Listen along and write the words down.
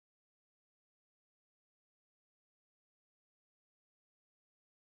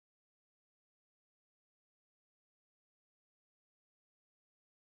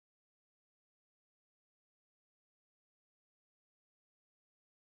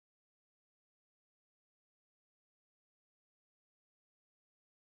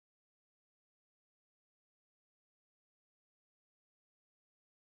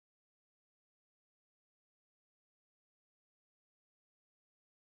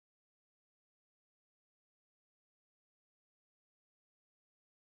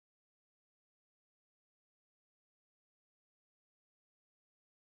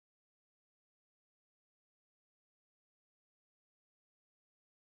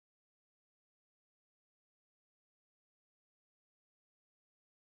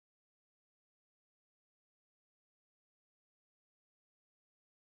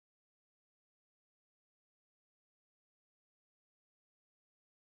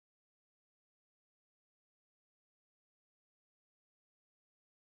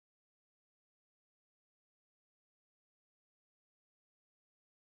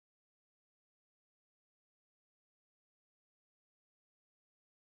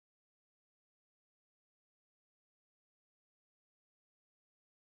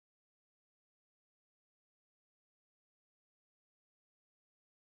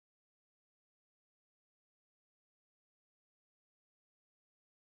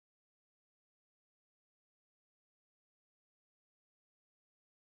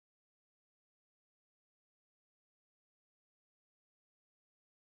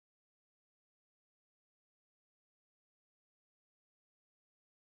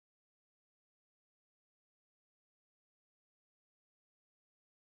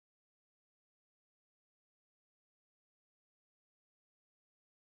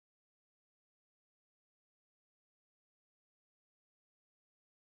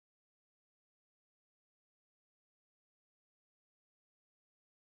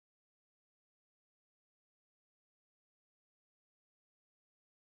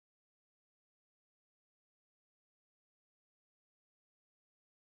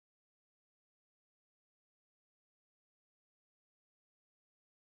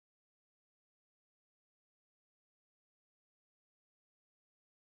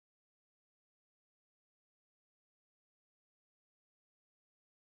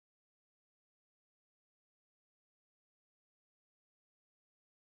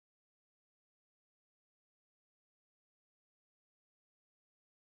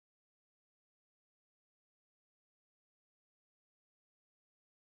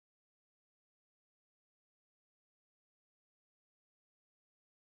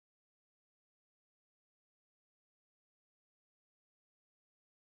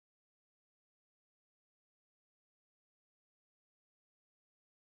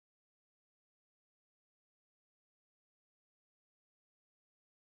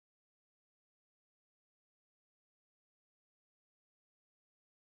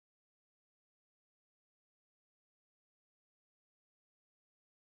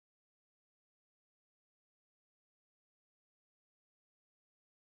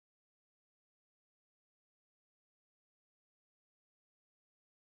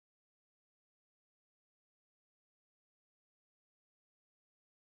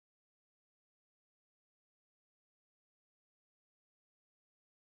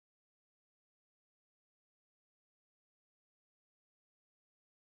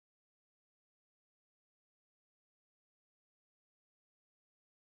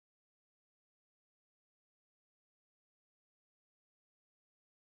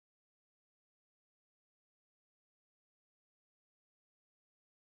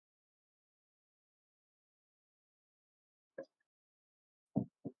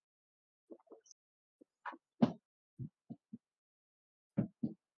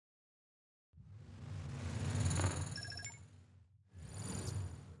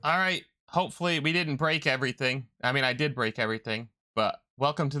All right. Hopefully, we didn't break everything. I mean, I did break everything, but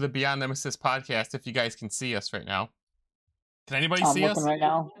welcome to the Beyond Nemesis podcast. If you guys can see us right now, can anybody I'm see looking us? right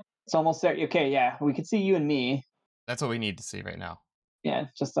now. It's almost there. Okay, yeah, we can see you and me. That's what we need to see right now. Yeah,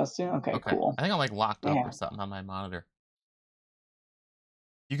 just us two. Okay, cool. I think I'm like locked up Yeah. or something on my monitor.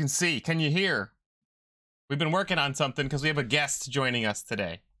 You can see. Can you hear? We've been working on something because we have a guest joining us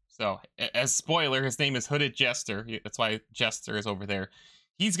today. So, as spoiler, his name is Hooded Jester. That's why Jester is over there.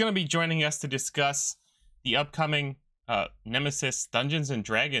 He's going to be joining us to discuss the upcoming Nemesis Dungeons and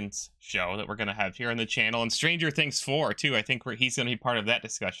Dragons show that we're going to have here on the channel, and Stranger Things 4 too. I think he's going to be part of that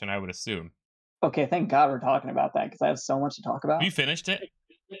discussion, I would assume. Okay, thank God we're talking about that because I have so much to talk about. Have you finished it?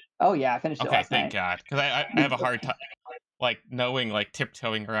 Oh yeah, I finished it last night. Okay, thank God, because I have a hard time like knowing, like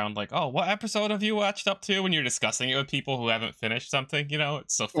tiptoeing around, like, oh, what episode have you watched up to when you're discussing it with people who haven't finished something? You know,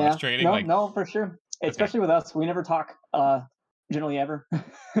 it's so frustrating. Yeah, no, for sure. Especially with us, we never talk generally ever.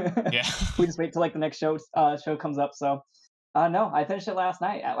 Yeah. We just wait till like the next show comes up. So no, I finished it last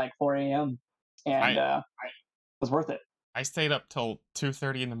night at like 4 a.m. and it was worth it. I stayed up till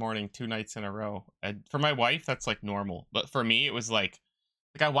 2:30 in the morning 2 nights in a row. And for my wife, that's like normal. But for me, it was like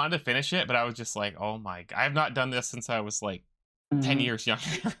I wanted to finish it, but I was just like, oh my God, I have not done this since I was like 10 years younger.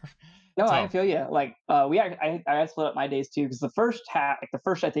 No, I feel you. Like I split up my days too because the first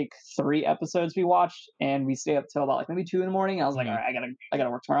I think 3 episodes we watched and we stayed up till about like maybe 2 in the morning. I was like, all right, I gotta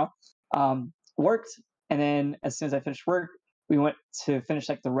work tomorrow. Worked, and then as soon as I finished work, we went to finish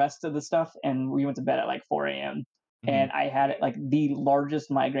like the rest of the stuff, and we went to bed at like 4 a.m. And I had like the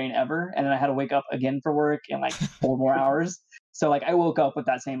largest migraine ever, and then I had to wake up again for work in like 4 more hours. So like I woke up with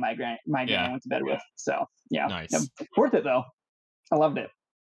that same migraine I went to bed with. So yeah, nice. Worth it though. I loved it.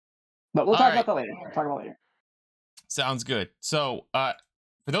 But we'll talk about that later. We'll talk about it later. Sounds good. So for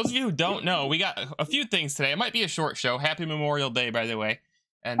those of you who don't know, we got a few things today. It might be a short show. Happy Memorial Day, by the way.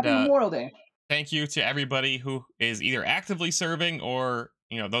 And Happy Memorial Day. Thank you to everybody who is either actively serving or,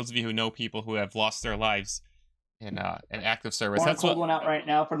 you know, those of you who know people who have lost their lives in active service. That's what one out right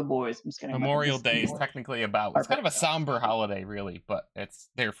now for the boys. I'm just kidding. Memorial Day is technically about. It's kind of a somber holiday, really, but it's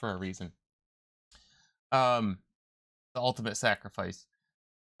there for a reason. The ultimate sacrifice.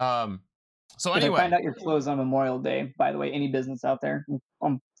 So anyway, if I find out you're closed on Memorial Day, by the way, any business out there,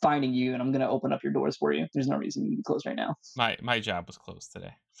 I'm finding you and I'm gonna open up your doors for you. There's no reason to be closed right now. My job was closed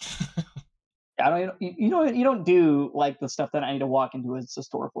today. You don't do like the stuff that I need to walk into a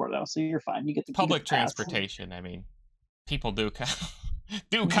store for though, so you're fine. You get the public transportation. I mean, people do kind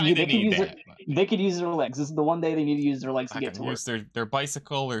of need that. They could use their legs. This is the one day they need to use their legs to get to work. Use their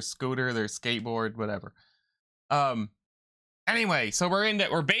bicycle, their scooter, their skateboard, whatever. Anyway, so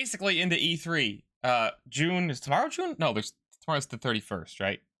we're basically into E3. June is tomorrow. June? No, tomorrow's the 31st,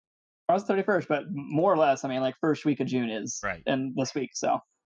 right? Tomorrow's the 31st, but more or less, I mean, like first week of June is right, and this week. So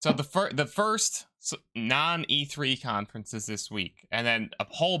the first non E3 conferences this week, and then a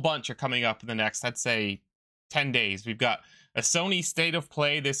whole bunch are coming up in the next, I'd say, 10 days. We've got a Sony State of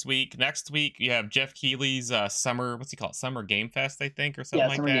Play this week. Next week, you have Jeff Keighley's Summer Game Fest, I think, or something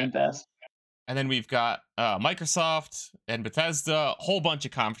like that. Summer Game Fest. And then we've got Microsoft and Bethesda, a whole bunch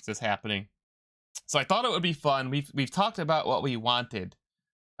of conferences happening. So I thought it would be fun. We've talked about what we wanted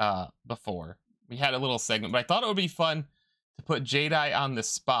before. We had a little segment, but I thought it would be fun to put Jadai on the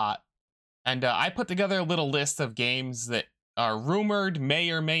spot. And I put together a little list of games that are rumored may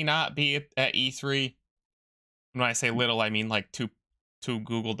or may not be at E3. When I say little, I mean like two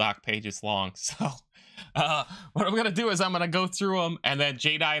Google Doc pages long. So what I'm going to do is I'm going to go through them, and then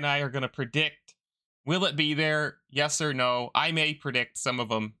Jadai and I are going to predict, will it be there, yes or no? I may predict some of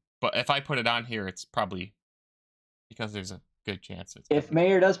them, but if I put it on here, it's probably because there's a good chance. If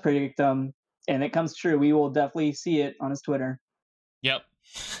Mayor does predict them, and it comes true, we will definitely see it on his Twitter. Yep.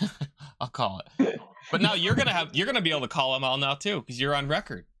 I'll call it. But now you're going to be able to call them all now too, because you're on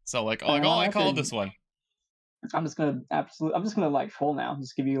record. So like, I called this one. I'm just gonna like troll now.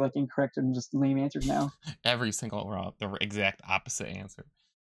 Just give you like incorrect and just lame answers now. Every single round, the exact opposite answer.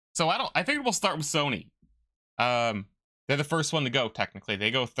 So I think we'll start with Sony. They're the first one to go. Technically,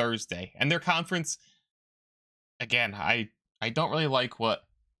 they go Thursday, and their conference. Again, I don't really like what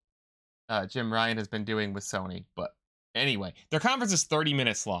Jim Ryan has been doing with Sony, but anyway, their conference is 30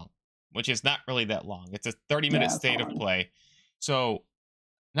 minutes long, which is not really that long. It's a 30-minute state of play. So,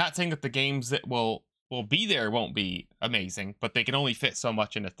 not saying that the games that will be there won't be amazing, but they can only fit so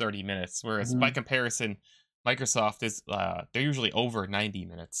much into 30 minutes. Whereas by comparison, Microsoft is they're usually over 90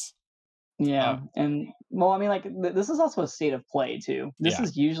 minutes. Yeah, and well, I mean, like this is also a state of play too. This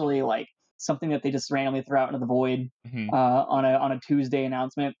is usually like something that they just randomly throw out into the void on a Tuesday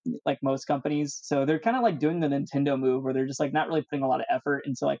announcement, like most companies. So they're kind of like doing the Nintendo move, where they're just like not really putting a lot of effort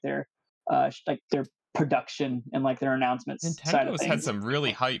into like their production and like their announcements side of Nintendo's had things. some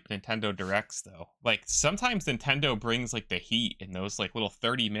really hype Nintendo Directs though. Like sometimes Nintendo brings like the heat in those like little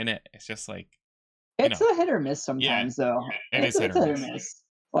 30-minute. It's just like it's a hit or miss sometimes though. It's hit or miss.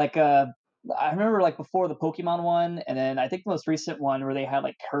 Like I remember like before the Pokemon one, and then I think the most recent one where they had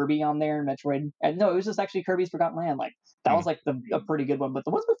like Kirby on there, Metroid. And no, it was just actually Kirby's Forgotten Land. Like that was like a pretty good one, but the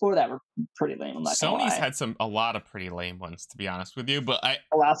ones before that were pretty lame. I'm not gonna lie. Sony's had a lot of pretty lame ones, to be honest with you. But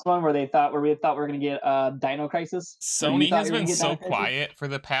the last one where we thought we were gonna get Dino Crisis. Sony has been so quiet for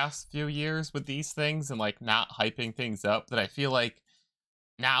the past few years with these things and like not hyping things up that I feel like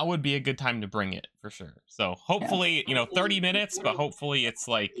now would be a good time to bring it for sure. So hopefully, 30 minutes, but hopefully it's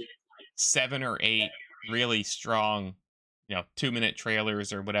like 7 or 8 really strong, 2-minute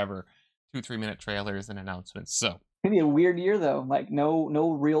trailers or whatever, 2-3-minute trailers and announcements. So maybe a weird year though, like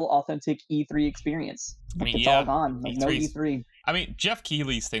no real authentic E3 experience. It's all gone. Like no E3. I mean, Jeff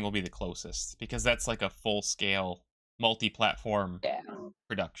Keighley's thing will be the closest because that's like a full-scale multi-platform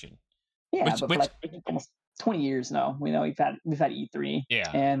production. Yeah, but like almost 20 years now. We know we've had E3. Yeah.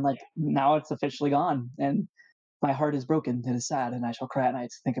 And like now it's officially gone. And my heart is broken, it is sad, and I shall cry at night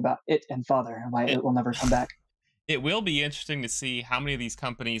to think about it and Father and why it will never come back. It will be interesting to see how many of these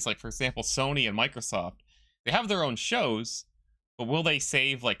companies, like for example, Sony and Microsoft, they have their own shows, but will they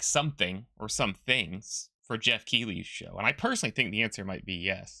save like something or some things for Jeff Keighley's show? And I personally think the answer might be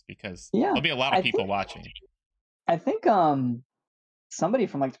yes, because there'll be a lot of people watching. I think somebody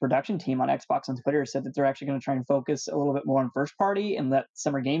from like the production team on Xbox on Twitter said that they're actually going to try and focus a little bit more on first party and let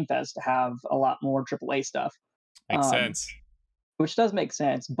Summer Game Fest have a lot more AAA stuff. Makes sense. Which does make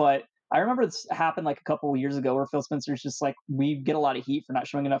sense, but I remember this happened like a couple of years ago where Phil Spencer's just like, we get a lot of heat for not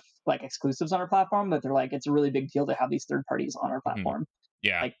showing enough like exclusives on our platform, but they're like, it's a really big deal to have these third parties on our platform.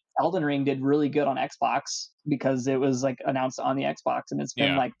 Yeah. Like Elden Ring did really good on Xbox because it was like announced on the Xbox, and it's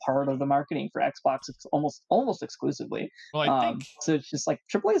been like part of the marketing for Xbox almost exclusively. Well, I think so. It's just like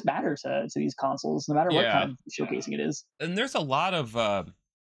AAA's matter to these consoles, no matter what kind of showcasing it is. And there's a lot of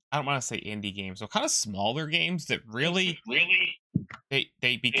I don't want to say indie games, but kind of smaller games that really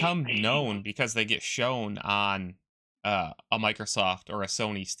they become known because they get shown on a Microsoft or a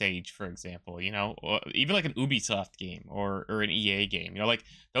Sony stage, for example, even like an Ubisoft game or an EA game, like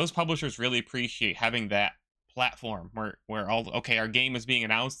those publishers really appreciate having that platform where our game is being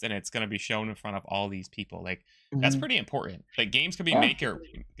announced and it's going to be shown in front of all these people. Like that's pretty important. Like games can be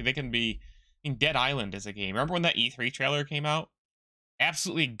they can be, Dead Island is a game. Remember when that E3 trailer came out?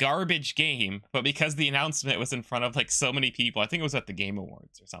 Absolutely garbage game, but because the announcement was in front of like so many people, I think it was at the Game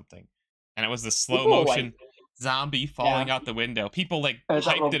Awards or something, and it was the slow motion zombie falling out the window. People like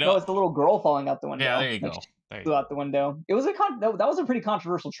hyped it up. No, it's the little girl falling out the window. Yeah, there you go. Flew out the window. It was that was a pretty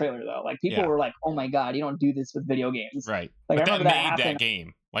controversial trailer though. Like people were like, "Oh my god, you don't do this with video games." Right. Like but I remember that made that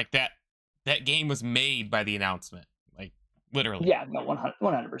game. Like that game was made by the announcement. Like literally. Yeah, no,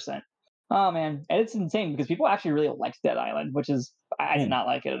 100%. Oh man, and it's insane because people actually really liked Dead Island, which is I did not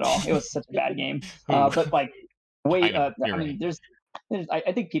like it at all. It was such a bad game. But like, I mean, there's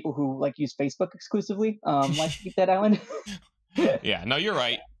I think people who like use Facebook exclusively like Dead Island. Yeah, no, you're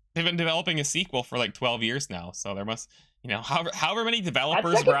right. They've been developing a sequel for like 12 years now, so there must, however many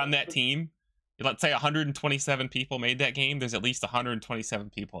developers were on that team. Let's say 127 people made that game. There's at least 127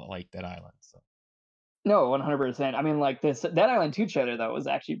 people that like Dead Island. So. No, 100%. I mean, like this Dead Island 2 trailer though was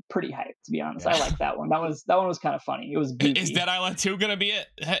actually pretty hyped, to be honest. I like that one. That one was kind of funny. It was goofy. Is Dead Island 2 gonna be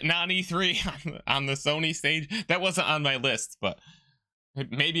it? Not E3 on the Sony stage? That wasn't on my list, but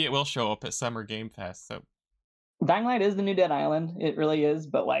maybe it will show up at Summer Game Fest. So Dying Light is the new Dead Island. It really is,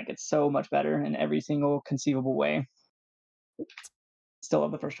 but like it's so much better in every single conceivable way. Still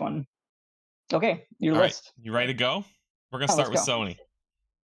love the first one. Okay, your list. Right. You ready to go? We're gonna start with Sony.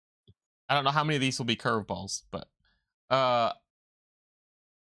 I don't know how many of these will be curveballs, but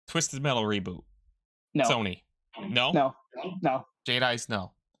Twisted Metal reboot. No. Sony. No? No. Jadaiyuki,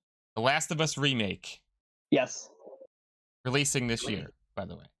 no. The Last of Us remake. Yes. Releasing this year, by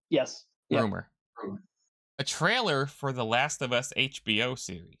the way. Yes. Rumor. A trailer for the Last of Us HBO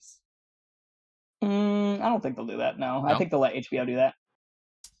series. I don't think they'll do that, no. I think they'll let HBO do that.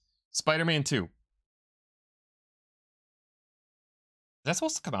 Spider-Man 2. Is that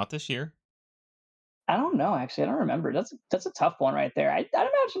supposed to come out this year? I don't know, actually. I don't remember. That's a tough one right there. I'd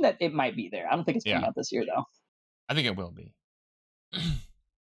imagine that it might be there. I don't think it's coming out this year, though. I think it will be.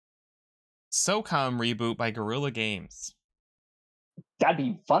 SOCOM reboot by Guerrilla Games. That'd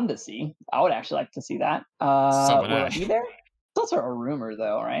be fun to see. I would actually like to see that. So would will I. it be there? also a rumor,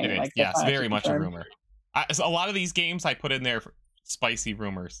 though, right? It is. Like, Yes, very much a rumor. So a lot of these games I put in there for spicy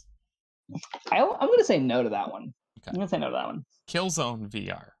rumors. I'm going to say no to that one. Okay. I'm going to say no to that one. Killzone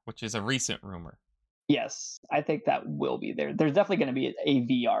VR, which is a recent rumor. Yes, I think that will be there. There's definitely going to be a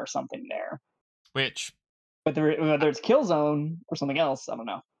VR something there. Which, whether it's Killzone or something else, I don't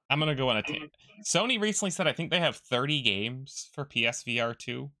know. I'm gonna go on a tangent. Sony recently said I think they have 30 games for PSVR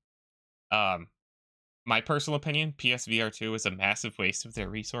 2. My personal opinion, PSVR 2 is a massive waste of their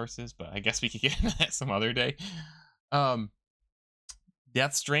resources, but I guess we could get into that some other day.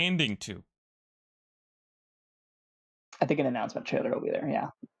 Death Stranding 2. I think an announcement trailer will be there. Yeah.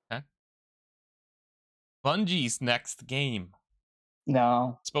 Okay. Bungie's next game.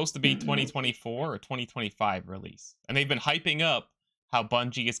 No. It's supposed to be 2024 or 2025 release. And they've been hyping up how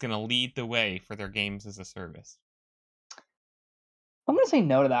Bungie is going to lead the way for their games as a service. I'm going to say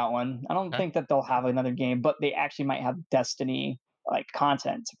no to that one. I don't think that they'll have another game, but they actually might have Destiny like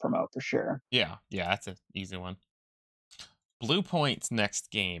content to promote for sure. Yeah, that's an easy one. Blue Point's next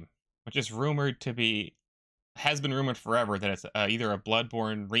game, which is rumored to be, has been rumored forever that it's either a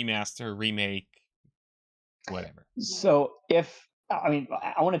Bloodborne remaster, remake, whatever. So I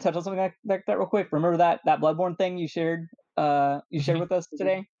want to touch on something like that real quick. Remember that Bloodborne thing you shared with us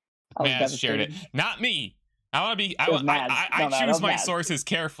today? Maz shared it. Not me. I want to be. I choose my sources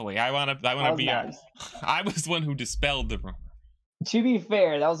carefully. I want to be. I was the one who dispelled the rumor. To be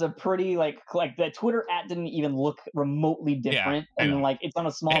fair, that was a pretty like the Twitter didn't even look remotely different, and like it's on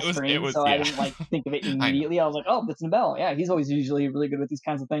a small screen, so I didn't like think of it immediately. I was like, oh, that's Nabel. Yeah, he's always usually really good with these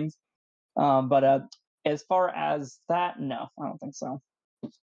kinds of things. But as far as that, no, I don't think so.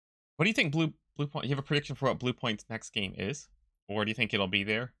 What do you think, Blue Point? You have a prediction for what Blue Point's next game is, or do you think it'll be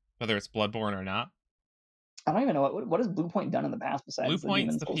there, whether it's Bloodborne or not? I don't even know what has Blue Point done in the past besides Blue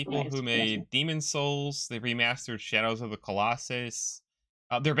Point's the people who made Demon's Souls. They remastered Shadows of the Colossus.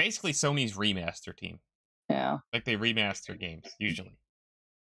 They're basically Sony's remaster team. Yeah, like they remaster games usually.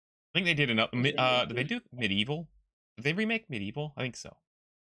 I think they did enough. Did they do Medieval? Did they remake Medieval? I think so.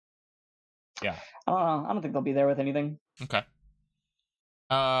 Yeah. I don't know. I don't think they'll be there with anything. Okay.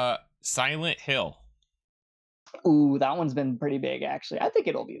 Silent Hill. Ooh, that one's been pretty big actually. I think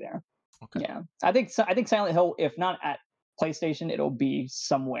it'll be there. Okay. Yeah, I think Silent Hill, if not at PlayStation, it'll be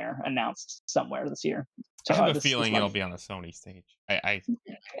announced somewhere this year. So, I have a feeling it'll be on the Sony stage. I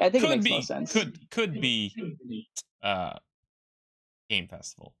think it makes no sense. Could be Game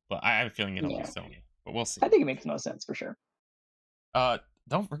Festival, but I have a feeling it'll be Sony. But we'll see. I think it makes no sense for sure.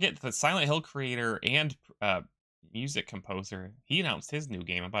 Don't forget the Silent Hill creator and music composer. He announced his new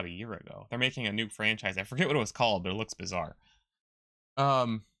game about a year ago. They're making a new franchise. I forget what it was called, but it looks bizarre.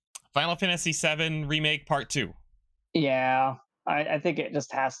 Final Fantasy VII Remake Part 2. Yeah, I think it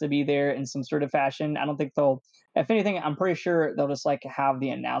just has to be there in some sort of fashion. I don't think they'll, if anything, I'm pretty sure they'll just like have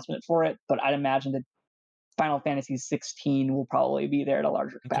the announcement for it, but I'd imagine that Final Fantasy 16 will probably be there at a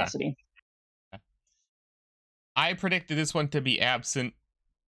larger capacity. Okay. I predicted this one to be absent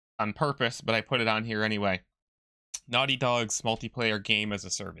on purpose, but I put it on here anyway. Naughty Dog's multiplayer game as a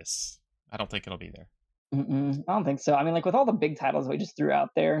service. I don't think it'll be there. I don't think so. I mean, like with all the big titles we just threw out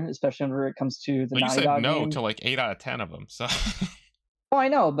there, especially whenever it comes to the Naughty Dog no to like 8 out of 10 of them. So. Oh, I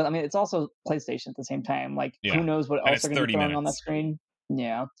know, but I mean, it's also PlayStation at the same time. Like, who knows what else they're going to be throwing on that screen?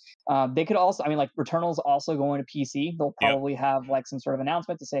 Yeah, they could also. I mean, like Returnal's also going to PC. They'll probably have like some sort of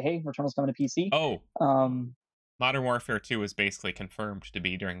announcement to say, "Hey, Returnal's coming to PC." Oh, Modern Warfare 2 is basically confirmed to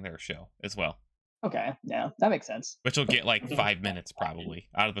be during their show as well. Okay, yeah, that makes sense. Which will get like 5 minutes probably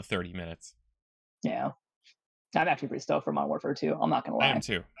out of the 30 minutes. Yeah. I'm actually pretty stoked for Modern Warfare 2. I'm not gonna lie. I am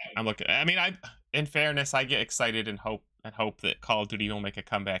too. I'm looking. I mean, in fairness, I get excited and hope that Call of Duty will make a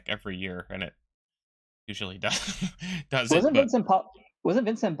comeback every year, and it usually does. Wasn't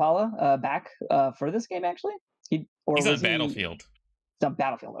Vincent Paula back for this game actually? He's on Battlefield. It's on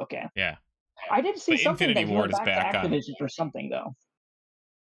Battlefield. Okay. Yeah. I did see something Infinity that Ward is back to back Activision for something though.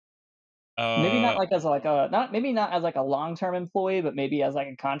 Maybe not like as like a not as like a long-term employee, but maybe as like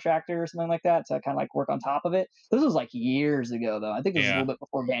a contractor or something like that to kind of like work on top of it. This was like years ago though. I think this is a little bit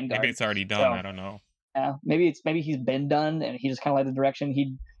before Vanguard. Maybe it's already done. So, I don't know. Yeah, maybe he's been done and he just kind of like the direction.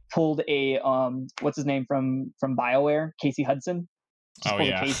 He pulled a what's his name from BioWare, Casey Hudson.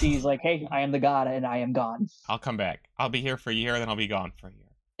 Casey. He's like, hey, I am the god and I am gone. I'll come back. I'll be here for a year, then I'll be gone for a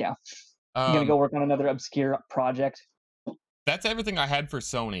year. Yeah. I'm gonna go work on another obscure project. That's everything I had for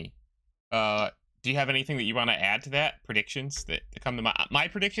Sony. Do you have anything that you want to add to that? Predictions that come to my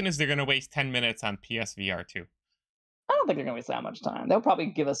prediction is they're going to waste 10 minutes on PSVR 2. I don't think they're going to waste that much time. They'll probably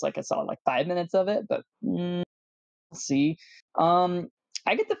give us like a solid like 5 minutes of it, but we'll see. I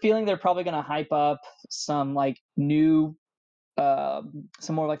get the feeling they're probably going to hype up some like new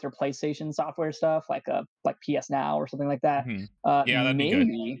some more like their PlayStation software stuff, like PS Now or something like that. Mm-hmm. Yeah, that'd be good.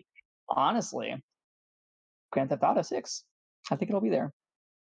 Maybe, honestly, Grand Theft Auto 6. I think it'll be there.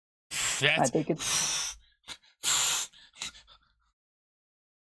 I think it's.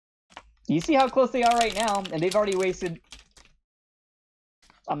 You see how close they are right now, and they've already wasted.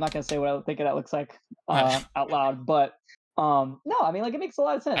 I'm not gonna say what I think that looks like out loud, but no, I mean, like, it makes a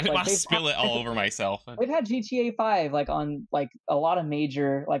lot of sense. I didn't like, want to spill it all over myself. They've had GTA 5 like on like a lot of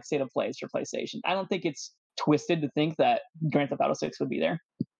major like state of plays for PlayStation. I don't think it's twisted to think that Grand Theft Auto 6 would be there.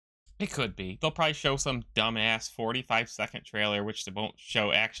 It could be. They'll probably show some dumbass 45-second trailer, which they won't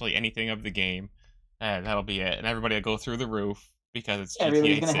show actually anything of the game. And that'll be it. And everybody will go through the roof because it's GTA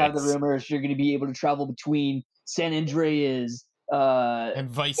Everybody's going 6. to have the rumors you're going to be able to travel between San Andreas and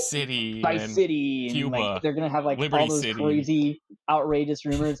Vice City, and Cuba, and, like, they're going to have like Liberty all those City. crazy, outrageous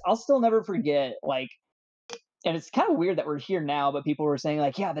rumors. I'll still never forget, like, and it's kind of weird that we're here now, but people were saying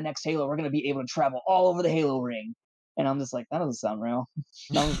like, yeah, the next Halo, we're going to be able to travel all over the Halo ring. And I'm just like, that doesn't sound real.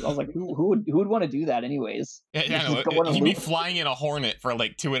 I was like, who would want to do that anyways? Yeah, no, he'd be flying in a Hornet for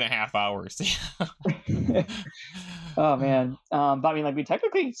like 2.5 hours. Oh man, but I mean, like, we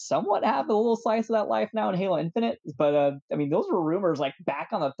technically somewhat have a little slice of that life now in Halo Infinite. But I mean, those were rumors like back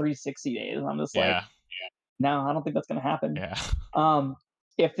on the 360 days. And I'm just like, no, I don't think that's gonna happen. Yeah.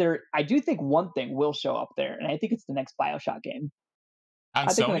 I do think one thing will show up there, and I think it's the next BioShock game.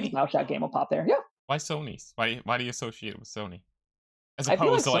 I think the next BioShock game will pop there. Yeah. Why Sony's? Why do you associate it with Sony? As like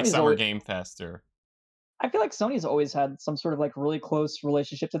opposed to like Sony's Summer Game Fest or. I feel like Sony's always had some sort of like really close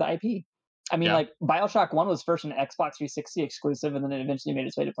relationship to the IP. I mean, like, BioShock 1 was first an Xbox 360 exclusive, and then it eventually made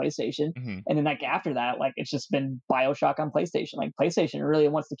its way to PlayStation. Mm-hmm. And then like after that, like, it's just been BioShock on PlayStation. Like, PlayStation really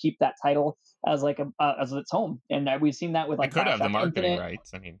wants to keep that title as like as its home, and we've seen that with like. They could BioShock have the marketing Infinite.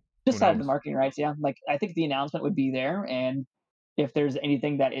 rights. I mean, just have the marketing rights. Yeah, like, I think the announcement would be there, and if there's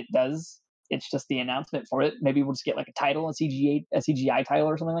anything that it does, it's just the announcement for it. Maybe we'll just get like a title, a CGI title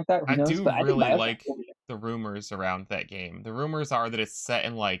or something like that. Who knows? I do but really I like the rumors around that game. The rumors are that it's set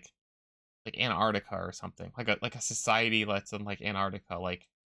in like Antarctica or something, like a society that's in like Antarctica, like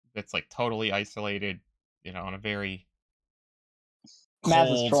it's like totally isolated, you know, on a very cold.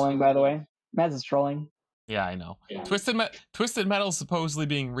 Maz is trolling, by the way. Maz is trolling. Yeah, I know. Yeah. Twisted Metal supposedly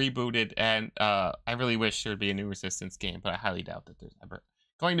being rebooted, and I really wish there would be a new Resistance game, but I highly doubt that there's ever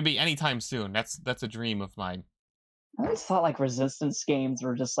going to be anytime soon. That's a dream of mine. I always thought like Resistance games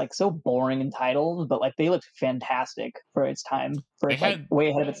were just like so boring in titles, but like they looked fantastic for its time. Like way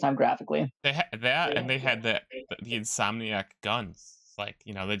ahead of its time graphically. They had that, and they had the Insomniac guns. Like,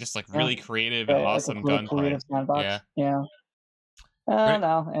 you know, they're just like really creative and awesome gunplay. Yeah.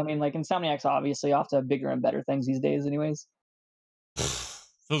 No, I mean, like, Insomniac's obviously off to bigger and better things these days, anyways.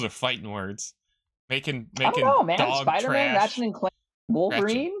 Those are fighting words. Making I don't know, man. Spider-Man, trash. Ratchet and Clank,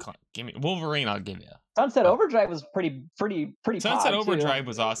 Wolverine. Give me Wolverine. I'll give you. Sunset Overdrive was pretty. Sunset Overdrive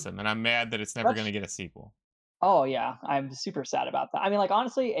was awesome, and I'm mad that it's never going to get a sequel. Oh yeah, I'm super sad about that. I mean, like,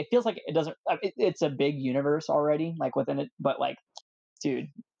 honestly, it feels like it doesn't. It's a big universe already, like within it, but like, dude,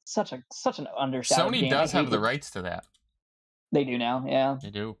 such an undershadowed game. Sony does have the rights to that. They do now, yeah. They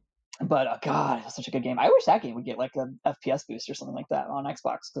do. But God, it's such a good game. I wish that game would get like an FPS boost or something like that on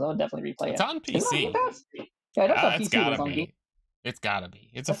Xbox, because I would definitely replay it. It's on PC. Yeah, I it's gotta be. It's gotta be.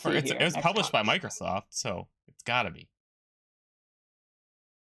 It was published by Microsoft, so it's gotta be.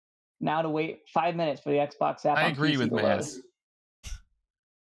 Now to wait 5 minutes for the Xbox app. I agree with Maz.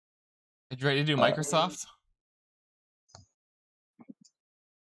 Are you ready to do Microsoft?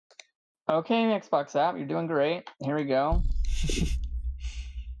 Okay, Xbox app, you're doing great. Here we go.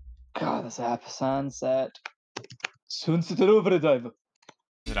 God, this app, Sunset Overdrive.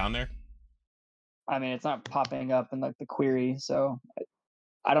 Is it on there? I mean, it's not popping up in like the query, so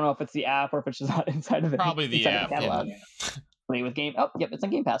I don't know if it's the app or if it's just not inside of it. Probably the app. Catalog. Play with game. Oh, yep, it's on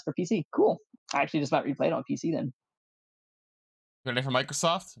Game Pass for PC. Cool. I actually just might replay it on PC then. Ready for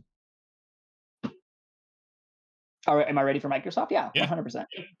Microsoft? All right, am I ready for Microsoft? Yeah, 100%.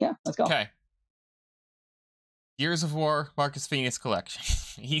 Yeah, let's go. Okay. Gears of War, Marcus Phoenix Collection.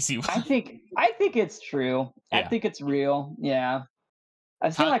 Easy one. I think it's true. Yeah. I think it's real. Yeah.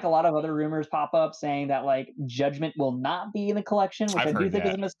 I've seen like a lot of other rumors pop up saying that like Judgment will not be in the collection, which I do think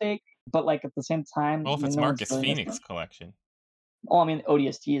is a mistake. But like at the same time, well, if it's Marcus Phoenix Collection. Well, I mean,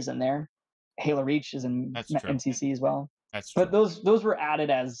 ODST is in there. Halo Reach is in MCC as well. That's true. But those were added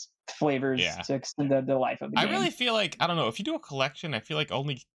as flavors to extend the life of the game. I really feel like, I don't know, if you do a collection, I feel like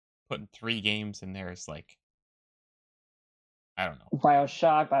only putting 3 games in there is like, I don't know.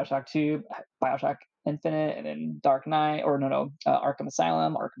 BioShock 2, BioShock Infinite, and then Dark Knight, or Arkham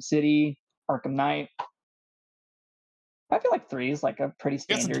Asylum, Arkham City, Arkham Knight. I feel like 3 is like a pretty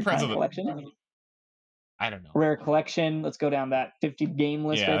standard kind of collection. I don't know. Rare collection. Let's go down that 50 game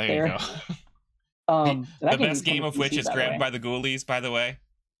list right there. You go. The best game of which is Grabbed by the Ghoulies, by the way.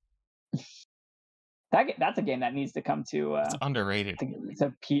 That's a game that needs to come to. It's underrated.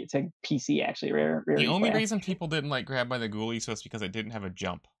 To PC actually. Rare the only reason people didn't like Grabbed by the Ghoulies was because it didn't have a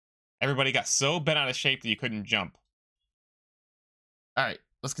jump. Everybody got so bent out of shape that you couldn't jump. All right,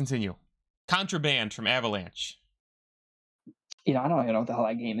 let's continue. Contraband from Avalanche. I don't even know what the hell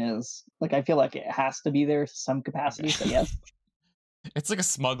that game is. Like, I feel like it has to be there to some capacity. So yes. It's like a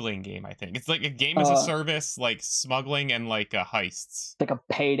smuggling game, I think. It's like a game as a service, like smuggling and like heists. Like a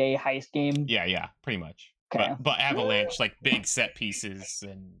payday heist game. Yeah, pretty much. Okay. But Avalanche, like big set pieces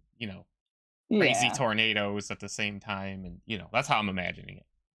and crazy tornadoes at the same time, and that's how I'm imagining it.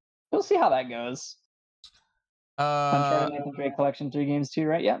 We'll see how that goes. Uncharted Nathan Drake Collection 3 games too,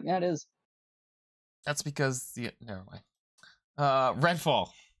 right? Yeah, it is. That's because never mind. Redfall.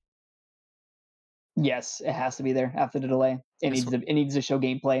 Yes, it has to be there after the delay. It needs to show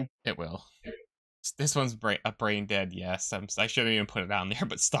gameplay. It will. This one's a brain dead. Yes, I shouldn't even put it on there,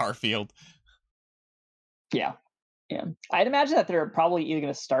 but Starfield. Yeah. I'd imagine that they're probably either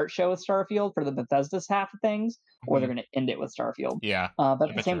going to start show with Starfield for the Bethesda's half of things, or they're going to end it with Starfield. Yeah. But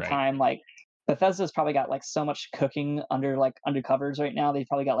at the same time, like Bethesda's probably got like so much cooking undercovers right now. They've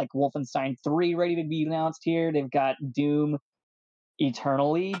probably got like Wolfenstein 3 ready to be announced here. They've got Doom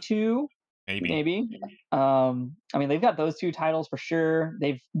Eternally 2. Maybe. I mean, they've got those 2 titles for sure.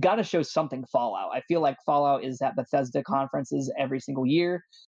 They've got to show something Fallout. I feel like Fallout is at Bethesda conferences every single year,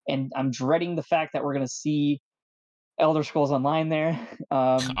 and I'm dreading the fact that we're going to see Elder Scrolls Online there.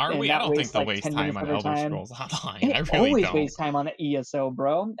 Are we? I don't think they'll waste time on Elder Scrolls Online. I really always don't. Waste time on ESO,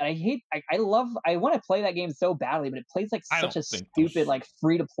 bro. And I want to play that game so badly, but it plays like such a stupid, like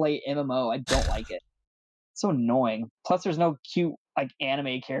free-to-play MMO. I don't like it. It's so annoying. Plus, there's no cute like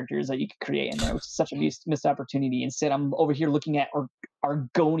anime characters that you could create in there, which is such a missed opportunity. Instead, I'm over here looking at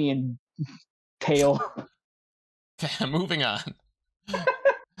Argonian tail. Okay, moving on.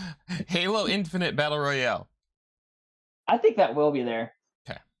 Halo Infinite Battle Royale. I think that will be there.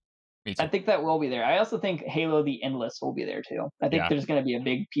 Okay. Me too. I think that will be there. I also think Halo the Endless will be there too. I think there's going to be a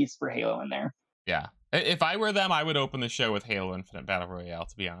big piece for Halo in there. Yeah. If I were them, I would open the show with Halo Infinite Battle Royale,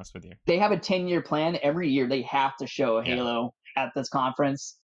 to be honest with you. They have a 10-year plan. Every year they have to show Halo at this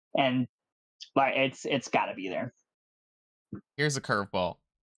conference, and it's got to be there. Here's a curveball.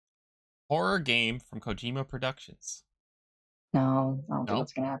 Horror game from Kojima Productions. No, I don't think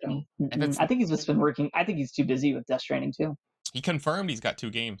that's going to happen. I think he's just been working. I think he's too busy with Death Stranding too. He confirmed he's got 2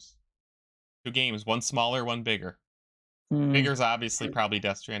 games. 2 games, one smaller, one bigger. Bigger's obviously probably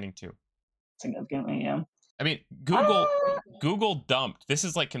Death Stranding 2. Significantly, yeah. I mean, Google dumped. This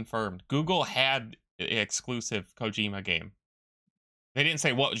is like confirmed. Google had an exclusive Kojima game. They didn't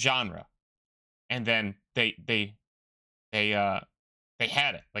say what genre, and then they had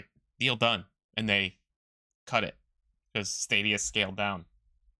it, like, deal done, and they cut it because Stadia scaled down.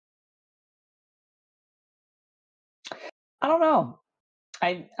 I don't know.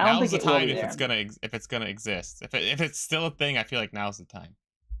 I don't think it will be there. If it's gonna exist. If it's still a thing, I feel like now's the time.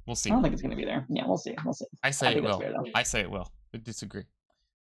 We'll see. I don't think it's gonna be there. Yeah, we'll see. I say it will. I say it will. I disagree.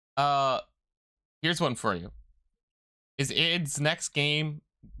 Here's one for you. Is id's next game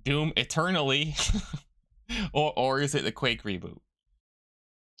Doom Eternally, or is it the Quake reboot?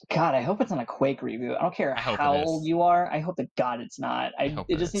 God, I hope it's not a Quake reboot. I don't care how old you are. I hope to God it's not.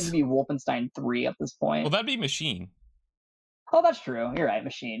 It just needs to be Wolfenstein 3 at this point. Well, that'd be Machine. Oh, that's true. You're right,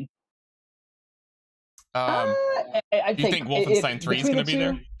 Machine. Do you think Wolfenstein 3 is going to be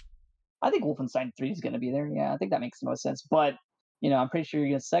there? I think Wolfenstein 3 is going to be there. Yeah, I think that makes the most sense. But, I'm pretty sure you're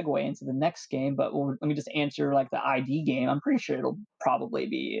going to segue into the nenext game. But let me just answer like the ID game. I'm pretty sure it'll probably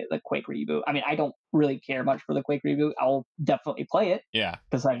be the Quake reboot. I mean, I don't really care much for the Quake reboot. I'll definitely play it. Yeah.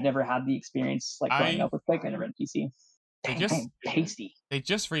 Because I've never had the experience like growing up with Quake. I never had PC. Tasty. They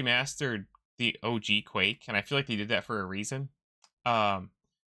just remastered the OG Quake, and I feel like they did that for a reason. And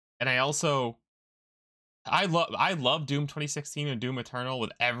I love Doom 2016 and Doom Eternal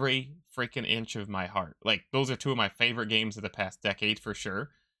with every freaking inch of my heart. Like, those are 2 of my favorite games of the past decade for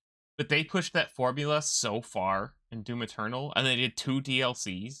sure. But they pushed that formula so far in Doom Eternal, and they did 2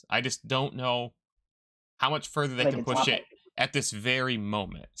 DLCs. I just don't know how much further they can push it at this very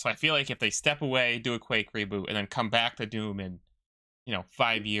moment. So I feel like if they step away, do a Quake reboot, and then come back to Doom in,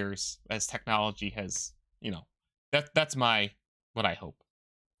 5 years as technology has, that's what I hope.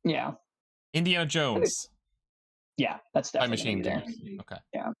 Yeah. Indiana Jones. Yeah, that's By definitely Machine gonna be Games. there. Okay.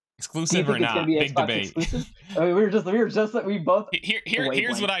 Yeah. Do Exclusive you or think it's gonna not? be Big Xbox debate. exclusive? I mean, we both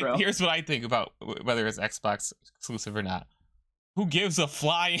Here's what wavelengths, bro. here's what I think about whether it's Xbox exclusive or not. Who gives a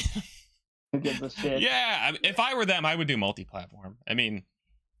flying? Who gives a shit? Yeah, I mean, if I were them, I would do multi-platform. I mean,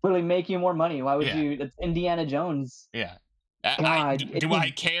 Literally make you more money. Why would yeah, you? It's Indiana Jones. yeah. God, Do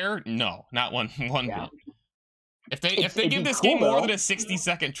I care? No, not one yeah. bit. If they It'd give be this cool, game more though. than a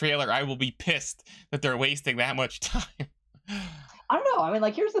 60-second trailer, I will be pissed that they're wasting that much time. I don't know. I mean,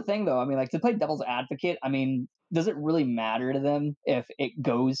 like, here's the thing, though. I mean, like, to play devil's advocate, I mean, does it really matter to them if it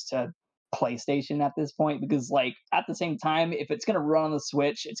goes to PlayStation at this point? Because, like, at the same time, if it's going to run on the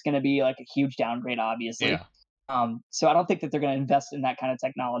Switch, it's going to be like a huge downgrade, obviously. Yeah, So I don't think that they're going to invest in that kind of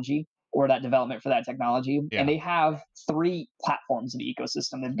technology or that development for that technology. And yeah. they have 3 platforms in the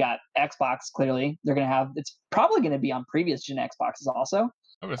ecosystem. They've got Xbox, clearly. They're going to have, it's probably going to be on previous gen Xboxes also.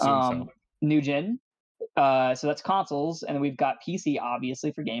 I would assume so. New gen. So that's consoles, and then we've got PC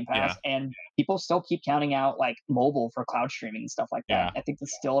obviously for Game Pass, Yeah. and people still keep counting out like mobile for cloud streaming and stuff like that. Yeah. I think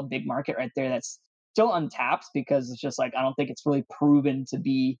that's still a big market right there that's still untapped because it's just like I don't think it's really proven to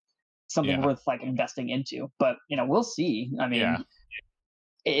be something Yeah. worth like investing into. But we'll see. I mean, Yeah.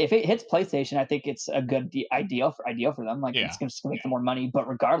 if it hits PlayStation, I think it's a good ideal for them. Like Yeah. it's going to make them more money. But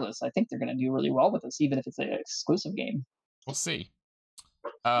regardless, I think they're going to do really well with this, even if it's an exclusive game. We'll see.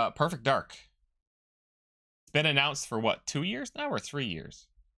 Perfect Dark. It's been announced for what, 2 years now or 3 years?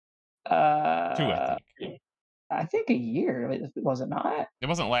 2, I think. I think a year, was it not? It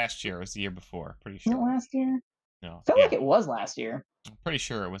wasn't last year. It was the year before. Pretty sure. Was it last year? No. I felt like it was last year. I'm pretty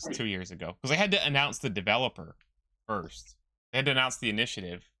sure it was 2 years ago because they had to announce the developer first. They had to announce the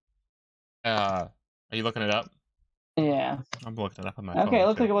initiative. Are you looking it up? Yeah. I'm looking it up on my phone. Okay, it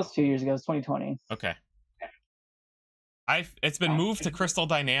looks like it was 2 years ago. It's 2020. Okay. It's been moved to Crystal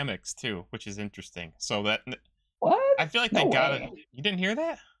Dynamics too, which is interesting. So that what? I feel like they got it. You didn't hear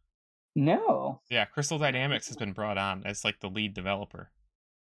that? No. Yeah, Crystal Dynamics has been brought on as like the lead developer,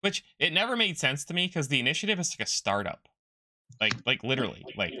 which it never made sense to me because the initiative is like a startup, like literally.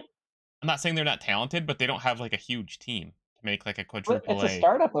 Like I'm not saying they're not talented, but they don't have like a huge team to make like a quadruple It's a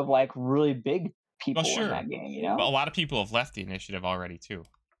startup of like really big people in that game, But a lot of people have left the initiative already too,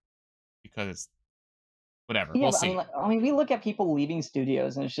 because it's whatever. Yeah, we'll see. I mean, we look at people leaving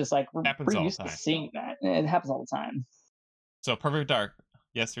studios, and it's just like we're happens pretty all used the time. to seeing that. It happens all the time. So Perfect Dark,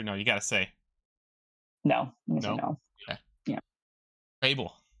 yes or no? You gotta say. No. No. Okay. Yeah.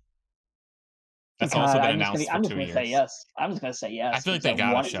 Fable. That's also been announced for 2 years. I'm just gonna say yes. I'm just gonna say yes. I feel like they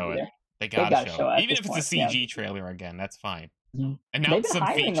gotta show it. They gotta show it. Even if it's a CG trailer again, that's fine. Mm-hmm. Announce some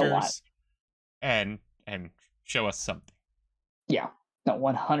features and show us something. Yeah. No,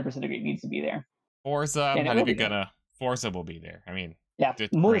 100% agree. It needs to be there. Forza, I'm not even gonna. Forza will be there. I mean, yeah,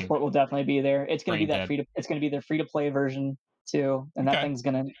 Motorsport will definitely be there. It's gonna be that it's gonna be their free to play version too, and that thing's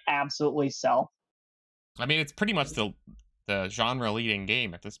gonna absolutely sell. I mean, it's pretty much the genre leading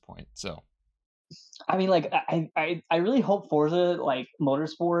game at this point. So, I mean, like I really hope Forza like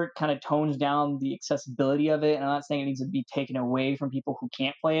Motorsport kind of tones down the accessibility of it. And I'm not saying it needs to be taken away from people who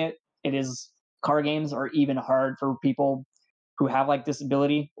can't play it. It is car games are even hard for people who have like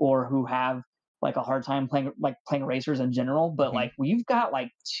disability or who have like a hard time playing racers in general. But like we've got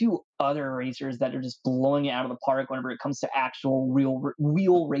like 2 other racers that are just blowing it out of the park whenever it comes to actual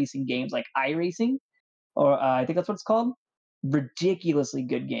real racing games like iRacing, or I think that's what it's called. Ridiculously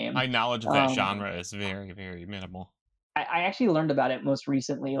good game. My knowledge of that genre is very, very minimal. I actually learned about it most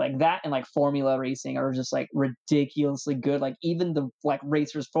recently. Like that and like Formula racing are just like ridiculously good. Like even the like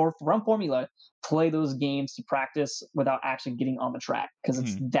racers from Formula play those games to practice without actually getting on the track because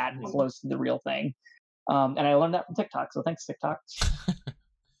it's that close to the real thing. And I learned that from TikTok. So thanks, TikTok.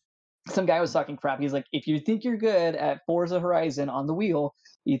 Some guy was talking crap. He's like, if you think you're good at Forza Horizon on the wheel,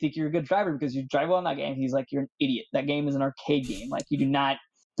 you think you're a good driver because you drive well in that game. He's like, you're an idiot. That game is an arcade game. Like you do not.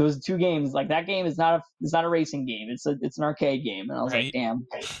 Those 2 games, like that game is not a racing game. It's an arcade game. And I was like, damn.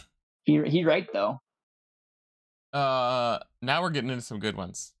 He right though. Now we're getting into some good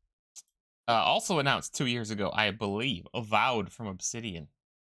ones. Also announced 2 years ago, I believe, Avowed from Obsidian.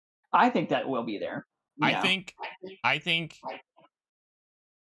 I think that will be there. Yeah. I think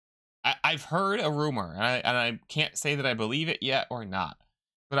I've heard a rumor, and I can't say that I believe it yet or not,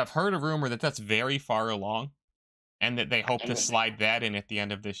 but I've heard a rumor that that's very far along, and that they hope to slide that in at the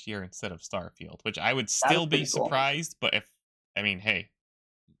end of this year instead of Starfield, which I would still be surprised, but hey,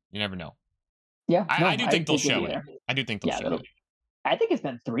 you never know. Yeah, I do think they'll show it. I do think they'll show it. I think it's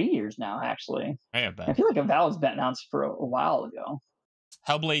been 3 years now, actually. I feel like Avowed's been announced for a while ago.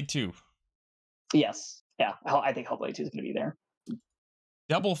 Hellblade 2. Yes. Yeah, I think Hellblade 2 is going to be there.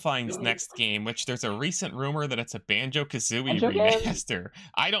 Double Fine's next game, which there's a recent rumor that it's a Banjo-Kazooie Banjo-Kazooie? remaster.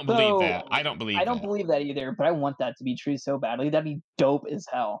 I don't believe that. I don't believe that. I don't believe that either, but I want that to be true so badly. That'd be dope as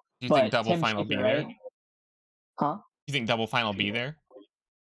hell. Do you but think Double Tim Fine will Schafer, be right? there? Huh? You think Double Fine will be there?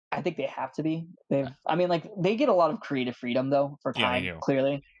 I think they have to be. I mean, like, they get a lot of creative freedom, though, for time, they do.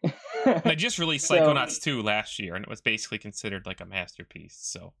 clearly. They just released Psychonauts 2 last year, and it was basically considered like a masterpiece,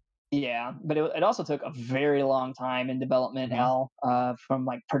 so... Yeah, but it also took a very long time in development, from,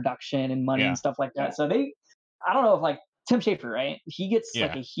 like, production and money and stuff like that. So I don't know if, like, Tim Schafer, right? He gets,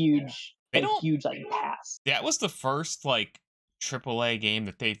 like, a huge, like, pass. That was the first, like, AAA game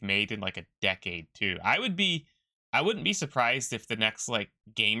that they've made in, like, a decade, too. I wouldn't be surprised if the next, like,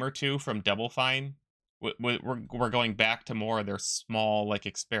 game or two from Double Fine we're going back to more of their small, like,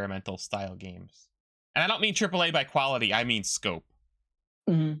 experimental style games. And I don't mean AAA by quality, I mean scope.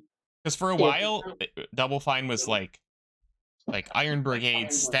 Because for a while, Double Fine was like Iron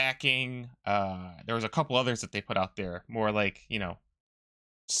Brigade, Stacking. There was a couple others that they put out there, more like, you know,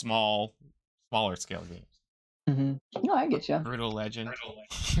 smaller scale games. No, I get you. Brutal Legend.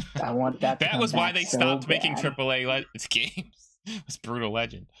 I want that. That was why they stopped making AAA games. It was Brutal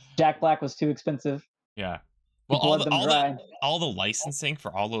Legend. Jack Black was too expensive. Yeah. Well, all the licensing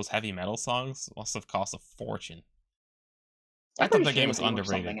for all those heavy metal songs must have cost a fortune. I thought the game was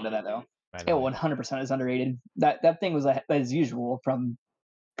underrated. Into that, though. It 100% is underrated. That thing was as usual from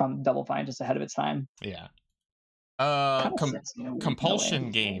Double Fine, just ahead of its time. Yeah.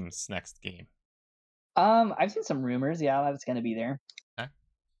 Compulsion Games next game. I've seen some rumors. Yeah, that's gonna be there. Okay. I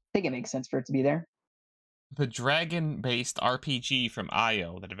think it makes sense for it to be there. The dragon-based RPG from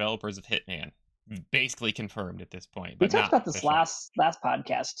IO, the developers of Hitman, basically confirmed at this point. We talked about this last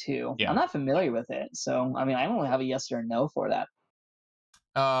podcast too. Yeah. I'm not familiar with it, so I mean, I don't really have a yes or a no for that.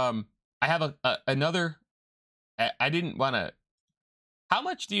 I have another. I didn't want to. How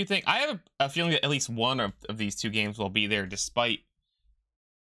much do you think? I have a feeling that at least one of these two games will be there, despite,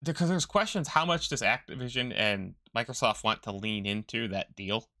 because there's questions. How much does Activision and Microsoft want to lean into that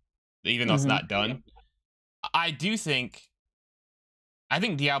deal, even though it's not done? I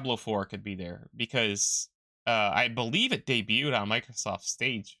think Diablo 4 could be there because I believe it debuted on Microsoft's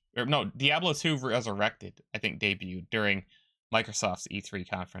stage. Or no, Diablo 2 Resurrected, I think, debuted during Microsoft's E3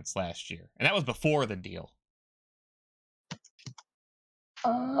 conference last year. And that was before the deal.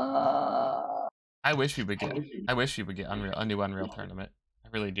 I wish we would get a new Unreal tournament. I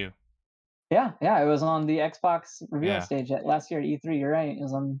really do. Yeah, it was on the Xbox reveal stage last year at E3. You're right. It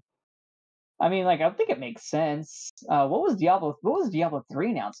was on. I mean, like, I think it makes sense. What was Diablo 3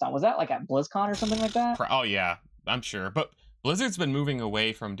 announced on? Was that like at BlizzCon or something like that? Oh yeah, I'm sure. But Blizzard's been moving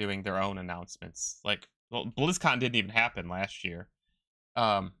away from doing their own announcements. Like, well, BlizzCon didn't even happen last year.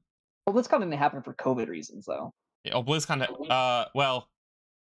 Well, BlizzCon didn't happen for COVID reasons, though. Oh, BlizzCon. Well,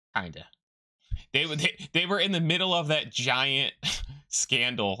 kinda. They were in the middle of that giant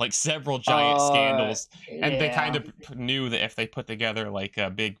scandal, like several giant scandals, and they kind of knew that if they put together like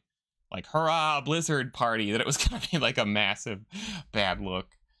a big, like, hurrah Blizzard party, that it was gonna be like a massive bad look.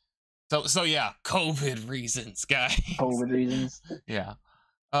 So yeah, COVID reasons, guys. COVID reasons. Yeah.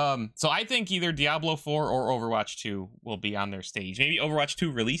 So I think either Diablo 4 or Overwatch 2 will be on their stage. Maybe Overwatch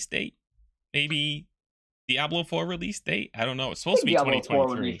 2 release date. Maybe Diablo 4 release date. I don't know. It's supposed to be Diablo 2023.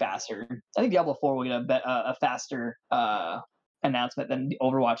 4 would be faster. I think Diablo 4 will get a faster announcement than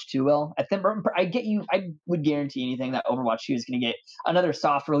Overwatch 2 will. I would guarantee anything that Overwatch 2 is going to get another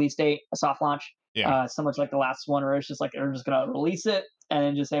soft release date, a soft launch. Yeah. So much like the last one, where it's just like they're just going to release it and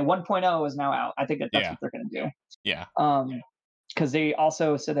then just say 1.0 is now out. I think that's what they're going to do. Yeah. Because they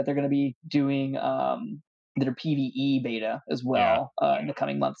also said that they're going to be doing their PvE beta as well in the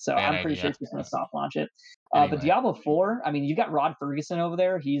coming months. So I'm pretty sure it's just going to soft launch it. But Diablo 4, I mean, you got Rod Ferguson over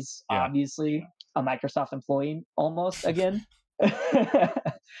there. He's obviously a Microsoft employee almost again.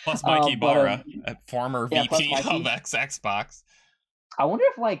 Plus Mikey Barra, a former VP of Xbox. I wonder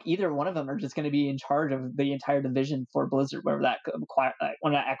if like either one of them are just going to be in charge of the entire division for Blizzard, wherever that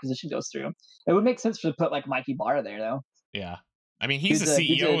when that acquisition goes through. It would make sense to put like Mikey Barra there, though. Yeah. I mean, he's the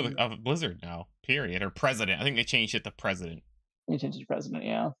CEO of Blizzard now, period. Or president. I think they changed it to president. They changed it to president,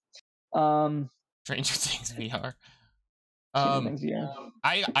 yeah. Stranger Things VR.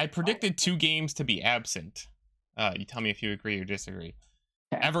 I predicted 2 games to be absent. You tell me if you agree or disagree.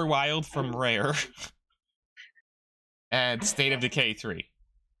 Okay. Everwild from Rare and State of Decay 3.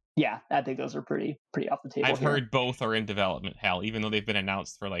 Yeah, I think those are pretty off the table. I've heard both are in development, hell, even though they've been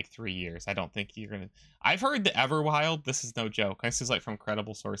announced for like 3 years. I don't think you're gonna. I've heard the Everwild. This is no joke. This is like from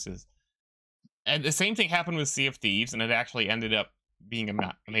credible sources. And the same thing happened with Sea of Thieves, and it actually ended up being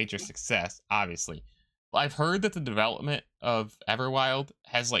a major success, obviously. I've heard that the development of Everwild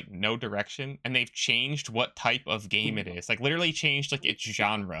has like no direction, and they've changed what type of game it is. Like literally changed like its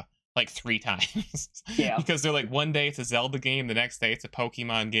genre like 3 times. Yeah. Because they're like, one day it's a Zelda game, the next day it's a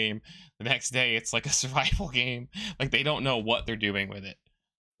Pokemon game, the next day it's like a survival game. Like they don't know what they're doing with it.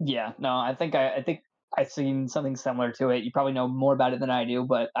 Yeah, no, I think I've seen something similar to it. You probably know more about it than I do,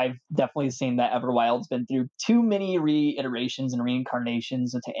 but I've definitely seen that Everwild's been through too many reiterations and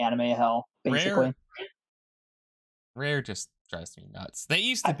reincarnations into anime hell, basically. Rare just drives me nuts. They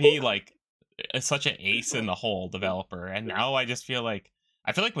used to I be think like such an ace in the hole developer, and now I just feel like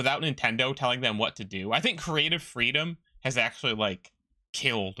without Nintendo telling them what to do, I think creative freedom has actually like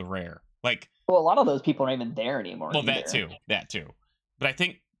killed Rare. Like, well, a lot of those people aren't even there anymore. well, either. that too. But I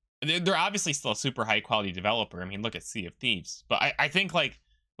think they're obviously still a super high quality developer. I mean, look at Sea of Thieves. But I think like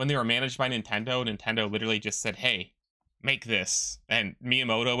when they were managed by Nintendo, Nintendo literally just said, "Hey, make this," and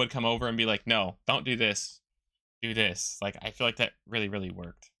Miyamoto would come over and be like, "No, don't do this, do this." Like, I feel like that really, really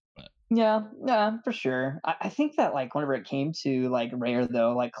worked. But Yeah, for sure. I think that like whenever it came to like Rare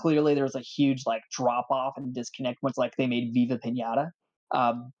though, like clearly there was a huge like drop off and disconnect once like they made Viva Pinata.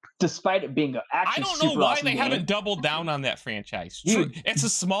 Despite it being I actually don't know super why awesome they game. haven't doubled down on that franchise. Dude, It's a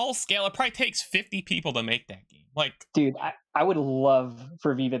small scale. It probably takes 50 people to make that game. Like, dude, I would love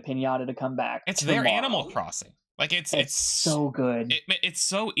for Viva Pinata to come back. it's tomorrow. their Animal Crossing. Like, it's so good. It's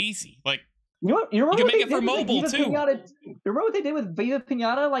so easy. Like, you know what? You remember can what make they it for did with, mobile like, too. Pinata? You remember what they did with Viva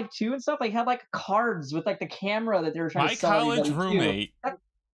Pinata like too and stuff? They had like cards with like the camera that they were trying to sell. My college roommate. That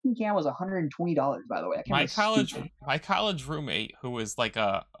cam was $120, by the way. My college roommate, who was like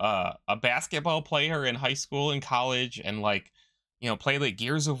a basketball player in high school and college, and like, you know, played like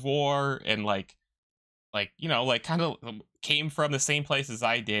Gears of War, and like you know, like kind of came from the same place as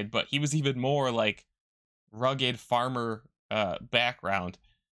I did, but he was even more like rugged farmer background.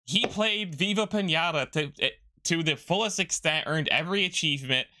 He played Viva Pinata to the fullest extent, earned every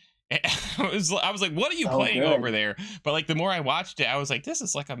achievement. I was like, what are you playing over there? But like the more I watched it, I was like, this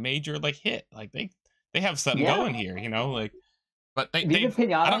is like a major like hit. Like they have something going here, you know, like. But they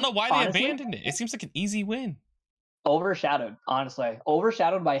Pinata, I don't know why they honestly, abandoned it. It seems like an easy win. Overshadowed, honestly.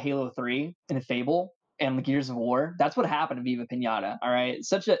 Overshadowed by Halo 3 and Fable and Gears of War. That's what happened to Viva Pinata. All right.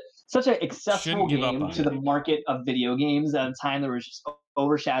 Such an accessible game to the market of video games at a time that was just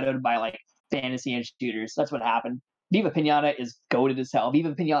overshadowed by like fantasy and shooters. That's what happened. Viva Pinata is goated as hell.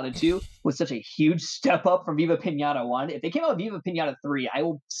 Viva Pinata 2 was such a huge step up from Viva Pinata 1. If they came out with Viva Pinata 3, I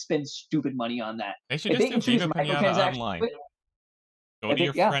will spend stupid money on that. They should just do Viva Pinata online. Go to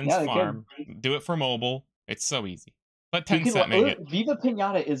your friend's farm. Do it for mobile. It's so easy. But 10-cent make it. Viva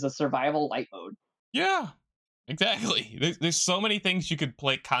Pinata is a survival light mode. Yeah, exactly. There's so many things you could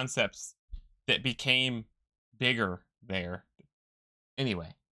play, concepts that became bigger there. Anyway,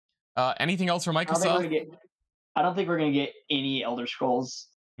 anything else for Microsoft? I don't think we're gonna get any Elder Scrolls.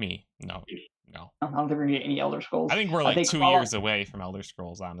 No. I don't think we're gonna get any Elder Scrolls. I think we're like 2 years away from Elder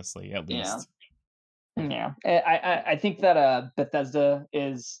Scrolls, honestly, at least. Yeah. I think that Bethesda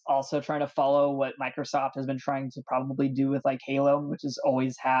is also trying to follow what Microsoft has been trying to probably do with like Halo, which is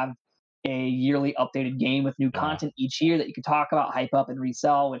always have a yearly updated game with new content each year that you can talk about, hype up, and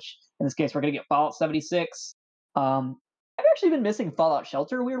resell, which in this case we're gonna get Fallout 76. I've actually been missing Fallout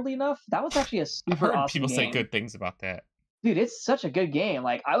Shelter, weirdly enough. That was actually a super awesome people game. Say good things about that. Dude, it's such a good game.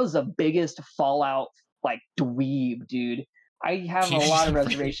 Like, I was the biggest Fallout like dweeb, dude. I have a lot of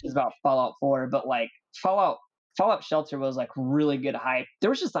reservations about Fallout 4, but like Fallout Shelter was like really good hype.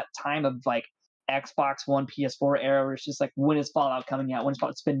 There was just that time of like Xbox One, PS4 era where it's just like, when is Fallout coming out? When is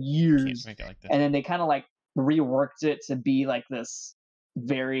Fallout? It's been years. Like and then they kind of like reworked it to be like this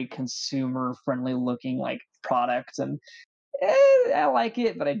very consumer friendly looking like product, and I like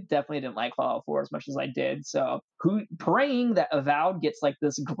it, but I definitely didn't like Fallout 4 as much as I did. So, praying that Avowed gets like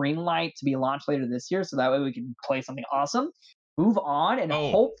this green light to be launched later this year, so that way we can play something awesome, move on, and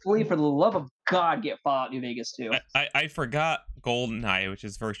hopefully, for the love of God, get Fallout New Vegas too. I forgot GoldenEye, which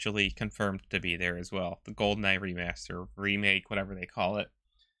is virtually confirmed to be there as well. The GoldenEye remaster, remake, whatever they call it.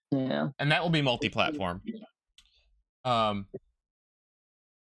 Yeah, and that will be multi-platform.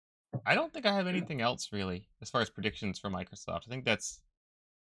 I don't think I have anything else really as far as predictions for Microsoft. I think that's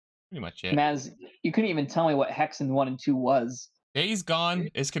pretty much it. Maz, you couldn't even tell me what Hexen 1 and 2 was. Days Gone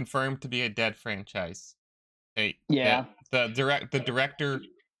is confirmed to be a dead franchise. The director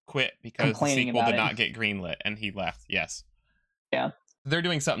quit because the sequel did not get greenlit, and he left. Yes. Yeah. They're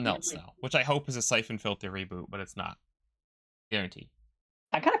doing something else now, which I hope is a Siphon Filter reboot, but it's not. Guaranteed.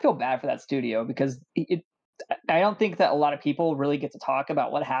 I kind of feel bad for that studio because I don't think that a lot of people really get to talk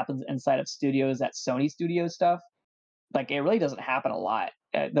about what happens inside of studios at Sony Studio stuff. Like, it really doesn't happen a lot.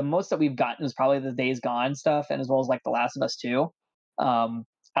 the most that we've gotten is probably the Days Gone stuff, and as well as like The Last of Us 2.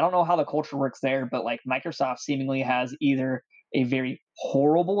 I don't know how the culture works there, but like Microsoft seemingly has either a very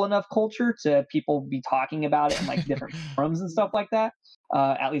horrible enough culture to people be talking about it in like different forums and stuff like that,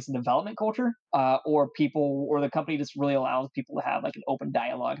 at least in development culture, or the company just really allows people to have like an open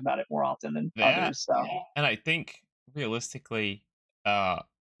dialogue about it more often than others. So, and I think realistically,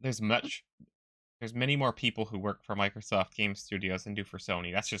 there's many more people who work for Microsoft Game Studios than do for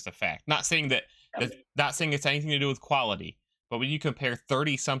Sony. That's just a fact. Not saying it's anything to do with quality, but when you compare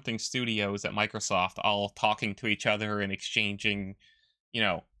 30-something studios at Microsoft all talking to each other and exchanging,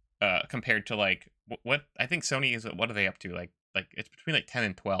 compared to like what I think Sony is, what are they up to? Like it's between like 10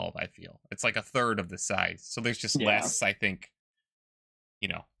 and 12, I feel. It's like a third of the size. So there's just less, I think,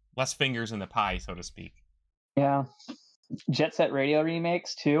 less fingers in the pie, so to speak. Yeah. Jet Set Radio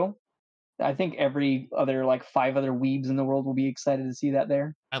remakes too. I think every other like 5 other weebs in the world will be excited to see that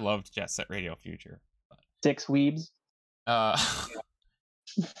there. I loved Jet Set Radio Future. 6 weebs.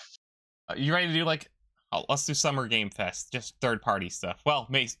 You ready to do like? Let's do Summer Game Fest, just third-party stuff. Well,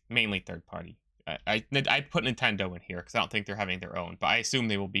 mainly third-party. I put Nintendo in here because I don't think they're having their own, but I assume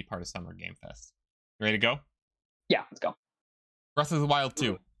they will be part of Summer Game Fest. You ready to go? Yeah, let's go. Breath of the Wild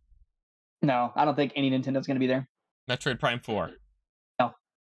 2. No, I don't think any Nintendo's going to be there. Metroid Prime 4. No.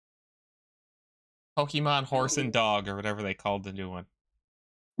 Pokemon Horse and Dog, or whatever they called the new one.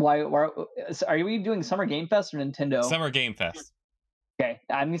 Why are we doing Summer Game Fest or Nintendo? Summer Game Fest. Okay,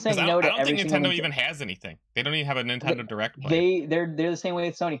 I'm saying no to every. I don't think Nintendo even has anything. They don't even have a Nintendo Direct. They're the same way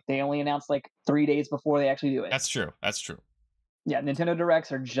with Sony. They only announce like 3 days before they actually do it. That's true. That's true. Yeah, Nintendo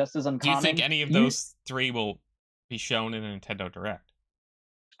Directs are just as uncommon. Do you think any of those 3 will be shown in a Nintendo Direct?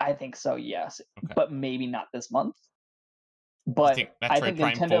 I think so, yes, okay. But maybe not this month. But I think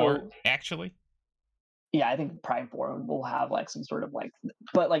Prime Nintendo 4, actually. Yeah, I think Prime 4 will have like some sort of like,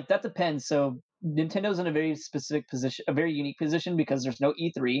 but like that depends. So Nintendo's in a very specific position, a very unique position, because there's no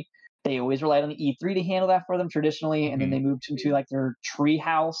E3. They always relied on the E3 to handle that for them traditionally, and then they moved into like their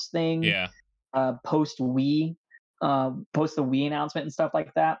Treehouse thing. Yeah. Post the Wii announcement and stuff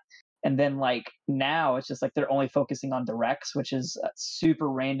like that. And then like now it's just like they're only focusing on directs, which is super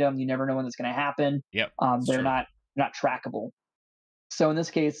random. You never know when it's going to happen. Yep. They're not trackable. So in this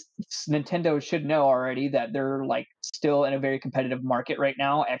case, Nintendo should know already that they're like still in a very competitive market right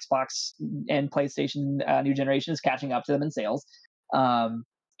now. Xbox and PlayStation new generation is catching up to them in sales.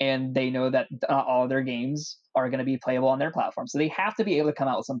 And they know that all their games are going to be playable on their platform. So they have to be able to come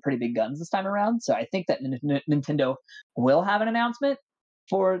out with some pretty big guns this time around. So I think that Nintendo will have an announcement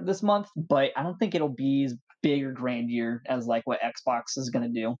for this month, but I don't think it'll be as big or grandier as like what Xbox is going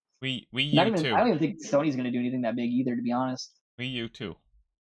to do. Wii U too. I don't even think Sony's going to do anything that big either, to be honest. Wii U too.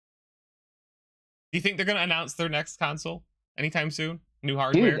 Do you think they're going to announce their next console anytime soon? New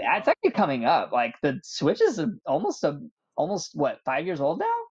hardware? Dude, that's actually coming up. Like the Switch is almost what, 5 years old now?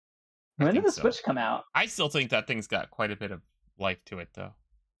 When did the Switch come out? I still think that thing's got quite a bit of life to it, though.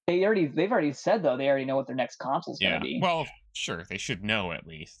 They've already said though they already know what their next console's going to be. Well, sure, they should know at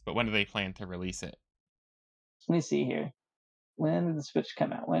least. But when do they plan to release it? Let me see here. When did the Switch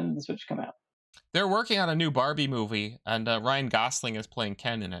come out? They're working on a new Barbie movie, and Ryan Gosling is playing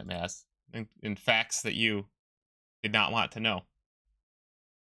Ken in it, Maz. In facts that you did not want to know.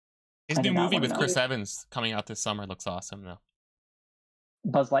 His new movie with Chris Evans coming out this summer looks awesome, though.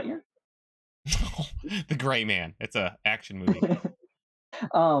 Buzz Lightyear? The Gray Man. It's a action movie.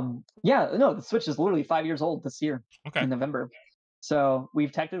 The Switch is literally 5 years old this year. Okay. In November. So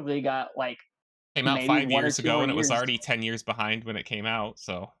we've technically got like came out 5 years ago, and it was already 10 years behind when it came out.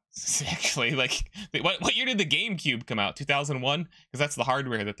 So it's actually like, what year did the GameCube come out? 2001? Because that's the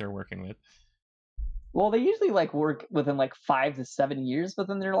hardware that they're working with. Well, they usually like work within like 5 to 7 years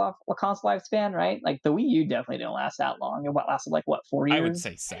within their console lifespan, right? Like the Wii U definitely didn't last that long. It lasted like 4 years? I would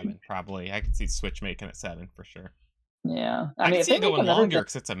say 7, probably. I could see Switch making it 7 for sure. Yeah, I mean, could see it going longer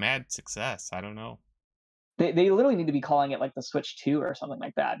because it's a mad success. I don't know. They literally need to be calling it like the Switch 2 or something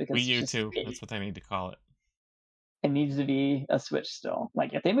like that, because Wii U 2. That's what they need to call it. It needs to be a Switch still.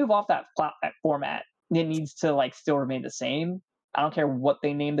 Like if they move off that format, it needs to like still remain the same. I don't care what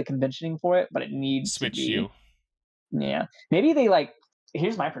they name the conventioning for it, but it needs Switch to be. U. Yeah, maybe they like.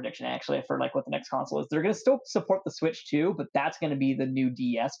 Here's my prediction actually for like what the next console is. They're going to still support the Switch 2, but that's going to be the new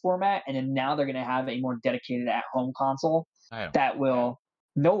DS format, and then now they're going to have a more dedicated at-home console that will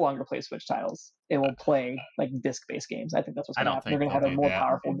no longer play Switch titles. It will play like disc-based games. I think that's what's going to happen. They're going to have a more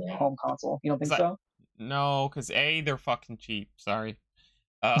powerful home console. You don't think so? No, because A, they're fucking cheap. Sorry.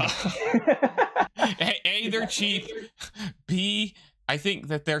 A, they're cheap. B, I think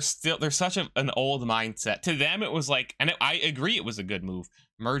that there's such an old mindset. To them, it was like, and I agree, it was a good move,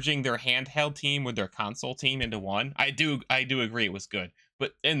 merging their handheld team with their console team into one. I do agree it was good.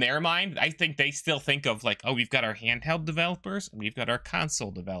 But in their mind, I think they still think of like, oh, we've got our handheld developers and we've got our console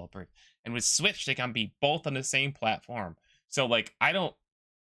developers, and with Switch, they can be both on the same platform. So like,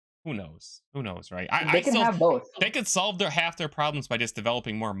 who knows, right? They can have both. They could solve half their problems by just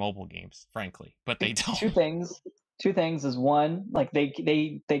developing more mobile games, frankly, but they don't. Two things is, one, like they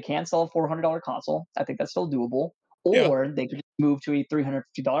can sell a $400 console. I think that's still doable. Or they could just move to a $350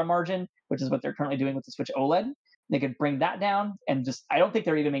 margin, which is what they're currently doing with the Switch OLED. They could bring that down, and just, I don't think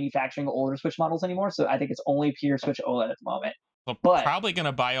they're even manufacturing older Switch models anymore. So I think it's only pure Switch OLED at the moment. But probably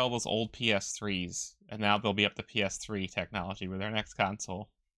gonna buy all those old PS3s, and now they'll be up to PS3 technology with their next console.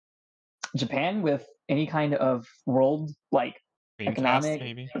 Japan, with any kind of world like economic,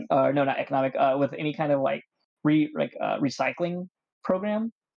 maybe? No, not economic. With any kind of like recycling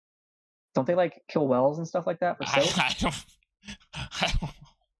program, don't they like kill wells and stuff like that for soap? I don't.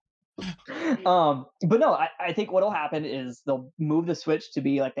 But no, I think what'll happen is they'll move the Switch to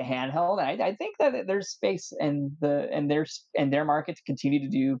be like the handheld. I think that there's space in their market to continue to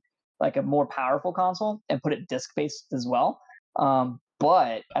do like a more powerful console and put it disc-based as well.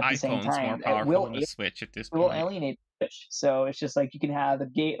 But at the same time, it will than the Switch at this point. It will alienate the Switch. So it's just like you can have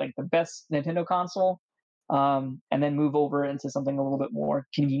the best Nintendo console, and then move over into something a little bit more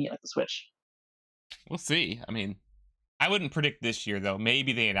convenient like the Switch. We'll see. I mean, I wouldn't predict this year though.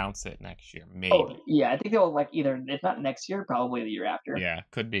 Maybe they announce it next year. Maybe. Oh yeah, I think they'll like either, if not next year, probably the year after. Yeah,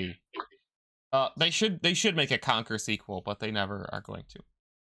 could be. They should make a Conquer sequel, but they never are going to.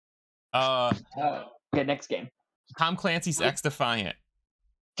 Okay, next game. Tom Clancy's X Defiant.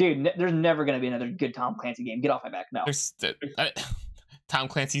 Dude, there's never going to be another good Tom Clancy game. Get off my back. No. There's Tom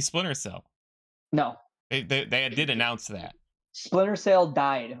Clancy's Splinter Cell. No. They did announce that. Splinter Cell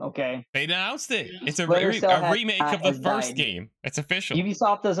died, okay? They announced it. It's a remake of the first game. It's official.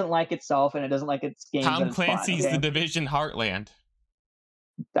 Ubisoft doesn't like itself, and it doesn't like its games. Tom Clancy's The Division Heartland.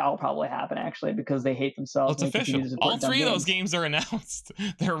 That'll probably happen, actually, because they hate themselves. Well, it's official. All three of those games are announced.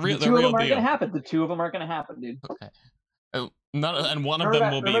 They're real. The two of them aren't going to happen. The two of them aren't going to happen, dude. Okay. And one of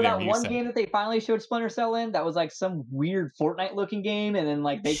them will be there. Remember that one game that they finally showed Splinter Cell in? That was like some weird Fortnite-looking game, and then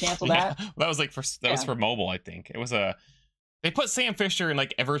like they canceled that. That was like was for mobile, I think. It was they put Sam Fisher in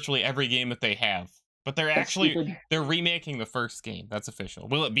like virtually every game that they have, but they're remaking the first game. That's official.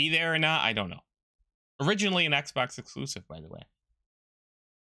 Will it be there or not? I don't know. Originally an Xbox exclusive, by the way.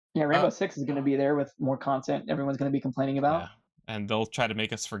 Yeah, Rainbow Six is going to be there with more content. Everyone's going to be complaining about. Yeah. And they'll try to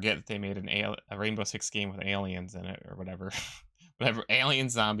make us forget that they made a Rainbow Six game with aliens in it or whatever.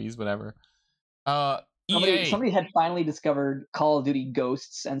 Aliens, zombies, whatever. Somebody had finally discovered Call of Duty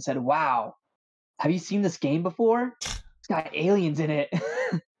Ghosts and said, wow, have you seen this game before? It's got aliens in it.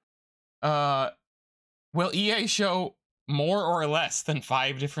 Will EA show more or less than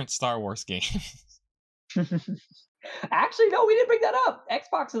 5 different Star Wars games? Actually, no, we didn't bring that up.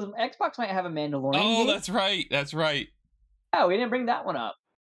 Xbox might have a Mandalorian game. That's right. Oh, we didn't bring that one up.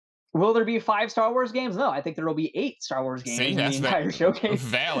 Will there be 5 Star Wars games? No, I think there will be 8 Star Wars games in the entire showcase.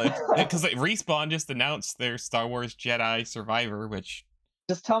 Valid. Because Respawn just announced their Star Wars Jedi Survivor, which...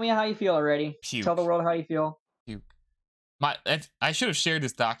 Just tell me how you feel already. Puke. Tell the world how you feel. Puke. I should have shared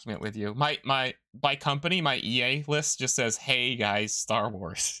this document with you. My company, my EA list just says, hey guys, Star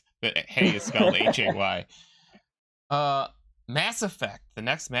Wars. Hey is spelled Hay. Mass Effect, the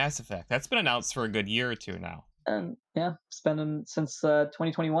next Mass Effect. That's been announced for a good year or two now. Yeah, it's been since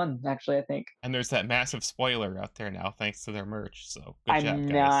 2021, actually, I think. And there's that massive spoiler out there now, thanks to their merch. So good job,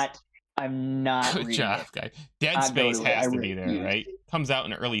 guys. I'm not. Good job, guys. Dead Space has to be there, right? Comes out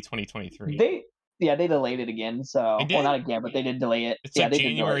in early 2023. They delayed it again. So, well, not again, but they did delay it. It's like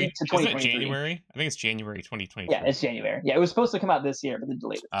January. Is it January? I think it's January 2023. Yeah, it's January. Yeah, it was supposed to come out this year, but they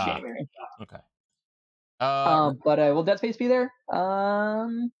delayed it to January. Okay. But will Dead Space be there? I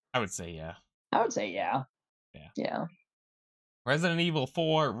would say yeah. Yeah. Resident Evil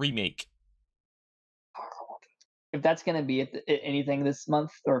 4 remake. If that's going to be anything this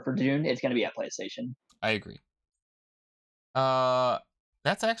month or for June, it's going to be at PlayStation. I agree.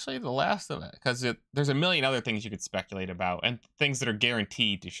 That's actually the last of it, because there's a million other things you could speculate about and things that are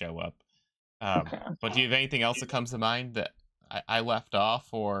guaranteed to show up. But do you have anything else that comes to mind that I left off,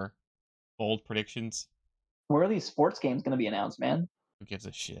 or bold predictions? Where are these sports games going to be announced, man? Who gives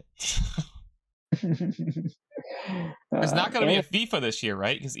a shit? There's not going to be a FIFA this year,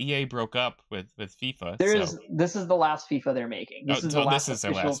 right? Because EA broke up with FIFA. This is the last FIFA they're making. This is the last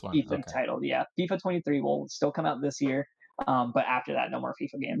official FIFA title. Yeah, FIFA 23 will still come out this year. But after that, no more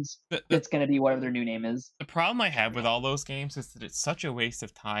FIFA games. It's going to be whatever their new name is. The problem I have with all those games is that it's such a waste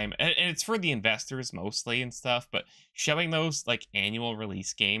of time, and it's for the investors mostly and stuff. But showing those like annual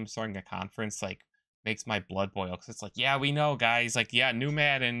release games during a conference like makes my blood boil, because it's like, yeah, we know, guys, like, yeah, new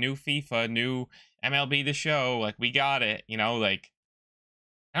Madden, new FIFA, new MLB The Show, like, we got it, you know. Like,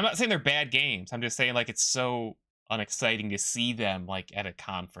 I'm not saying they're bad games. I'm just saying, like, it's so unexciting to see them like at a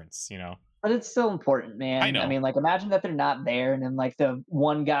conference, you know. But it's still important, man. I know. I mean, like, imagine that they're not there, and then like the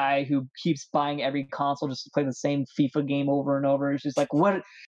one guy who keeps buying every console just to play the same FIFA game over and over is just like, what?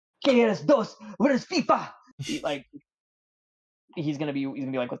 ¿Qué eres dos? What is FIFA? Like, he's gonna be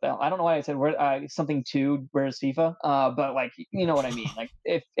like, what the hell? I don't know why I said where something two. Where's FIFA? But like, you know what I mean. Like,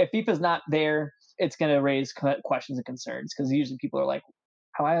 if FIFA's not there, it's gonna raise questions and concerns, because usually people are like,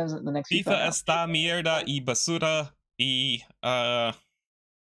 why isn't the next FIFA está mierda y basura y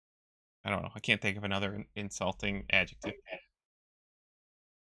I don't know. I can't think of another insulting adjective.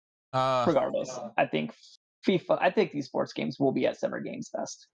 Regardless, I think these sports games will be at Summer Games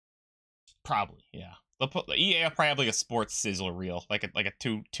Fest. Probably, yeah. They'll put EA will probably like a sports sizzle reel, like a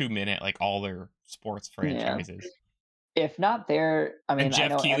 2-minute, like all their sports franchises. Yeah. If not there, I mean, and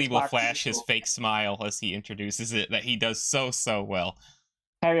Jeff Keighley will flash his fake smile as he introduces it, that he does so well.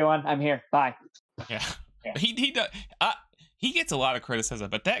 Hey everyone, I'm here. Bye. Yeah. He does. He gets a lot of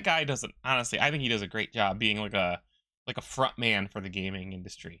criticism, but that guy doesn't. Honestly, I think he does a great job being like a front man for the gaming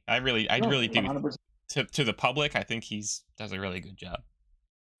industry. I really do. 100%. To the public, I think does a really good job.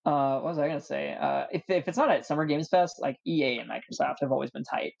 What was I gonna say? If it's not at Summer Games Fest, like EA and Microsoft have always been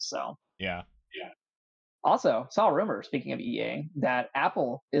tight. So yeah. Also, saw a rumor, speaking of EA, that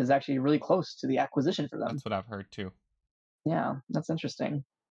Apple is actually really close to the acquisition for them. That's what I've heard too. Yeah, that's interesting.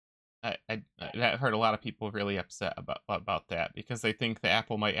 I've heard a lot of people really upset about that, because they think that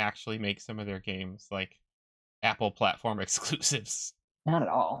Apple might actually make some of their games like Apple platform exclusives. Not at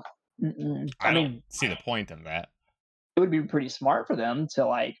all. I don't see the point in that. It would be pretty smart for them to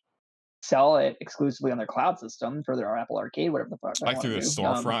like sell it exclusively on their cloud system for their Apple Arcade, whatever the fuck. Like through the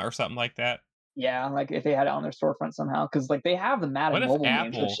storefront or something like that. Yeah, like if they had it on their storefront somehow, because like they have the Madden mobile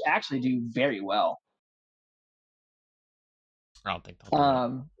games, which actually do very well. I don't think they'll do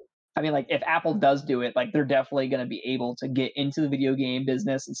that. I mean, like, if Apple does do it, like, they're definitely going to be able to get into the video game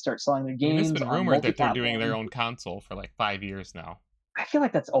business and start selling their games. It's been rumored that they're doing their own console for like 5 years now. I feel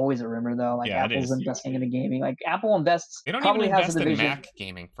like that's always a rumor, though. Like, yeah, Apple's investing in the gaming. Like, Apple invests. They don't even invest in Mac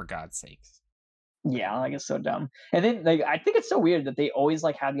gaming, for God's sakes. Yeah, like, it's so dumb. And then, like, I think it's so weird that they always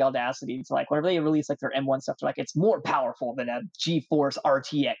like have the audacity to like, whenever they release like their M1 stuff, they're like, it's more powerful than a GeForce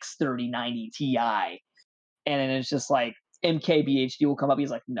RTX 3090 Ti, and then it's just like, MKBHD will come up. He's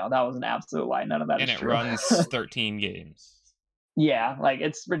like, no, that was an absolute lie. None of that is true. And it runs 13 games. Yeah, like,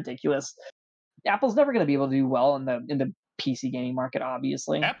 it's ridiculous. Apple's never going to be able to do well in the PC gaming market,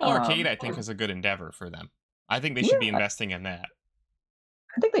 obviously. Apple Arcade, I think, is a good endeavor for them. I think they should be investing in that.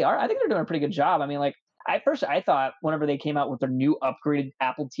 I think they are. I think they're doing a pretty good job. I mean, like, I thought whenever they came out with their new upgraded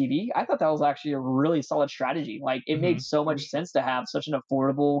Apple TV, I thought that was actually a really solid strategy. Like, it made so much sense to have such an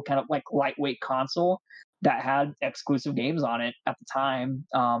affordable, kind of like lightweight console that had exclusive games on it at the time.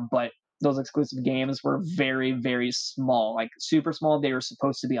 But those exclusive games were very, very small, like super small. They were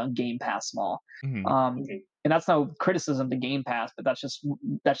supposed to be on Game Pass small. And that's no criticism to Game Pass, but that's just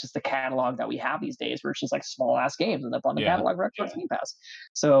the catalog that we have these days, where it's just like small ass games and up on the catalog for Game Pass.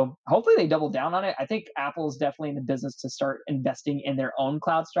 So hopefully they double down on it. I think Apple is definitely in the business to start investing in their own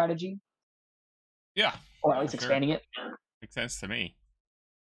cloud strategy. Yeah. Or at least expanding it. Makes sense to me.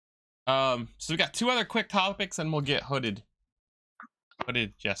 So we got 2 other quick topics, and we'll get Hooded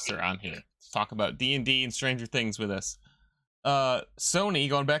Jester on here to talk about D&D and Stranger Things with us. Sony,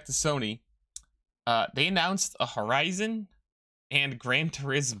 going back to Sony, they announced a Horizon and Gran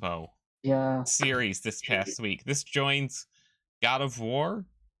Turismo series this past week. This joins God of War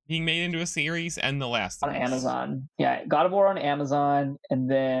being made into a series and The Last of Us. On Amazon. Yeah, God of War on Amazon, and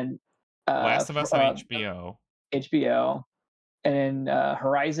then Last of Us on HBO. And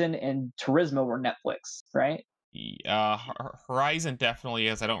Horizon and Turismo were Netflix, right? Horizon definitely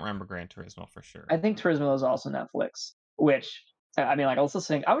is. I don't remember Gran Turismo for sure. I think Turismo is also Netflix, which, I mean, like, I was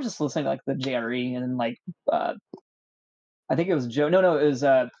just listening to like the JRE, and then like I think it was Joe. No, it was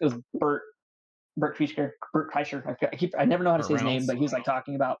Bert Kreischer. I never know how to say his name, but he was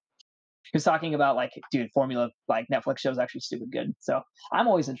talking about like, dude, Formula, like, Netflix shows actually stupid good. So I'm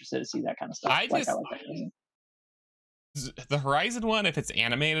always interested to see that kind of stuff. I like that. The Horizon one, if it's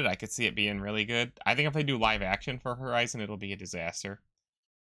animated, I could see it being really good. I think if they do live action for Horizon, it'll be a disaster.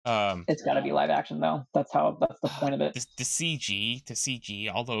 It's got to be live action though. That's the point of it. The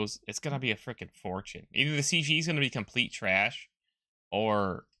CG, all those, it's gonna be a freaking fortune. Either the CG is gonna be complete trash,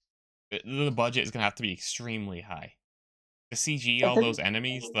 or the budget is gonna have to be extremely high. The CG, all those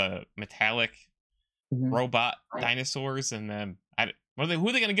enemies, the metallic robot dinosaurs, and then who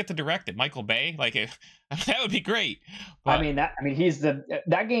are they gonna get to direct it? Michael Bay? Like, that would be great. But,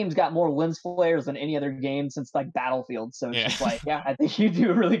 that game's got more lens flares than any other game since like Battlefield. So it's just like, I think you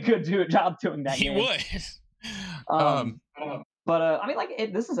do a really good job doing that. He game. Would. But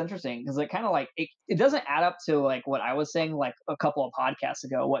this is interesting because it kind of like it doesn't add up to like what I was saying like a couple of podcasts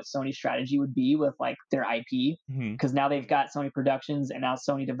ago, what Sony's strategy would be with like their IP, because now they've got Sony Productions and now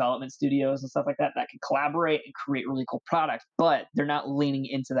Sony Development Studios and stuff like that can collaborate and create really cool products, but they're not leaning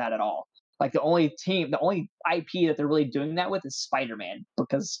into that at all. Like the only IP that they're really doing that with is Spider-Man,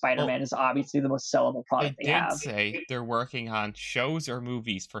 because Spider-Man is obviously the most sellable product they have. They did say they're working on shows or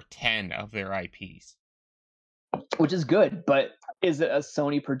movies for 10 of their IPs. Which is good, but is it a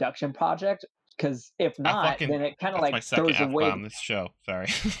Sony production project? Because if not, then it kind of like throws away on this show. Sorry,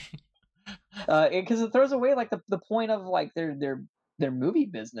 because it throws away like the point of like their movie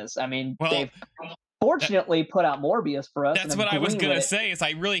business. I mean, they've fortunately put out Morbius for us. That's what I was gonna say. Is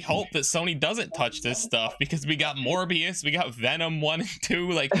I really hope that Sony doesn't touch this stuff, because we got Morbius, we got Venom 1 and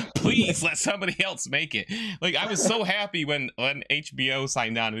 2. Like, please let somebody else make it. Like, I was so happy when HBO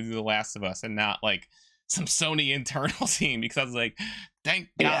signed on to do The Last of Us, and not like some Sony internal team, because I was like, thank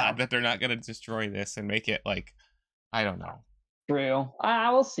God that they're not going to destroy this and make it like, I don't know. True.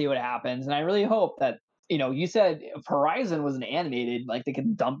 I will see what happens. And I really hope that, you said if Horizon was an animated, like they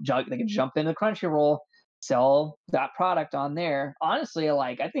could jump into Crunchyroll, sell that product on there. Honestly,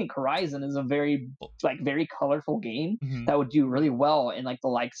 like I think Horizon is a very colorful game that would do really well in like the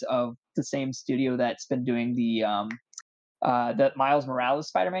likes of the same studio that's been doing the Miles Morales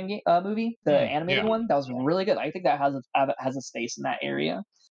Spider-Man movie, the animated one. That was really good. I think that has a space in that area.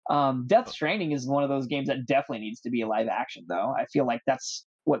 Death Stranding is one of those games that definitely needs to be a live action, though. I feel like that's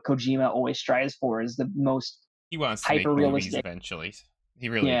what Kojima always strives for, is the most he wants to make movies eventually. He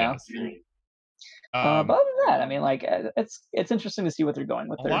really does. But other than that, I mean, like it's interesting to see what they're going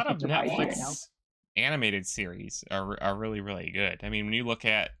with. A lot of Netflix animated series are really, really good. I mean, when you look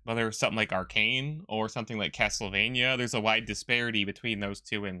at whether it's something like Arcane or something like Castlevania, there's a wide disparity between those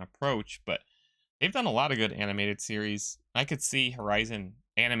two in approach, but they've done a lot of good animated series. I could see Horizon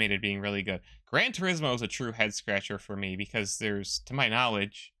animated being really good. Gran Turismo is a true head scratcher for me, because there's, to my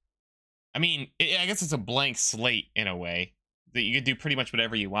knowledge, I mean, I guess it's a blank slate in a way that you could do pretty much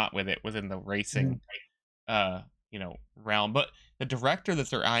whatever you want with it within the racing realm. But the director that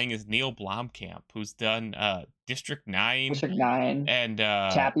they're eyeing is Neil Blomkamp, who's done District 9 and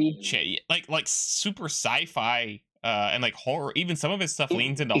Chappie, like super sci-fi and like horror. Even some of his stuff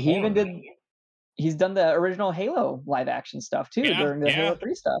leans into horror. He's done the original Halo live action stuff too, during the Halo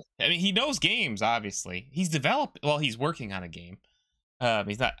 3 stuff. I mean, he knows games, obviously. He's working on a game.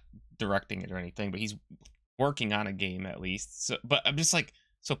 He's not directing it or anything, but he's working on a game at least. So, but I'm just like,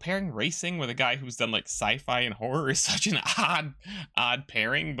 so pairing racing with a guy who's done like sci-fi and horror is such an odd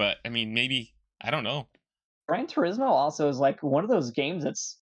pairing. But I mean, maybe, I don't know. Gran Turismo also is like one of those games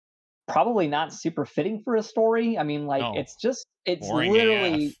that's probably not super fitting for a story. I mean, like it's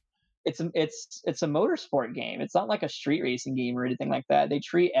literally AF. It's a motorsport game. It's not like a street racing game or anything like that. They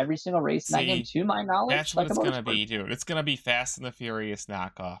treat every single race in that game, to my knowledge, that's what it's gonna be, dude. It's gonna be Fast and the Furious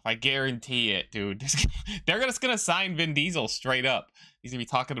knockoff. I guarantee it, dude. They're just gonna sign Vin Diesel straight up. He's gonna be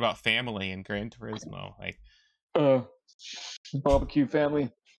talking about family in Gran Turismo, like barbecue family.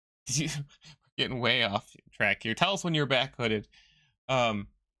 We're getting way off track here. Tell us when you're back hooded.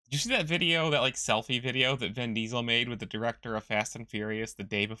 Did you see that video, that like selfie video that Vin Diesel made with the director of Fast and Furious the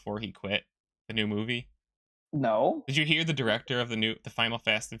day before he quit the new movie? No. Did you hear the director of the final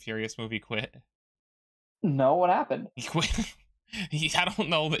Fast and Furious movie quit? No, what happened? He quit. I don't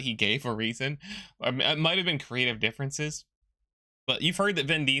know that he gave a reason. It might have been creative differences. But you've heard that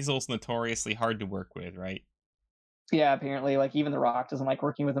Vin Diesel's notoriously hard to work with, right? Yeah, apparently. Like even The Rock doesn't like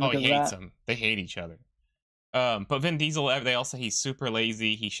working with him. Oh, he hates him. They hate each other. But Vin Diesel, they all say he's super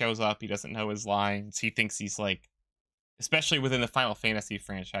lazy. He shows up, he doesn't know his lines. He thinks he's like, especially within the Final Fantasy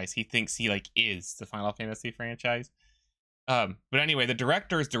franchise, he thinks he like is the Final Fantasy franchise. But anyway, the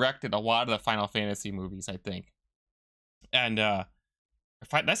director's directed a lot of the Final Fantasy movies, I think. And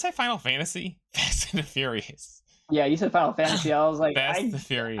did I say Final Fantasy? Fast and the Furious. Yeah, you said Final Fantasy. I was like, Fast and the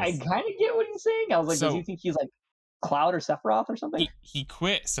Furious. I kind of get what he's saying. I was like, does he think he's like Cloud or Sephiroth or something? He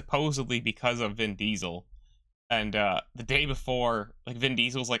quit supposedly because of Vin Diesel. And the day before, like Vin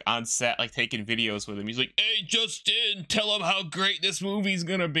Diesel's like on set, like taking videos with him. He's like, "Hey, Justin, tell him how great this movie's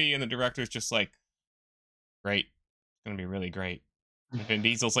gonna be." And the director's just like, "Great, it's gonna be really great." And Vin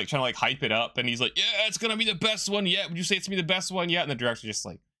Diesel's like trying to like hype it up, and he's like, "Yeah, it's gonna be the best one yet. Would you say it's gonna be the best one yet?" And the director's just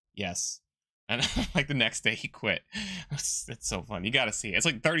like, "Yes." And like the next day he quit. It's so fun. You gotta see it. It's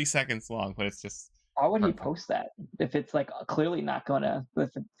like 30 seconds long, but it's just. Why would he post that if it's like clearly not gonna?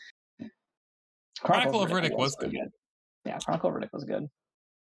 Chronicle of Riddick was good. Yeah, Chronicle of Riddick was good.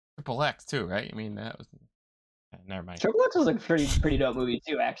 Triple X too, right? I mean, that was. Never mind. Triple X was a pretty dope movie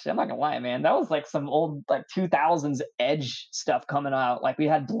too. Actually, I'm not gonna lie, man. That was like some old like 2000s edge stuff coming out. Like we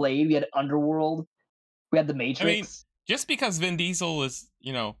had Blade, we had Underworld, we had The Matrix. I mean, just because Vin Diesel is,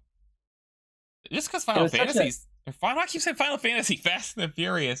 just because Final Fantasy's. Why do I keep saying Final Fantasy? Fast and the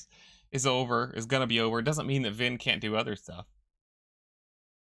Furious is gonna be over. It doesn't mean that Vin can't do other stuff.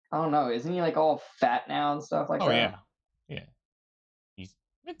 I don't know. Isn't he like all fat now and stuff like that? Oh yeah.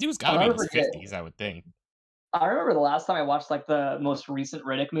 That dude's gotta be in his 50s, I would think. I remember the last time I watched like the most recent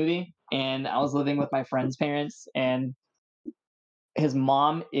Riddick movie, and I was living with my friend's parents, and his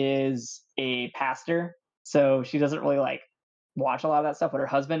mom is a pastor, so she doesn't really like watch a lot of that stuff. But her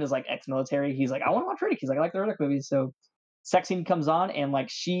husband is like ex-military. He's like, I want to watch Riddick. He's like, I like the Riddick movies. So sex scene comes on, and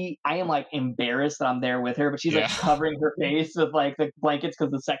like I am like embarrassed that I'm there with her, but she's like covering her face with like the blankets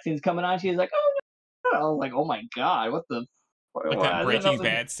because the sex scene's coming on. She's like, oh no. I was like, oh my god, what the. Like that Breaking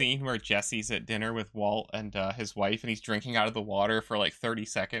Bad scene where Jesse's at dinner with Walt and his wife, and he's drinking out of the water for like 30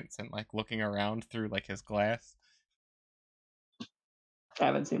 seconds and like looking around through like his glass. I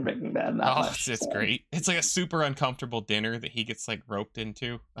haven't seen Breaking Bad. It's great. It's like a super uncomfortable dinner that he gets like roped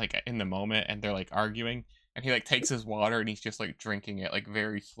into, like in the moment, and they're like arguing, and he like takes his water and he's just like drinking it like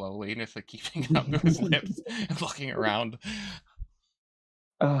very slowly, and it's like keeping it up to his lips and looking around.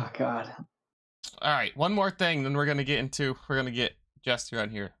 Oh god. All right, one more thing, then we're gonna get Jester on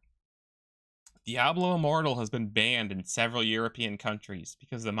here. Diablo Immortal has been banned in several European countries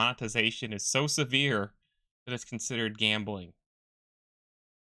because the monetization is so severe that it's considered gambling.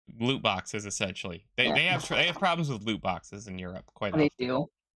 Loot boxes, essentially. They have problems with loot boxes in Europe quite often. They do.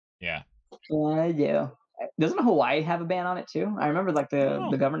 Yeah. They do. Doesn't Hawaii have a ban on it too? I remember like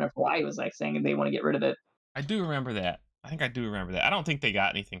the governor of Hawaii was like saying they want to get rid of it. I do remember that. I think I do remember that. I don't think they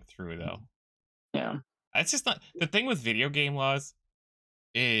got anything through though. Yeah. It's just not the thing with video game laws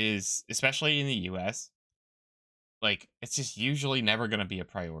is, especially in the US, like it's just usually never going to be a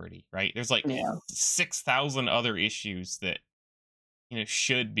priority, right? There's like 6,000 other issues that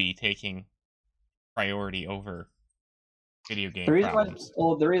should be taking priority over video game problems.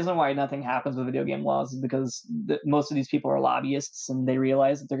 The reason why nothing happens with video game laws is because most of these people are lobbyists, and they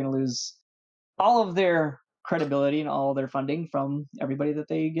realize that they're going to lose all of their credibility and all their funding from everybody that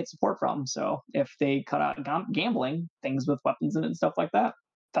they get support from. So if they cut out gambling, things with weapons in it and stuff like that,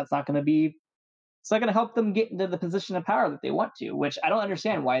 it's not going to help them get into the position of power that they want to, which I don't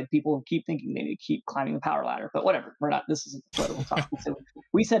understand why people keep thinking they need to keep climbing the power ladder. But whatever, this isn't political talk. So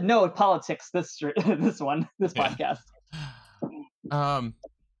we said no to politics this podcast. All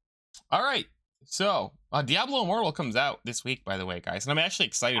right. So Diablo Immortal comes out this week, by the way, guys, and I'm actually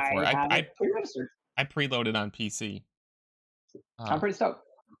excited for it. I preloaded on PC. I'm pretty stoked.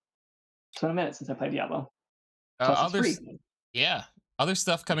 It's been a minute since I played Diablo. Other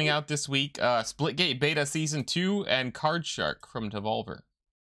stuff coming out this week: Splitgate Beta Season 2 and Card Shark from Devolver.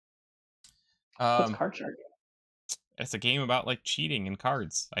 What's Card Shark? It's a game about like cheating in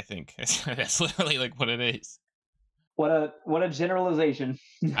cards. I think that's literally like what it is. What a generalization.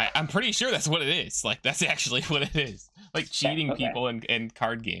 I'm pretty sure that's what it is. Like that's actually what it is. Like cheating people in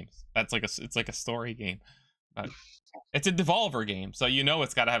card games. It's like a story game. But it's a Devolver game, so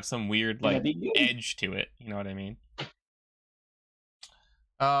it's got to have some weird like edge to it. You know what I mean?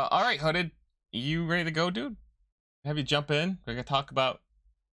 All right, Hooded, you ready to go, dude? Have you jump in? We're gonna talk about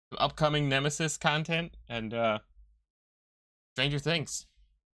upcoming Nemesis content and Stranger Things.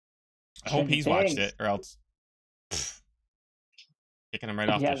 I hope he's watched it, or else kicking him right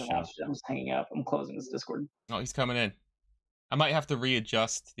off the show. I'm just hanging up. I'm closing this Discord. Oh, he's coming in. I might have to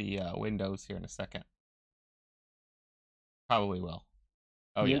readjust the windows here in a second. Probably will.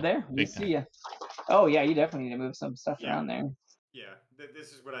 Oh, You're there? We see you. Oh, yeah, you definitely need to move some stuff around there. Yeah,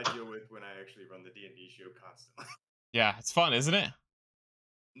 this is what I deal with when I actually run the D&D show constantly. Yeah, it's fun, isn't it?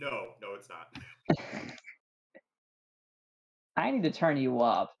 No, it's not. I need to turn you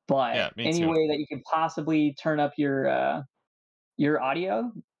up, but any way that you can possibly turn up your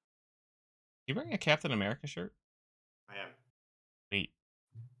audio? You wearing a Captain America shirt? I am. Neat.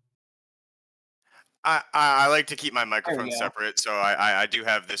 I like to keep my microphone separate, so I do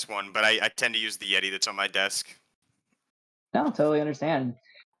have this one, but I tend to use the Yeti that's on my desk. No, totally understand.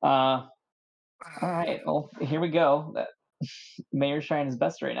 All right, well, here we go. Mayor's trying his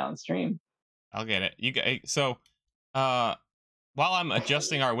best right now on stream. I'll get it. You guys, so while I'm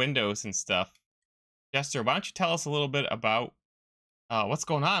adjusting our windows and stuff, Jester, why don't you tell us a little bit about what's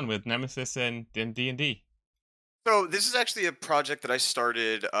going on with Nemesis and D&D? So this is actually a project that I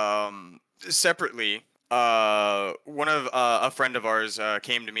started separately. A friend of ours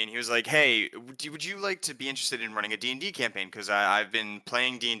came to me and he was like, "Hey, would you like to be interested in running a D&D campaign? Because I've been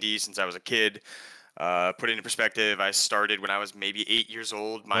playing D&D since I was a kid. Put it into perspective, I started when I was maybe 8 years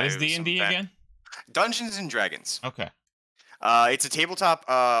old. What is D&D again? Dungeons and Dragons. Okay. It's a tabletop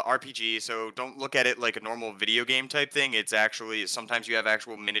RPG, so don't look at it like a normal video game type thing. It's actually, sometimes you have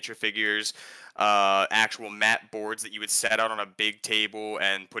actual miniature figures, actual mat boards that you would set out on a big table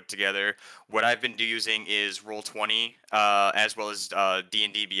and put together. What I've been using is Roll20, as well as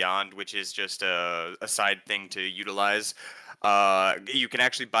D&D Beyond, which is just a side thing to utilize. You can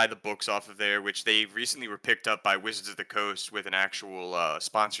actually buy the books off of there, which they recently were picked up by Wizards of the Coast with an actual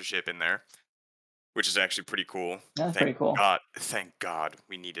sponsorship in there, which is actually pretty cool. That's pretty cool. Thank God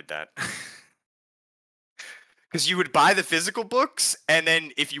we needed that. Because you would buy the physical books, and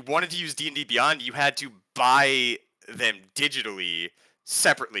then if you wanted to use D&D Beyond, you had to buy them digitally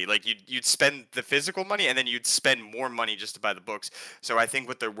separately. Like you'd spend the physical money, and then you'd spend more money just to buy the books. So I think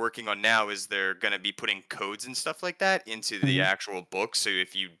what they're working on now is they're going to be putting codes and stuff like that into the actual book. So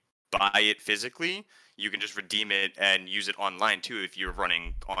if you buy it physically, you can just redeem it and use it online too if you're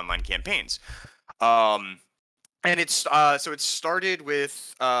running online campaigns. And it's so it started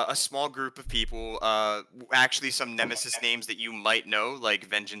with a small group of people, actually some Nemesis names that you might know, like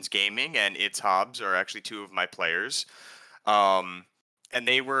Vengeance Gaming and It's Hobbs are actually two of my players. And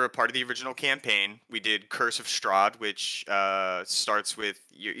they were a part of the original campaign. We did Curse of Strahd, which starts with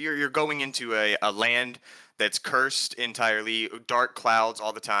you're going into a land that's cursed entirely, dark clouds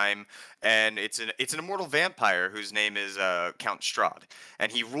all the time, and it's an immortal vampire whose name is Count Strahd,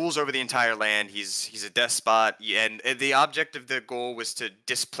 and he rules over the entire land. He's a despot, and the object of the goal was to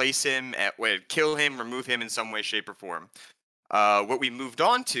displace him, kill him, remove him in some way, shape, or form. What we moved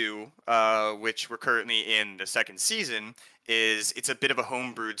on to, which we're currently in the second season, is it's a bit of a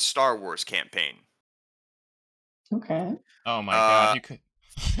homebrewed Star Wars campaign. Okay. Oh my God, you could.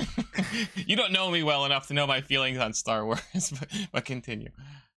 You don't know me well enough to know my feelings on Star Wars, but continue.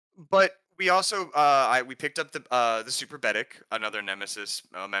 But we also we picked up the Super Bedic, another Nemesis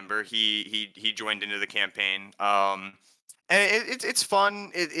member. He joined into the campaign. And it's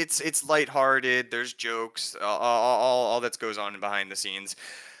fun. It's lighthearted. There's jokes. All that goes on behind the scenes.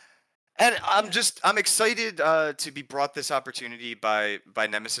 And I'm excited to be brought this opportunity by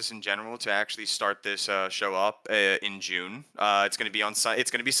Nemesis in general to actually start this show up in June. It's going to be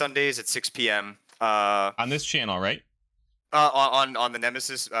it's going to be Sundays at 6 p.m. On this channel, right? On the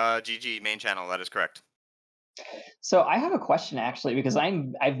Nemesis GG main channel. That is correct. So I have a question actually, because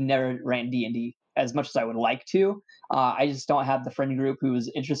I've never ran D&D as much as I would like to. I just don't have the friend group who is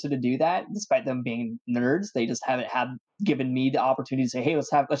interested to do that, despite them being nerds. They just haven't given me the opportunity to say, "Hey,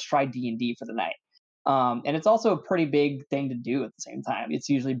 let's try D&D for the night." And it's also a pretty big thing to do at the same time. It's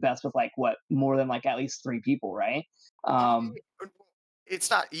usually best with more than at least 3 people, right? It's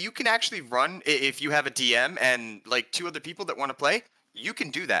not. You can actually run if you have a DM and 2 other people that want to play. You can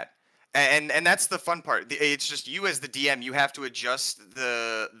do that. And that's the fun part. It's just you as the DM. You have to adjust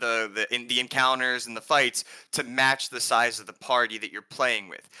the encounters and the fights to match the size of the party that you're playing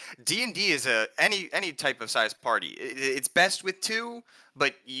with. D&D is any type of size party. It's best with 2,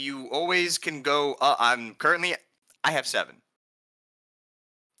 but you always can go. I have 7.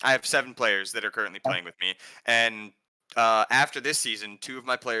 I have 7 players that are currently playing with me, and after this season, 2 of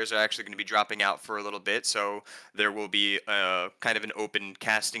my players are actually going to be dropping out for a little bit, so there will be kind of an open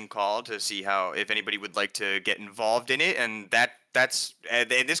casting call to see if anybody would like to get involved in it, and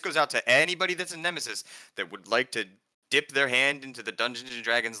and this goes out to anybody that's a Nemesis that would like to dip their hand into the Dungeons and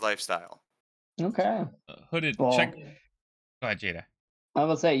Dragons lifestyle. Okay. Hooded, check. Go ahead, Jada. I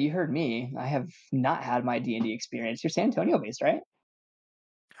will say, you heard me. I have not had my D&D experience. You're San Antonio based, right?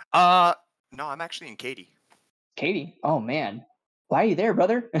 No, I'm actually in Katy. Katy, oh man, why are you there,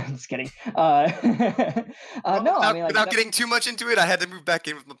 brother? I'm just kidding. No, without getting too much into it, I had to move back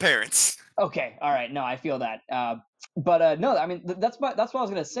in with my parents. Okay, all right, no, I feel that. But no, I mean that's what I was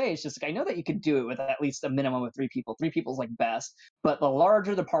gonna say. It's just I know that you could do it with at least a minimum of 3 people. 3 people's best, but the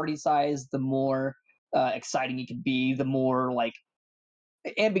larger the party size, the more exciting it could be. The more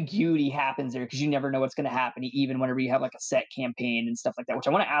ambiguity happens there, because you never know what's going to happen, even whenever you have a set campaign and stuff like that, which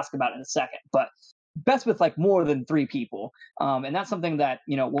I want to ask about in a second. But best with like more than 3 people. And that's something that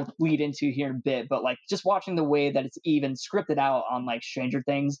we'll lead into here in a bit. But like just watching the way that it's even scripted out on like Stranger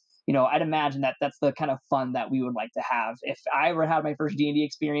Things, I'd imagine that that's the kind of fun that we would like to have. If I ever had my first D&D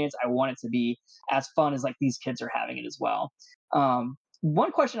experience, I want it to be as fun as like these kids are having it as well.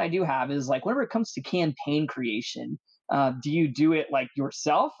 One question I do have is like whenever it comes to campaign creation, do you do it like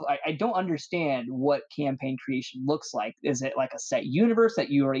yourself? I don't understand what campaign creation looks like. Is it like a set universe that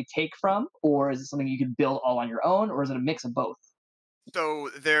you already take from, or is it something you can build all on your own, or is it a mix of both? So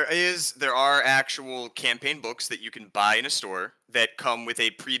there are actual campaign books that you can buy in a store that come with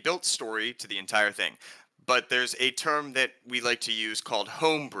a pre-built story to the entire thing. But there's a term that we like to use called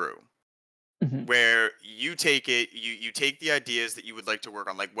homebrew, Mhm. where you take you take the ideas that you would like to work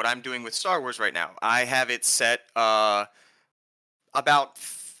on, like what I'm doing with Star Wars right now. I have it set about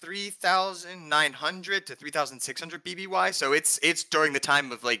 3,900 to 3,600 BBY. So it's during the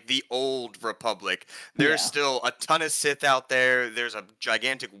time of like the old Republic. There's Yeah. still a ton of Sith out there. There's a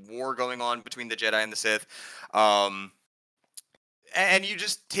gigantic war going on between the Jedi and the Sith. And you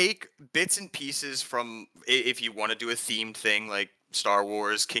just take bits and pieces from, if you want to do a themed thing like Star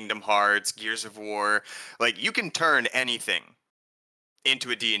Wars, Kingdom Hearts, Gears of War, like you can turn anything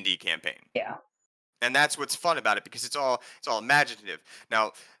into a D&D campaign. Yeah. And that's what's fun about it, because it's all imaginative.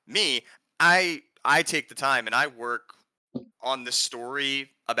 Now, me, I take the time and I work on the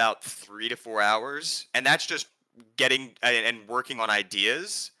story about 3 to 4 hours, and that's just getting and working on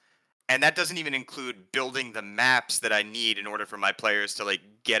ideas. And that doesn't even include building the maps that I need in order for my players to like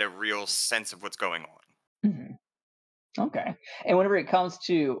get a real sense of what's going on. Mhm. Okay. And whenever it comes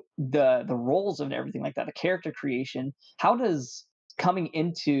to the roles and everything like that, the character creation, how does coming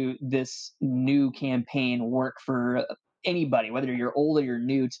into this new campaign work for anybody, whether you're old or you're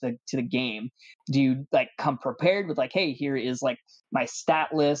new to the game? Do you like come prepared with like, hey, here is like my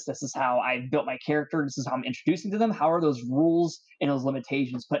stat list. This is how I built my character. This is how I'm introducing to them. How are those rules and those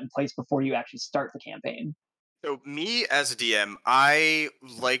limitations put in place before you actually start the campaign? So me as a DM, I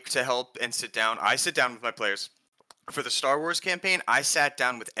like to help and sit down. I sit down with my players. For the Star Wars campaign, I sat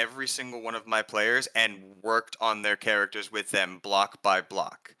down with every single one of my players and worked on their characters with them block by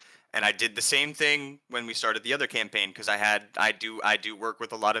block. And I did the same thing when we started the other campaign, because I do work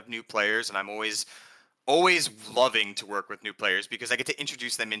with a lot of new players, and I'm always loving to work with new players because I get to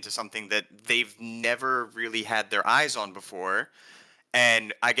introduce them into something that they've never really had their eyes on before,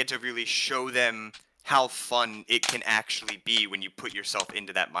 and I get to really show them how fun it can actually be when you put yourself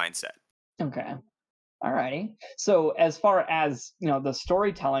into that mindset. Okay. Alrighty. So as far as the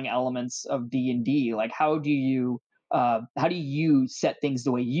storytelling elements of D&D, like how do you set things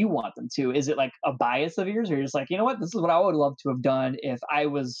the way you want them to? Is it like a bias of yours, or you're just like, you know what, this is what I would love to have done if I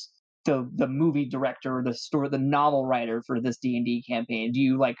was the movie director or the novel writer for this D&D campaign? Do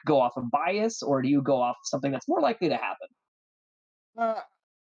you like go off of bias, or do you go off of something that's more likely to happen? Uh,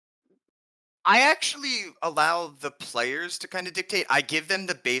 I actually allow the players to kind of dictate. I give them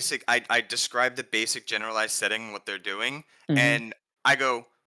the basic, I describe the basic generalized setting, what they're doing, Hmm. and I go,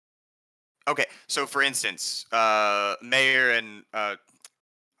 okay, so for instance, Mayor and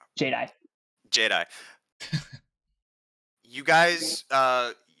Jedi. Jedi, you guys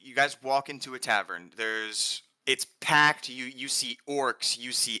walk into a tavern. It's packed. You see orcs,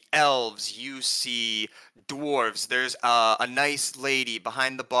 you see elves, you see dwarves. There's a nice lady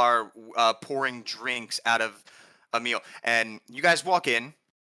behind the bar pouring drinks out of a meal, and you guys walk in,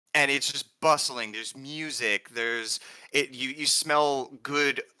 and it's just bustling. There's music. You smell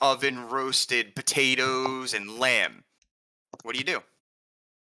good oven roasted potatoes and lamb. What do you do?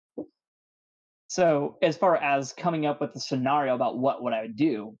 So as far as coming up with a scenario about what would I would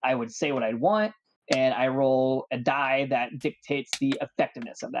do, I would say what I'd want, and I roll a die that dictates the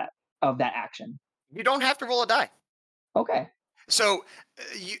effectiveness of that action. You don't have to roll a die. Okay. So,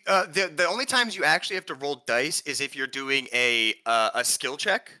 the only times you actually have to roll dice is if you're doing a skill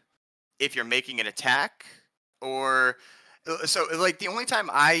check, if you're making an attack, or so like the only time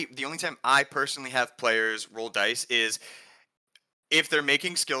I personally have players roll dice is if they're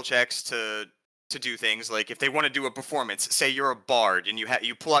making skill checks to do things, like if they want to do a performance. Say you're a bard and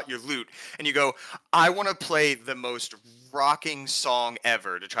you pull out your lute and you go, I want to play the most rocking song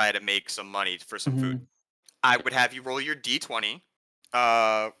ever to try to make some money for some food. Hmm. I would have you roll your d20.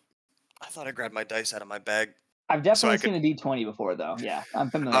 I thought I grabbed my dice out of my bag I've so I definitely could. seen a D20 before, though. Yeah, I'm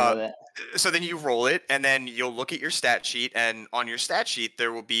familiar with it. So then you roll it, and then you'll look at your stat sheet, and on your stat sheet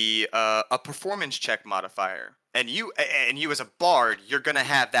there will be a performance check modifier, and you as a bard, you're gonna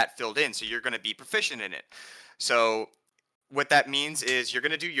have that filled in, so you're gonna be proficient in it. So what that means is you're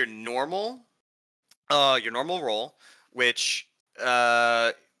gonna do your normal roll, which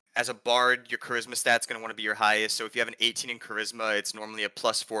uh, as a bard, your charisma stat's going to want to be your highest. So if you have an 18 in charisma, it's normally a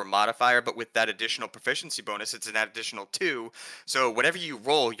 +4 modifier. But with that additional proficiency bonus, it's an additional 2. So whatever you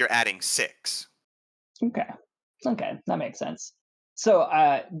roll, you're adding 6. Okay. Okay, that makes sense. So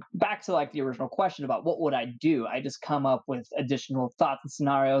back to like the original question about what would I do? I just come up with additional thoughts and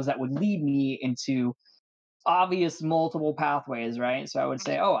scenarios that would lead me into obvious multiple pathways, right? So I would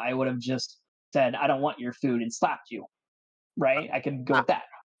say, oh, I would have just said, I don't want your food and slapped you, right? I could go with that.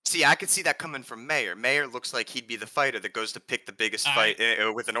 See, I could see that coming from Mayor. Mayor looks like he'd be the fighter that goes to pick the biggest fight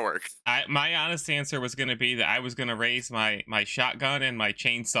with an orc. My honest answer was going to be that I was going to raise my shotgun and my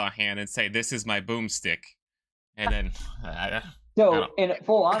chainsaw hand and say, this is my boomstick. And then... So, in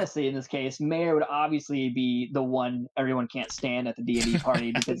full honesty, in this case, Mayor would obviously be the one everyone can't stand at the D&D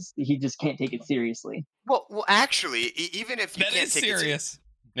party because he just can't take it seriously. Well, actually, even if you can't take serious,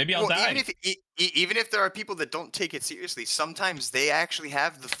 maybe I'll die. Even if there are people that don't take it seriously, sometimes they actually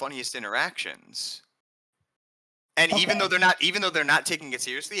have the funniest interactions. And even though they're not taking it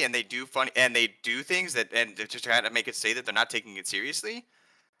seriously, and they do things that and to try to make it say that they're not taking it seriously,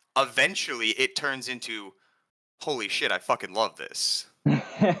 eventually it turns into, holy shit, I fucking love this.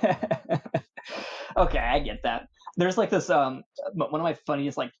 Okay, I get that. There's like this one of my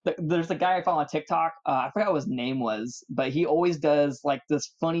funniest, like there's a guy I follow on TikTok. I forgot what his name was, but he always does like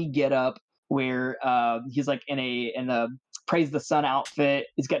this funny get up where he's like in a Praise the Sun outfit.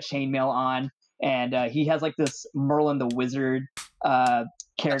 He's got chainmail on, and he has like this Merlin the Wizard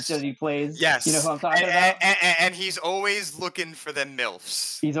character that he plays. Yes. You know who I'm talking about? And he's always looking for them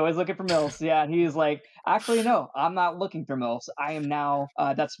MILFs. He's always looking for MILFs, yeah. And he's like, actually, no, I'm not looking for MILFs. I am now,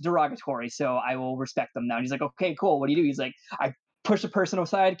 that's derogatory, so I will respect them now. And he's like, okay, cool, what do you do? He's like, I push a person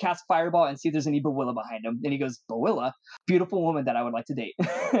aside, cast Fireball, and see if there's any Bawilla behind him. And he goes, Bawilla? Beautiful woman that I would like to date.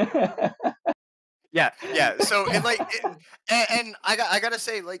 Yeah. So and I gotta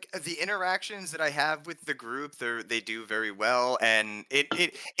say, like, the interactions that I have with the group, they do very well, and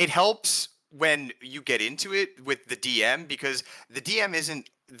it helps when you get into it with the DM, because the DM isn't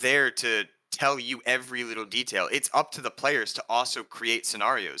there to tell you every little detail. It's up to the players to also create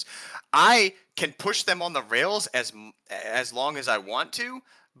scenarios. I can push them on the rails as long as I want to,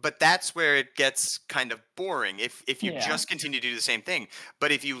 but that's where it gets kind of boring if you just continue to do the same thing.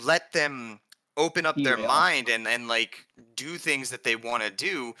 But if you let them open up their mind and like do things that they want to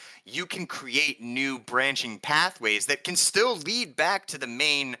do, you can create new branching pathways that can still lead back to the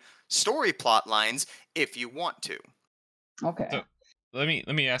main story plot lines if you want to. Okay. So let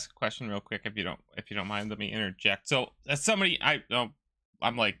me ask a question real quick, if you don't mind. Let me interject. So as somebody, I'm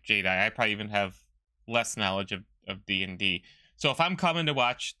like Jedi. I probably even have less knowledge of D&D. So if I'm coming to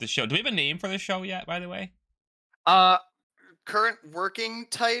watch the show, do we have a name for the show yet, by the way? Current working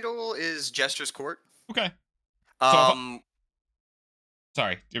title is Jester's Court. Okay.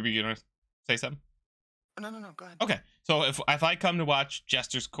 Sorry, were you gonna say something? No, go ahead. Okay, so if I come to watch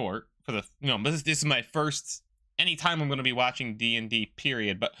Jester's Court for the, this is my first anytime I'm going to be watching D&D,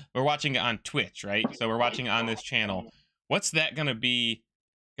 period. But we're watching it on Twitch, right? So we're watching it on this channel. What's that gonna be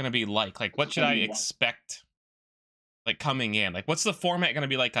like? Like, what should I expect? Like, coming in, like, what's the format gonna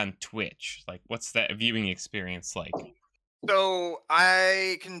be like on Twitch? Like, what's that viewing experience like? So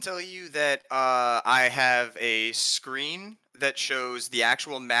I can tell you that I have a screen that shows the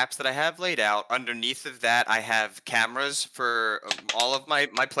actual maps that I have laid out. Underneath of that, I have cameras for all of my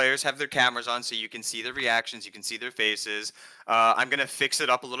players have their cameras on, so you can see their reactions, you can see their faces. I'm gonna fix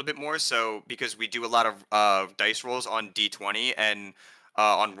it up a little bit more, so because we do a lot of dice rolls on D20 and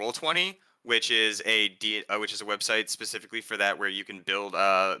on Roll20. Which is a website specifically for that, where you can build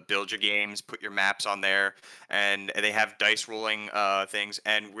your games, put your maps on there, and they have dice rolling things,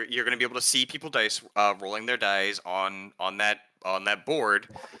 and you're going to be able to see people rolling their dice on that board,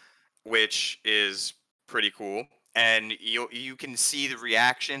 which is pretty cool. And you can see the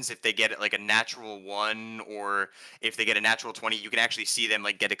reactions if they get like a natural 1 or if they get a natural 20. You can actually see them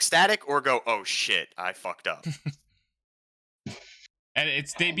like get ecstatic or go, oh shit, I fucked up. And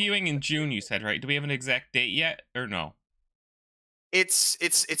it's debuting in June, you said, right? Do we have an exact date yet, or no? It's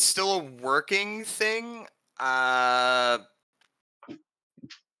still a working thing. Certain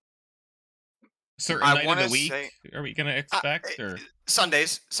night of the week are we gonna expect, or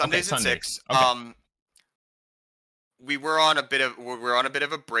Sundays at 6. Okay. We were on a bit of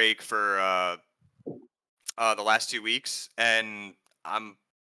a break for the last 2 weeks, and I'm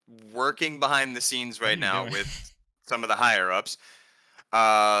working behind the scenes right now with some of the higher ups.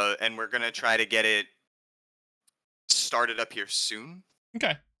 And we're gonna try to get it started up here soon.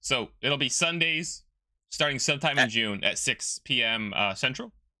 Okay, so it'll be Sundays, starting sometime in June at 6 p.m.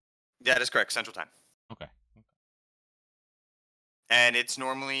 Central. Yeah, that is correct, Central Time. Okay. and it's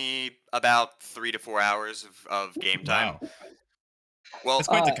normally about 3 to 4 hours of game time. Wow. Well, That's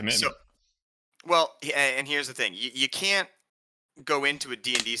quite the uh, commitment. and here's the thing: you can't go into a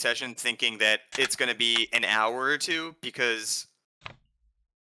D&D session thinking that it's going to be an hour or two, because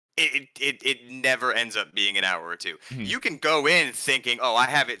it never ends up being an hour or two. Mhm. You can go in thinking, oh, I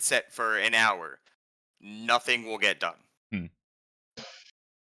have it set for an hour. Nothing will get done. Hmm.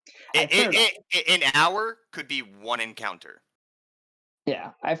 An hour could be one encounter.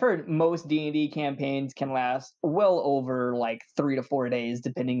 Yeah, I've heard most D&D campaigns can last well over like 3 to 4 days,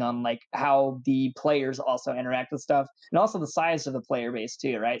 depending on like how the players also interact with stuff, and also the size of the player base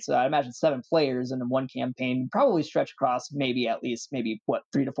too, right? So I imagine 7 players in one campaign probably stretch across at least what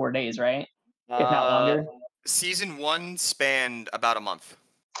 3 to 4 days, right? If not longer. Season 1 spanned about a month.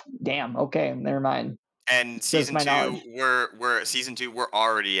 Damn. Okay, never mind. And season 2, we're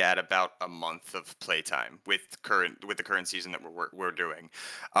already at about a month of playtime with the current season that we're doing.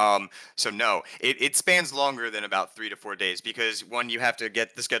 So no, it spans longer than about 3 to 4 days, because one, you have to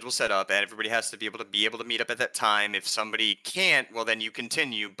get the schedule set up, and everybody has to be able to meet up at that time. If somebody can't, well, then you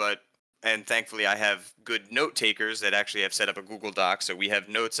continue. And thankfully, I have good note takers that actually have set up a Google Doc, so we have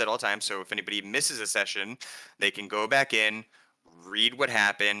notes at all times. So if anybody misses a session, they can go back in, read what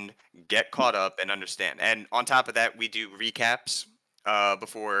happened, get caught up, and understand. And on top of that, we do recaps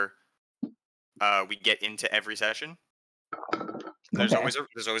before we get into every session. There's Okay. always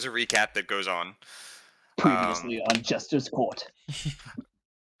a recap that goes on. Previously on Jester's Court.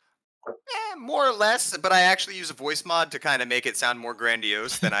 More or less, but I actually use a voice mod to kind of make it sound more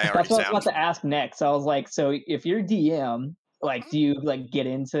grandiose than I already That's what sound. I was about to ask next. I was like, so if you're DM, like, do you like get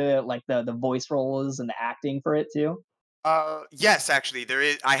into like the voice roles and the acting for it too? Yes, actually, there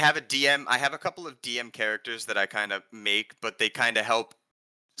is. I have a DM. I have a couple of DM characters that I kind of make, but they kind of help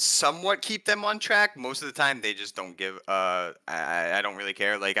somewhat keep them on track. Most of the time, they just don't give. I don't really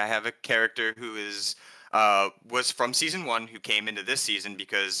care. Like, I have a character who was from season 1, who came into this season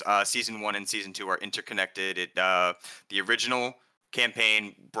because season 1 and season 2 are interconnected. The original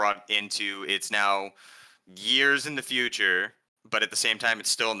campaign brought into, it's now years in the future, but at the same time, it's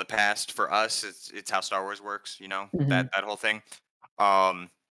still in the past. For us, it's how Star Wars works. Mhm. That whole thing.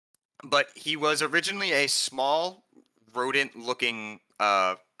 But he was originally a small rodent-looking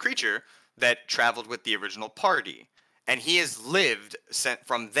creature that traveled with the original party, and he has lived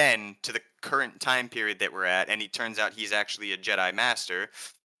from then to the current time period that we're at. And he turns out he's actually a Jedi Master.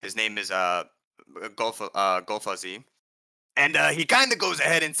 His name is Golfuzzy, and he kind of goes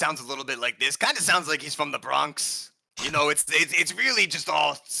ahead and sounds a little bit like this. Kind of sounds like he's from the Bronx. It's really just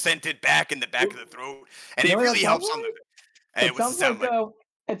all scented back in the back of the throat, and it really helps on the. It sounds like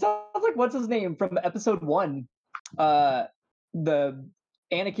it sounds like what's his name from episode 1, the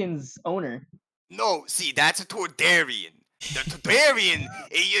Anakin's owner. No, see, that's a Tordarian. The Tordarian,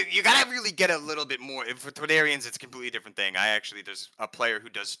 you gotta really get a little bit more. For Tordarians, it's a completely different thing. There's a player who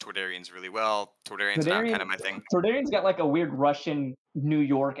does Tordarians really well. Tordarians are not kind of my thing. Tordarian's got like a weird Russian New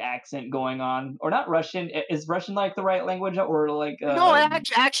York accent going on, or not Russian. Is Russian like the right language, or like? No,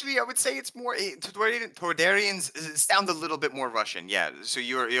 actually, I would say it's more Tordarians sound a little bit more Russian. Yeah, so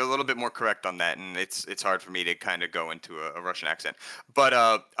you're a little bit more correct on that, and it's hard for me to kind of go into a Russian accent. But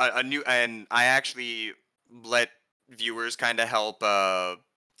and I actually let viewers kind of help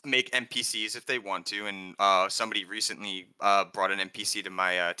make NPCs if they want to, and somebody recently brought an NPC to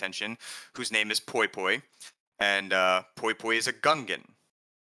my attention whose name is Poi Poi, and Poi Poi is a Gungan.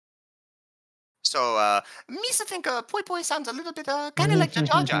 So, Misa think Poi Poi sounds a little bit kind of like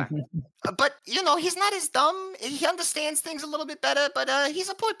Jar Jar. But, he's not as dumb. He understands things a little bit better, but he's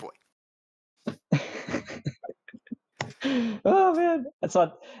a Poi Poi. Oh, man.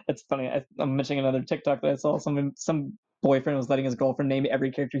 It's funny. I'm mentioning another TikTok that I saw. Some boyfriend was letting his girlfriend name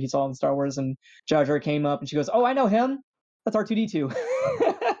every character he saw in Star Wars, and Jar Jar came up, and she goes, "Oh, I know him. That's R2D2."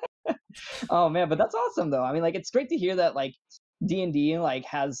 Oh, man. But that's awesome, though. I mean, like, it's great to hear that, like, D&D like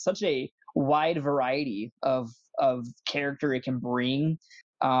has such a wide variety of character it can bring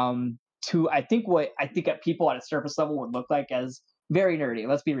to I think that people at a surface level would look like as very nerdy.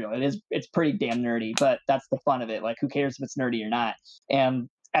 Let's be real, it's pretty damn nerdy, but that's the fun of it. Like, who cares if it's nerdy or not? And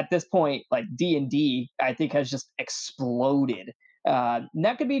at this point, like, D&D I think has just exploded. And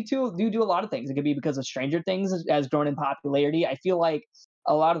that could be due to a lot of things. It could be because of Stranger Things has grown in popularity. I feel like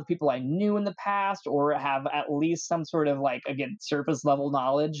a lot of the people I knew in the past, or have at least some sort of, like, again, surface level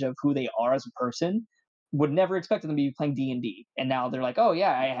knowledge of who they are as a person, would never expect them to be playing D&D. And now they're like, oh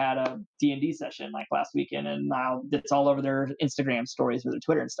yeah, I had a D&D session like last weekend, and now it's all over their Instagram stories or their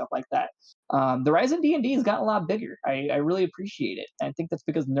Twitter and stuff like that. The rise in D&D has gotten a lot bigger. I really appreciate it. And I think that's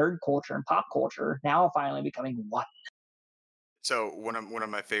because nerd culture and pop culture now finally becoming one. So one of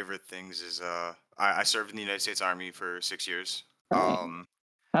my favorite things is I served in the United States Army for 6 years. Nice.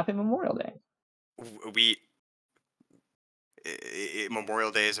 Happy Memorial Day. We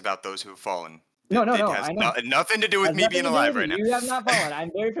Memorial Day is about those who have fallen. No, It has I know. nothing to do with me being alive right now. You have not fallen.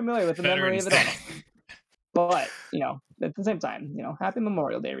 I'm very familiar with the memory of it all. But, at the same time, happy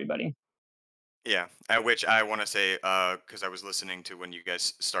Memorial Day, everybody. Yeah, at which I want to say, because I was listening to when you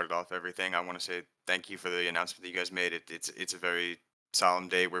guys started off everything, I want to say thank you for the announcement that you guys made. It's a very solemn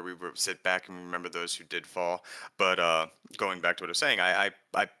day where we sit back and remember those who did fall. But going back to what I was saying, I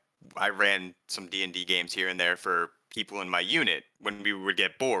ran some D&D games here and there for people in my unit when we would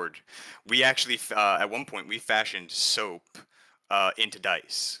get bored. We actually, at one point, we fashioned soap into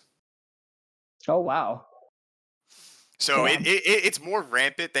dice. Oh, wow. So it's more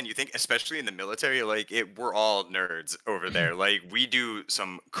rampant than you think, especially in the military. Like we're all nerds over there. Like we do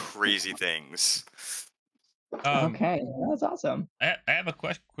some crazy things. Okay, that's awesome. I have a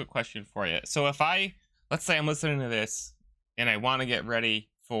quick question for you. So if let's say I'm listening to this and I want to get ready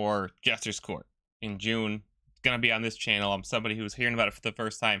for Jester's Court in June, it's gonna be on this channel. I'm somebody who's hearing about it for the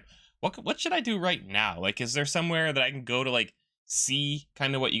first time. What should I do right now? Like, is there somewhere that I can go to like see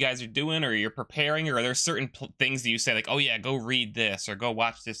kind of what you guys are doing, or you're preparing, or are there certain things that you say like, oh yeah, go read this or go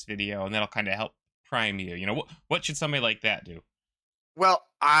watch this video, and that'll kind of help prime you? What should somebody like that do? Well,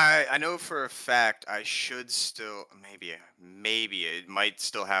 I know for a fact I should still maybe it might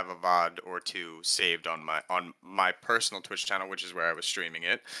still have a VOD or two saved on my personal Twitch channel, which is where I was streaming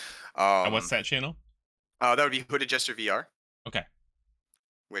it. What's that channel? That would be Hooded Jester VR. Okay.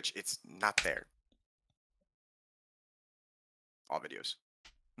 Which it's not there. All videos.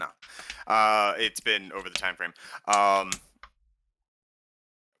 No. It's been over the time frame.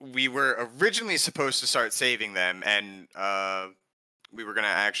 We were originally supposed to start saving them, and we were going to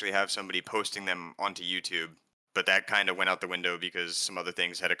actually have somebody posting them onto YouTube, but that kind of went out the window because some other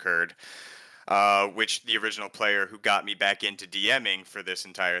things had occurred, which the original player who got me back into DMing for this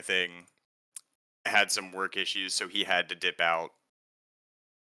entire thing had some work issues, so he had to dip out.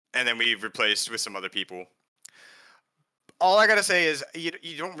 And then we replaced with some other people. All I gotta say is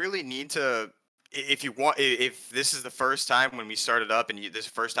you don't really need to, if this is the first time when we started up and this is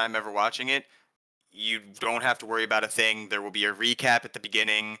the first time ever watching it, you don't have to worry about a thing. There will be a recap at the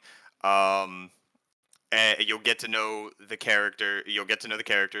beginning. And you'll get to know the character. You'll get to know the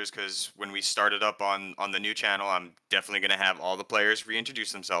characters because when we started up on the new channel, I'm definitely gonna have all the players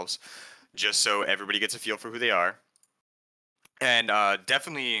reintroduce themselves, just so everybody gets a feel for who they are. And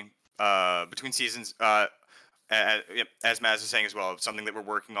definitely between seasons. As Maz is saying as well, something that we're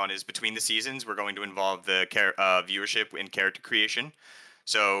working on is between the seasons, we're going to involve the viewership in character creation.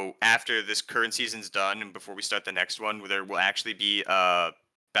 So after this current season's done and before we start the next one, there will actually be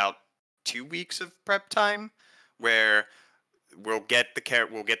about 2 weeks of prep time where we'll get the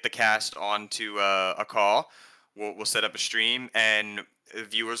cast onto a call. We'll set up a stream, and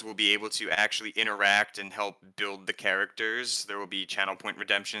viewers will be able to actually interact and help build the characters. There will be channel point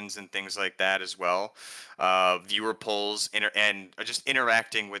redemptions and things like that as well. Viewer polls and just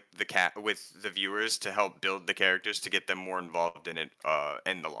interacting with the viewers to help build the characters to get them more involved in it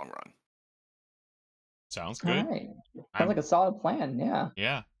in the long run. Sounds good. Right. Sounds like a solid plan. Yeah.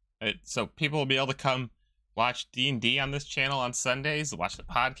 Yeah. So people will be able to come watch D&D on this channel on Sundays, watch the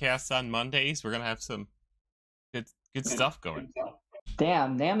podcasts on Mondays. We're gonna have some good stuff going.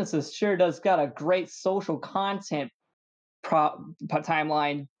 Damn, Nemesis sure does got a great social content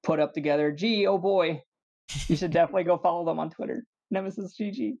timeline put up together. Gee, oh boy. You should definitely go follow them on Twitter. Nemesis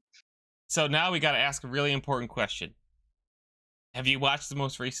GG. So now we got to ask a really important question. Have you watched the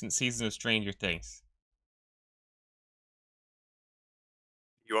most recent season of Stranger Things?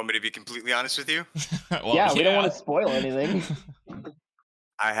 You want me to be completely honest with you? Well, yeah, we don't want to spoil anything.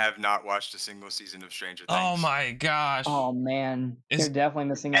 I have not watched a single season of Stranger Things. Oh my gosh. Oh man. You're definitely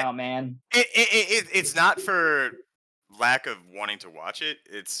missing out, man. It's not for lack of wanting to watch it.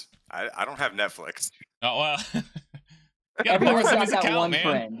 It's I don't have Netflix. Oh well. Everyone's got that one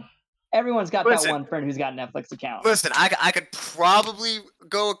friend. Everyone's got that one friend who's got a Netflix account. Listen, I could probably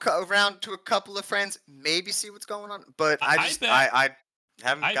go around to a couple of friends, maybe see what's going on, but I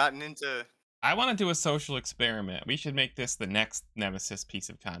haven't gotten into. I want to do a social experiment. We should make this the next Nemesis piece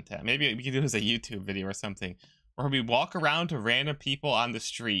of content. Maybe we could do it as a YouTube video or something, where we walk around to random people on the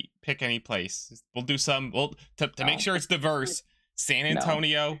street, pick any place. We'll do some. To make sure it's diverse. San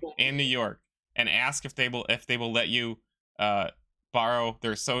Antonio and New York, and ask if they will let you borrow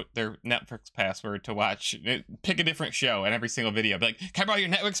their Netflix password to watch. Pick a different show in every single video. Be like, can I borrow your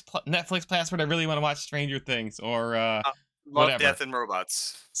Netflix password? I really want to watch Stranger Things. Or whatever. Death, and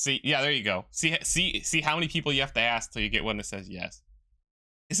Robots. See, yeah, there you go. See how many people you have to ask till you get one that says yes.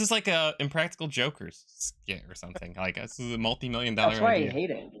 This is like a Impractical Jokers skit or something. Like this is a multi-million-dollar idea. That's why I hate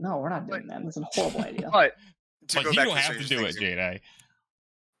it. No, we're not doing that. That's a horrible idea. But you don't have to do it, Jedi.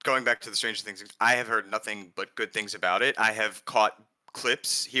 Going back to the Stranger Things, I have heard nothing but good things about it. I have caught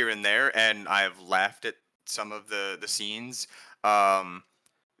clips here and there, and I have laughed at some of the scenes.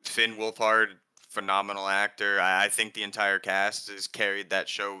 Finn Wolfhard, phenomenal actor. I think the entire cast has carried that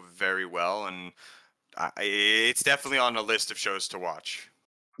show very well, and it's definitely on a list of shows to watch.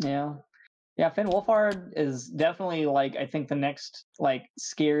 Yeah, Finn Wolfhard is definitely like I think the next like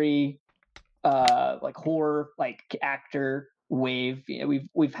scary, like horror like actor wave.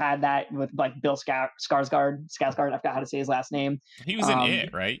 We've had that with like Bill Skarsgård. I forgot how to say his last name. He was in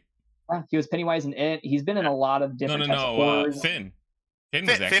It, right? Yeah, he was Pennywise in It. He's been in a lot of different types of horrors. Finn was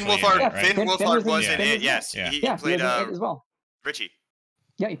actually Finn Wolfhard. in it, right? Finn Wolfhard was in It. It. Yes, yeah. He played he was in It as well. Richie.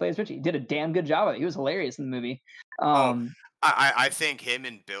 Yeah, he plays Richie. He did a damn good job of it. He was hilarious in the movie. I think him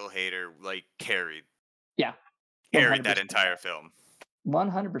and Bill Hader like carried that entire film.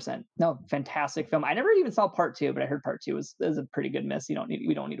 100%. No, fantastic film. I never even saw part 2, but I heard part 2 was a pretty good miss. We don't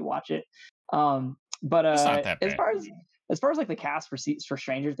need to watch it. But It's not that bad. as far as like the cast for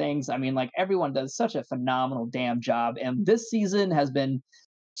Stranger Things, I mean, like everyone does such a phenomenal damn job, and this season has been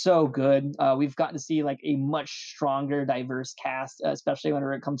so good. We've gotten to see like a much stronger, diverse cast, especially when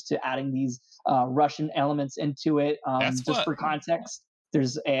it comes to adding these Russian elements into it. For context,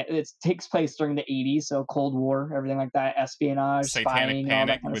 it takes place during the 80s, so Cold War, everything like that, espionage, Satanic spying, Panic all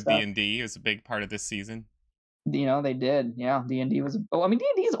that kind of with stuff. D&D was a big part of this season. They did. Yeah, D&D was.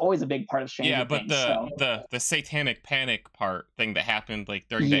 D&D is always a big part of Stranger Things. Yeah, but the Satanic Panic thing that happened like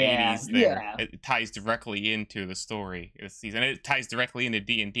during the 80s, it ties directly into the story of the season. It ties directly into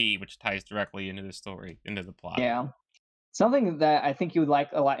D&D, which ties directly into the story, into the plot. Yeah. Something that I think you would like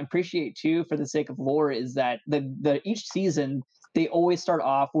a lot and appreciate too, for the sake of lore, is that each season they always start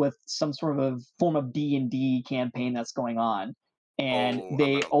off with some sort of form of D&D campaign that's going on. And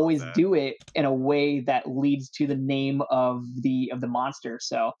they always do it in a way that leads to the name of the monster.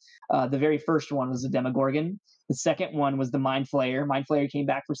 So the very first one was the Demogorgon. The second one was the Mind Flayer. Mind Flayer came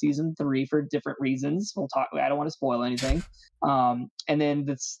back for season 3 for different reasons. We'll talk. I don't want to spoil anything. And then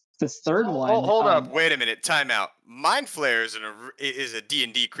this third one. Hold up! Wait a minute. Time out. Mind Flayer is a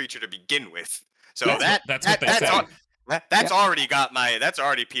D&D creature to begin with. So that's what they said. That's already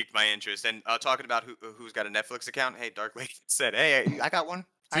piqued my interest. And talking about who's got a Netflix account. Hey, Dark Lady said, "Hey, I got one."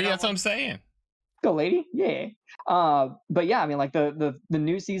 See, that's what I'm saying. Go, lady. Yeah. But yeah, I mean, like the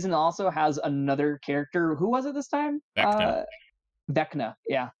new season also has another character. Who was it this time? Vecna.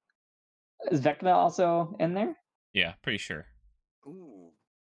 Yeah. Is Vecna also in there? Yeah, pretty sure. Ooh.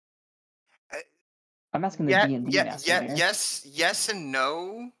 I'm asking the D&D master there. Yes and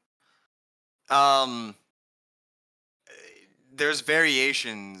no. There's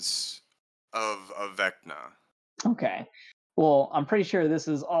variations of Vecna. Okay. Well, I'm pretty sure this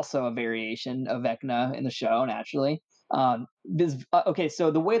is also a variation of Vecna in the show, naturally. Okay,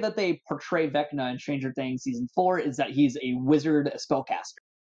 so the way that they portray Vecna in Stranger Things season 4 is that he's a wizard, a spellcaster.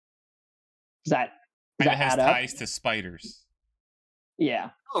 Does that has ties to spiders.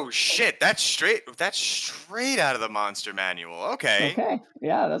 Yeah. Oh shit! That's straight out of the Monster Manual. Okay. Okay.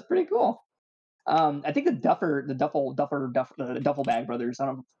 Yeah, that's pretty cool. I think the Duffel Bag Brothers. I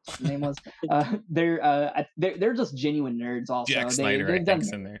don't know what the name was. They're just genuine nerds. Also, Jack Snyder, I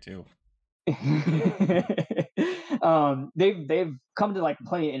think's in there too. They've come to like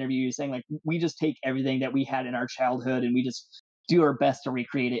plenty of interviews saying like we just take everything that we had in our childhood and we just do our best to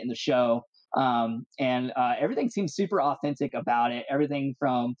recreate it in the show. And everything seems super authentic about it. Everything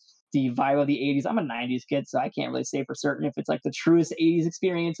from the vibe of the 80s. I'm a 90s kid, so I can't really say for certain if it's like the truest 80s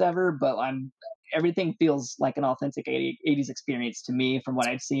experience ever, but everything feels like an authentic 80s experience to me from what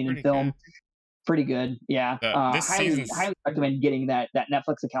I've seen in film. Good. Pretty good. Yeah. Highly recommend getting that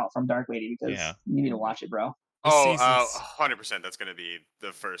Netflix account from Dark Lady because you need to watch it, bro. 100%. That's going to be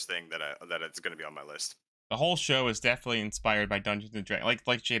the first thing that it's going to be on my list. The whole show is definitely inspired by Dungeons and Dragons.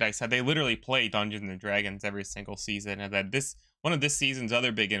 Like Jedi said, they literally play Dungeons and Dragons every single season, and that one of this season's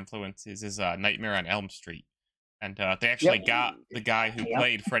other big influences is Nightmare on Elm Street, and they actually got the guy who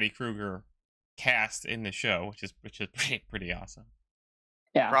played Freddy Krueger cast in the show, which is pretty awesome.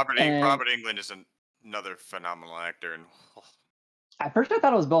 Yeah, Robert Englund is another phenomenal actor, and at first I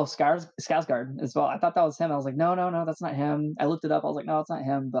thought it was Bill Skarsgård as well. I thought that was him. I was like, no, that's not him. I looked it up. I was like, no, it's not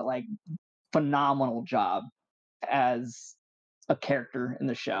him. But like, phenomenal job as a character in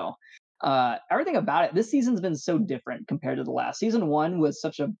the show. everything about it. This season's been so different compared to the last. Season 1 was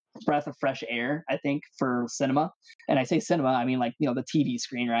such a breath of fresh air, I think, for cinema. And I say cinema, I mean like, the TV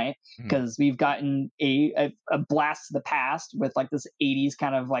screen, right? Because we've gotten a blast to the past with like this 80s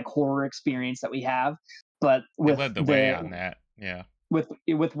kind of like horror experience that we have, but with led the way on that. Yeah. With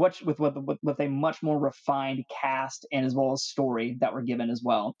a much more refined cast and as well as story that we're given as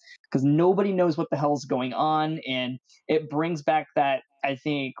well, because nobody knows what the hell's going on, and it brings back that, I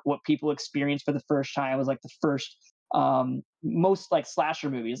think, what people experienced for the first time was like the first most like slasher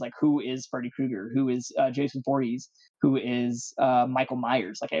movies, like who is Freddy Krueger, who is Jason Voorhees, who is Michael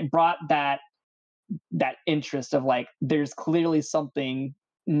Myers. Like it brought that interest of like there's clearly something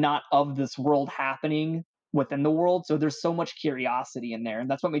not of this world happening within the world, so there's so much curiosity in there, and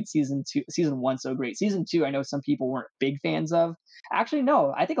that's what made season 1 so great. Season 2, I know some people weren't big fans of. Actually,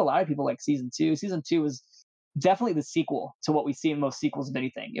 no, I think a lot of people like season 2. Season 2 was definitely the sequel to what we see in most sequels of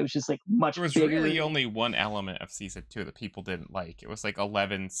anything. It was just like much bigger. There was really only one element of season 2 that people didn't like. It was like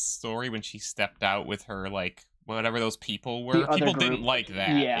Eleven's story when she stepped out with her, like, whatever those people were. People didn't like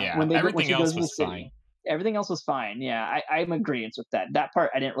that. Yeah. Everything else was fine. Everything else was fine. Yeah, I'm in agreement with that. That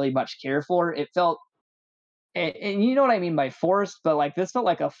part I didn't really much care for. It felt, and you know what I mean by forced, but like this felt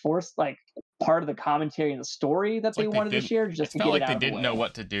like a forced like part of the commentary and the story that they wanted to share just to get it out of the way. It felt like they didn't know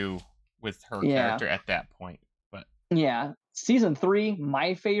what to do with her character at that point. But yeah, season 3,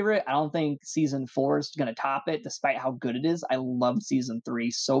 my favorite. I don't think season 4 is going to top it, despite how good it is. I loved season 3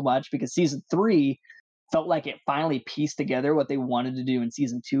 so much because season 3 felt like it finally pieced together what they wanted to do in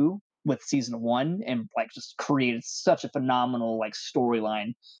season 2 with season 1, and like just created such a phenomenal like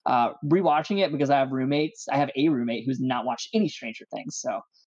storyline. Rewatching it because I have a roommate who's not watched any Stranger Things, so I'm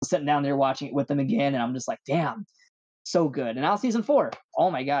sitting down there watching it with them again, and I'm just like, damn, so good. And now season 4,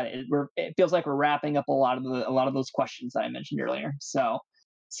 oh my god, it feels like we're wrapping up a lot of those questions that I mentioned earlier. So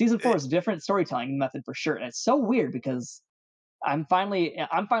season 4 is a different storytelling method for sure, and it's so weird because I'm finally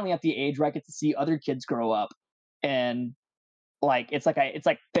at the age where I get to see other kids grow up, and like it's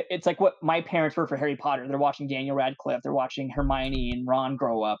like what my parents were for Harry Potter. They're watching Daniel Radcliffe, they're watching Hermione and Ron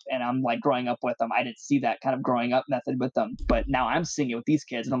grow up, and I'm like growing up with them. I didn't see that kind of growing up method with them, but now I'm seeing it with these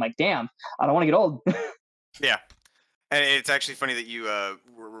kids, and I'm like, damn, I don't want to get old. Yeah, and it's actually funny that you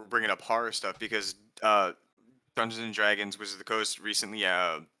were bringing up horror stuff because Dungeons and Dragons Wizards of the Coast recently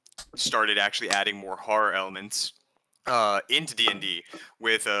started actually adding more horror elements into D&D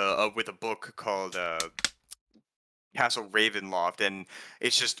with a book called Castle Ravenloft, and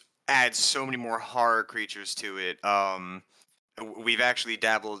it's just adds so many more horror creatures to it. We've actually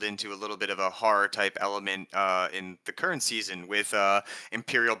dabbled into a little bit of a horror type element in the current season with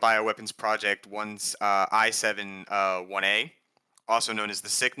Imperial Bioweapons Project I-7-1A, also known as The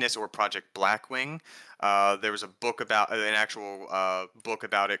Sickness or Project Blackwing. There was a book about an actual book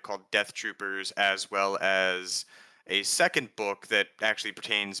about it called Death Troopers, as well as a second book that actually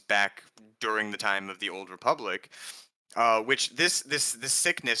pertains back during the time of the Old Republic, which this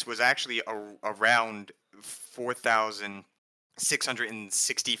sickness was actually around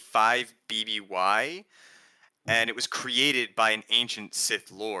 4,665 BBY, and it was created by an ancient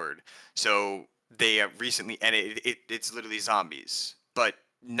Sith Lord. So they recently, and it's literally zombies, but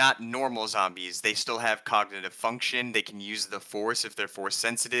not normal zombies. They still have cognitive function. They can use the Force if they're Force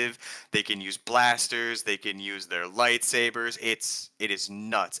sensitive. They can use blasters. They can use their lightsabers. It is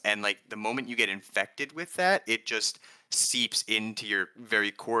nuts. And like the moment you get infected with that, it just seeps into your very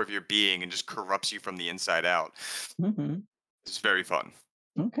core of your being and just corrupts you from the inside out. Mm-hmm. It's very fun.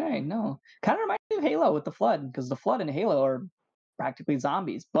 Okay, no, kind of reminds me of Halo with the Flood, because the Flood and Halo are practically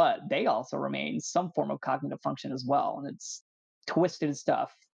zombies, but they also remain some form of cognitive function as well, and it's twisted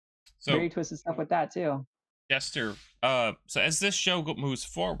stuff. So very twisted stuff with that too. Jester, so as this show moves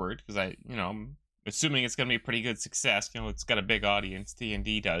forward, because I'm assuming it's going to be a pretty good success. It's got a big audience.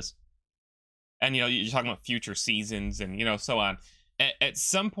 D&D does, and you're talking about future seasons and so on. At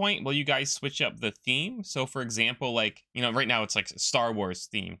some point, will you guys switch up the theme? So, for example, like right now it's like Star Wars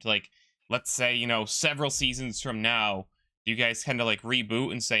themed. Like, let's say several seasons from now, you guys kind of like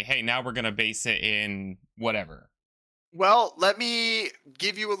reboot and say, hey, now we're going to base it in whatever. Well, let me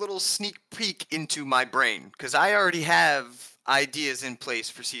give you a little sneak peek into my brain, because I already have ideas in place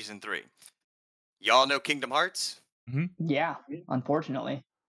for season 3. Y'all know Kingdom Hearts? Mm-hmm. Yeah, unfortunately.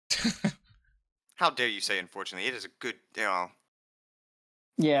 How dare you say unfortunately? It is a good,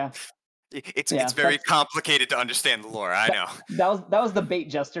 Yeah. It's very complicated to understand the lore. I know. That was the bait,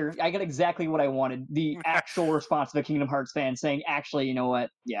 Jester. I got exactly what I wanted. The actual response of a Kingdom Hearts fan saying, "Actually, you know what?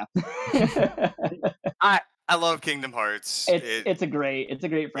 Yeah." I love Kingdom Hearts. It's a great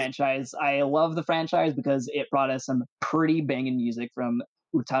franchise. I love the franchise because it brought us some pretty banging music from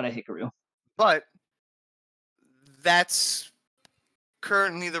Utada Hikaru. But that's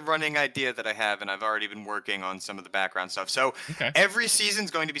currently the running idea that I have, and I've already been working on some of the background stuff. So every season's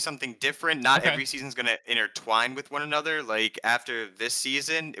going to be something different. Not every season's going to intertwine with one another. Like after this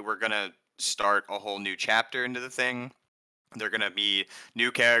season, we're going to start a whole new chapter into the thing. There are going to be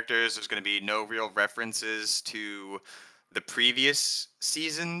new characters. There's going to be no real references to the previous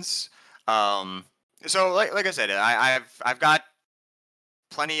seasons. So like I said, I've got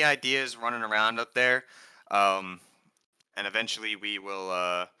plenty of ideas running around up there. And eventually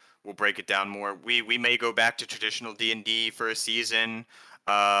we'll break it down more. We may go back to traditional D&D for a season.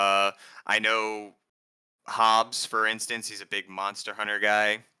 I know Hobbs, for instance, he's a big Monster Hunter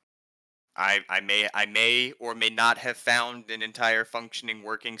guy. I may or may not have found an entire functioning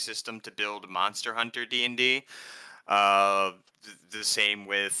working system to build Monster Hunter D&D. The same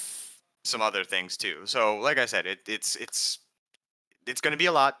with some other things too. So like I said, it's going to be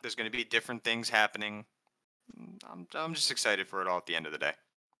a lot. There's going to be different things happening. I'm just excited for it all at the end of the day.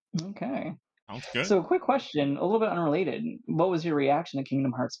 Okay. Sounds good. So, quick question, a little bit unrelated. What was your reaction to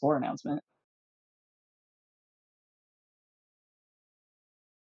Kingdom Hearts 4 announcement?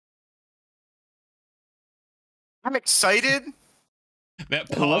 I'm excited. That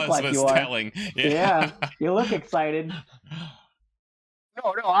pause was telling. Yeah, you look excited.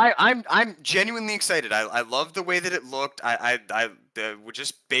 No, I'm genuinely excited. I love the way that it looked. We're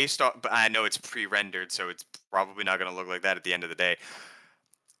just based on, but I know it's pre-rendered, so it's probably not going to look like that at the end of the day.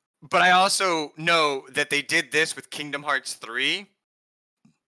 But I also know that they did this with Kingdom Hearts 3,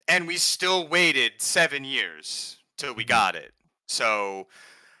 and we still waited 7 years till we got it. So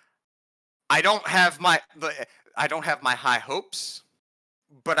I don't have my high hopes.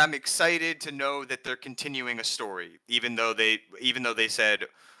 But I'm excited to know that they're continuing a story, even though they said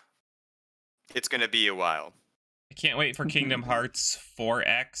it's going to be a while. I can't wait for Kingdom Hearts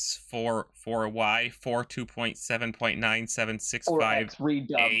 4X, 4Y,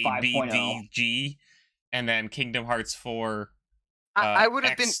 4.2.7.9.765 ABDG, and then Kingdom Hearts 4. I would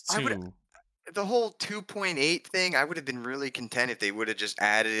have X2. been. The whole 2.8 thing, I would have been really content if they would have just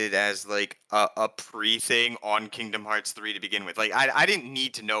added it as like a pre-thing on Kingdom Hearts 3 to begin with. Like I didn't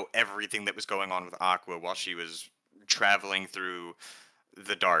need to know everything that was going on with Aqua while she was traveling through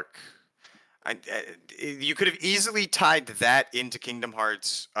the dark. You could have easily tied that into Kingdom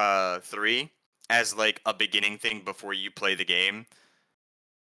Hearts 3 as like a beginning thing before you play the game.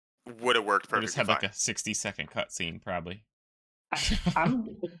 Would have worked perfectly. Just had like a 60-second cutscene, probably. I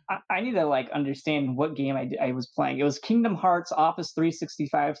need to like understand what game I was playing. It was Kingdom Hearts Office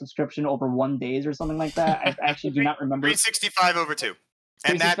 365 subscription over 1 day or something like that. I actually do not remember. 365 over 2.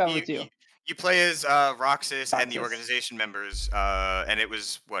 And that you play as Roxas and the organization members, and it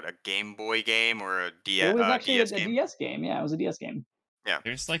was what, a Game Boy game or a DS? It was actually DS a game? DS game. Yeah, it was a DS game. Yeah,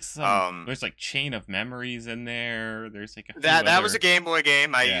 there's like some there's like Chain of Memories in there. There's like that was a Game Boy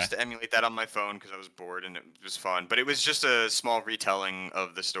game. I used to emulate that on my phone because I was bored and it was fun. But it was just a small retelling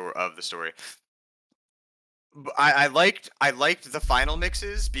of the story. I liked the final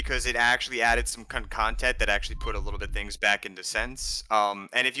mixes because it actually added some content that actually put a little bit things back into sense.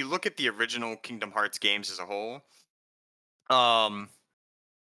 And if you look at the original Kingdom Hearts games as a whole,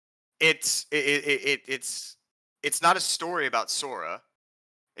 it's not a story about Sora.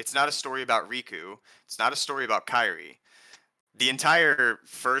 It's not a story about Riku. It's not a story about Kairi. The entire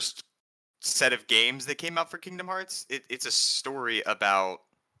first set of games that came out for Kingdom Hearts, it's a story about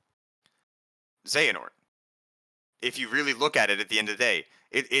Xehanort. If you really look at it at the end of the day,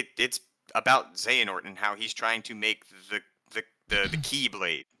 it's about Xehanort and how he's trying to make the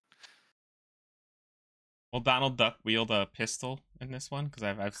Keyblade. Will Donald Duck wield a pistol in this one? Because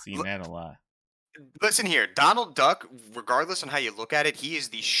I've seen that a lot. Listen here, Donald Duck, regardless on how you look at it, he is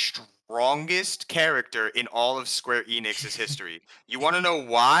the strongest character in all of Square Enix's history. You want to know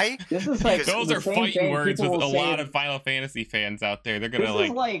why? This is like those are fighting words with a lot of Final Fantasy fans out there. They're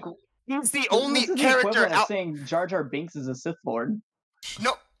gonna like he's the only character out saying Jar Jar Binks is a Sith Lord.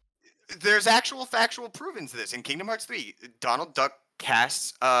 No, there's actual factual proven to this. In Kingdom Hearts 3, Donald Duck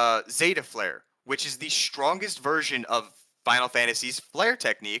casts Zeta Flare, which is the strongest version of Final Fantasy's flare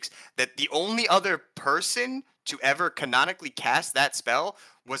techniques, that the only other person to ever canonically cast that spell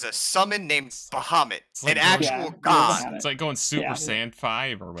was a summon named Bahamut, an actual god. It's like going Super Saiyan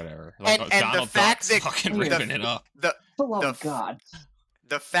 5 or whatever. Like, and Donald the fact that fucking ripping it up. God.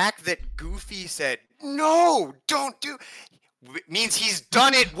 The fact that Goofy said, "No, don't do," means he's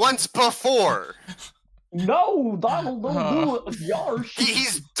done it once before. No, Donald, don't do it. Yarsh.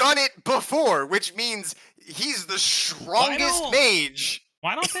 He's done it before, which means he's the strongest mage.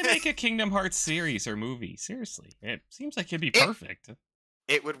 Why don't they make a Kingdom Hearts series or movie? Seriously, it seems like it'd be perfect.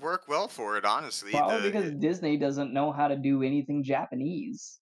 It would work well for it, honestly. Probably because Disney doesn't know how to do anything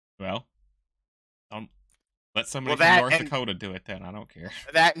Japanese. Well, let somebody from North Dakota do it then. I don't care.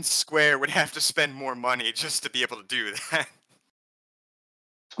 That and Square would have to spend more money just to be able to do that.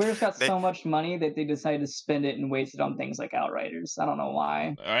 Square's got so much money that they decided to spend it and waste it on things like Outriders. I don't know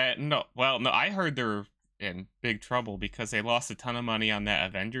why. No, I heard they're in big trouble because they lost a ton of money on that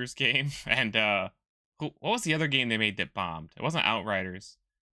Avengers game. And what was the other game they made that bombed? It wasn't Outriders.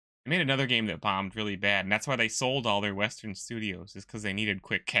 They made another game that bombed really bad, and that's why they sold all their Western studios, is because they needed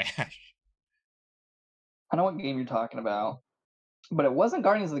quick cash. I know what game you're talking about, but it wasn't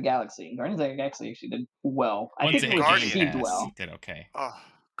Guardians of the Galaxy. Guardians of the Galaxy actually did well. I think it received well. It did okay. Oh,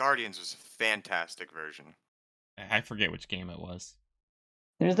 Guardians was a fantastic version. I forget which game it was.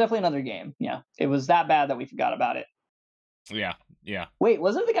 There's definitely another game. Yeah, it was that bad that we forgot about it. Yeah. Wait,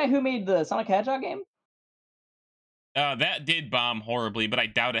 wasn't the guy who made the Sonic Hedgehog game? That did bomb horribly, but I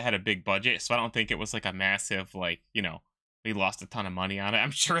doubt it had a big budget, so I don't think it was like a massive, like, we lost a ton of money on it.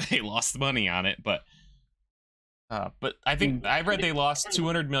 I'm sure they lost money on it, but I think I read they lost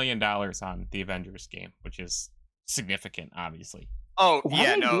 $200 million on the Avengers game, which is significant, obviously. Oh,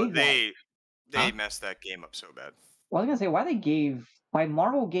 yeah, no, they messed that game up so bad. Well, I was gonna say why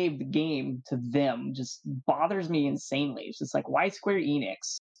Marvel gave the game to them just bothers me insanely. It's just like, why Square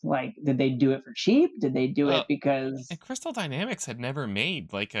Enix? Like, did they do it for cheap? Did they do it because... And Crystal Dynamics had never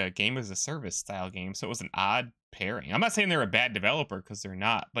made, like, a game-as-a-service style game, so it was an odd pairing. I'm not saying they're a bad developer, because they're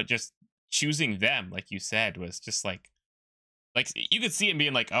not, but just choosing them, like you said, was just like, you could see them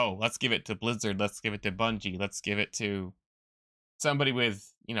being like, oh, let's give it to Blizzard, let's give it to Bungie, let's give it to somebody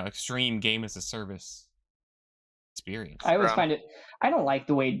with, extreme game-as-a-service experience. I always find it... I don't like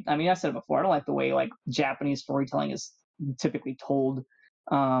the way... I mean, I said it before, I don't like the way, like, Japanese storytelling is typically told.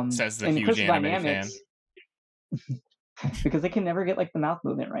 Says the huge anime fan. Because they can never get like the mouth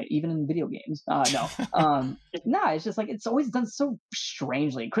movement right, even in video games. No, it's just like it's always done so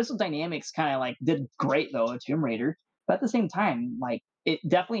strangely. Crystal Dynamics kind of like did great though, Tomb Raider, but at the same time, like it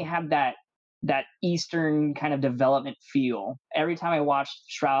definitely had that Eastern kind of development feel. Every time I watched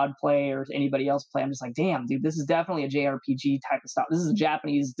Shroud play or anybody else play, I'm just like, damn, dude, this is definitely a JRPG type of stuff. This is a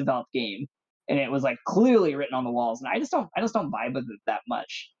Japanese developed game. And it was like clearly written on the walls, and I just don't vibe with it that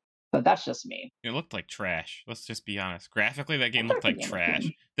much. But that's just me. It looked like trash. Let's just be honest. Graphically, that game looked like trash.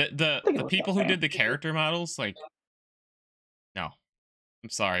 The people who did the character models, like, no, I'm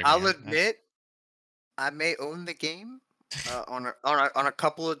sorry. I'll admit, I may own the game on a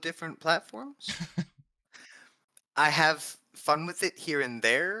couple of different platforms. I have fun with it here and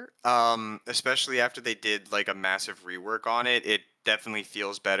there, especially after they did like a massive rework on it. It definitely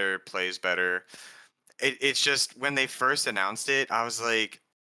feels better, plays better. It's just when they first announced it, I was like,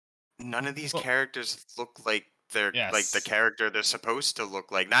 none of these characters look like they're like the character they're supposed to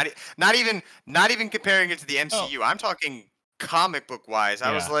look like. Not even comparing it to the MCU. I'm talking comic book wise.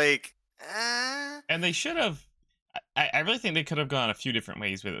 I was like, And they should have. I really think they could have gone a few different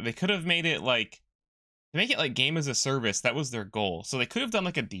ways with it. They could have made it like, to make it like game as a service. That was their goal. So they could have done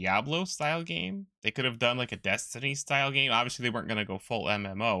like a Diablo style game. They could have done like a Destiny style game. Obviously, they weren't going to go full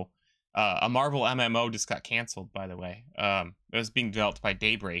MMO. A Marvel MMO just got canceled, by the way. It was being developed by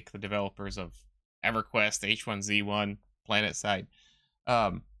Daybreak, the developers of EverQuest, H1Z1, PlanetSide.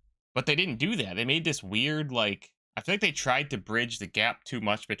 But they didn't do that. They made this weird, like, I feel like they tried to bridge the gap too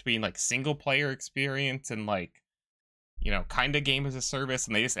much between like single player experience and like, kind of game as a service,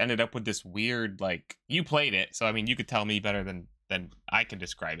 and they just ended up with this weird, like, you played it, so I mean, you could tell me better than I can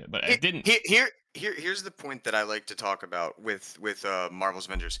describe it, but it didn't. Here's the point that I like to talk about with Marvel's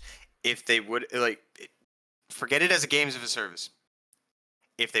Avengers. If they would forget it as a games of a service.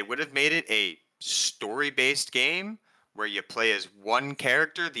 If they would have made it a story-based game where you play as one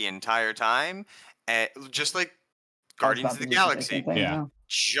character the entire time, just like Guardians of the Galaxy.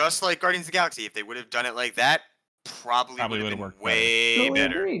 Just like Guardians of the Galaxy. If they would have done it like that, probably would have been way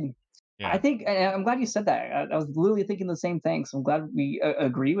better. Yeah. I think, and I'm glad you said that. I was literally thinking the same thing. So I'm glad we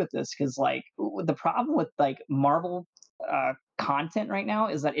agree with this, because like the problem with like Marvel content right now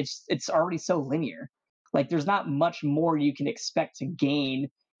is that it's already so linear. Like there's not much more you can expect to gain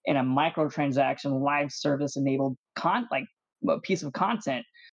in a microtransaction live service enabled a piece of content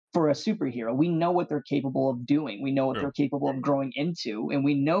for a superhero. We know what they're capable of doing. We know what they're capable of growing into, and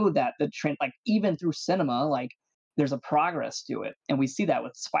we know that the trend, like even through cinema, like there's a progress to it, and we see that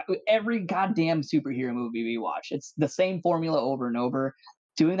with every goddamn superhero movie we watch. It's the same formula over and over.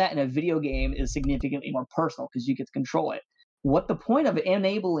 Doing that in a video game is significantly more personal because you get to control it. What the point of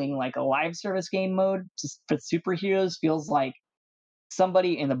enabling like a live service game mode just for superheroes feels like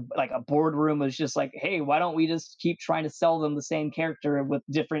somebody in a boardroom was just like, hey, why don't we just keep trying to sell them the same character with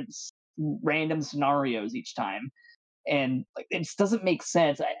different random scenarios each time? And like, it just doesn't make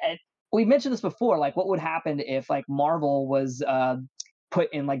sense. We mentioned this before. Like, what would happen if like Marvel was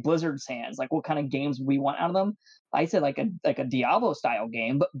put in like Blizzard's hands? Like, what kind of games we want out of them? I said like a Diablo style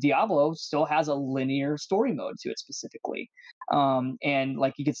game, but Diablo still has a linear story mode to it specifically, and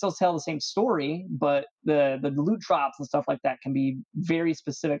like you can still tell the same story, but the loot drops and stuff like that can be very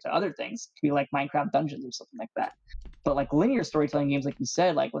specific to other things. It can be like Minecraft Dungeons or something like that. But like linear storytelling games, like you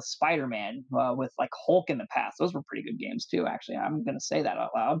said, like with Spider-Man, with like Hulk in the past, those were pretty good games too. Actually, I'm gonna say that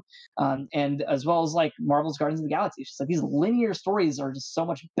out loud. And as well as like Marvel's Guardians of the Galaxy. It's just like these linear stories are just so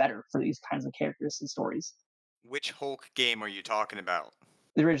much better for these kinds of characters and stories. Which Hulk game are you talking about?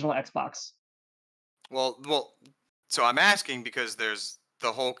 The original Xbox. Well, so I'm asking because there's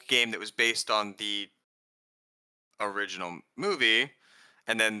the Hulk game that was based on the original movie,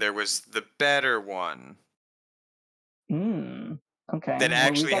 and then there was the better one. Okay. That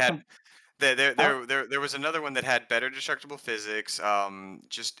actually had there was another one that had better destructible physics.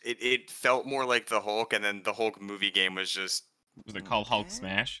 Just it felt more like the Hulk, and then the Hulk movie game was just. Was it called Hulk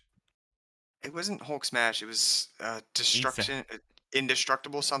Smash? It wasn't Hulk Smash. It was Destruction,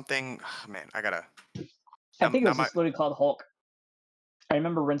 Indestructible something. Oh, man, I gotta. I think it was just literally called Hulk. I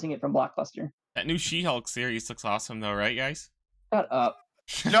remember renting it from Blockbuster. That new She-Hulk series looks awesome, though, right, guys? Shut up.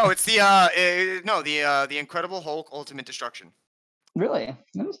 No, it's the Incredible Hulk Ultimate Destruction. Really?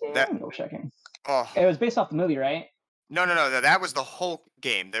 Let me see. I'm go checking. Oh, it was based off the movie, right? No. That was the Hulk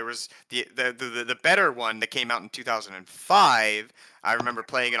game. There was the better one that came out in 2005. I remember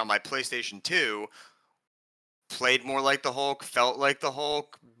playing it on my PlayStation 2. Played more like the Hulk, felt like the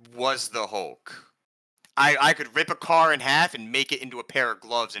Hulk, was the Hulk. I could rip a car in half and make it into a pair of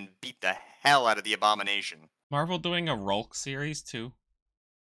gloves and beat the hell out of the Abomination. Marvel doing a Hulk series too?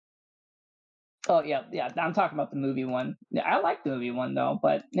 Oh yeah. I'm talking about the movie one. Yeah, I like the movie one though,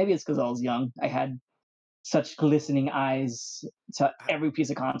 but maybe it's because I was young. I had such glistening eyes to every piece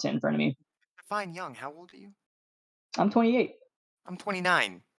of content in front of me. Define young. How old are you? I'm 28. I'm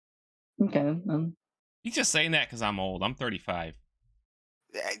 29. Okay. He's just saying that because I'm old. I'm 35.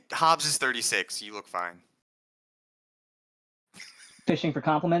 Hobbs is 36. You look fine. Fishing for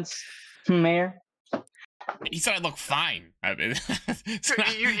compliments, Mayor. He said I look fine. I would have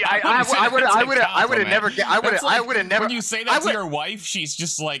never. When you say that to your wife, she's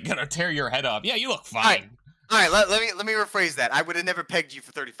just like gonna tear your head off. Yeah, you look fine. All right. Let me rephrase that. I would have never pegged you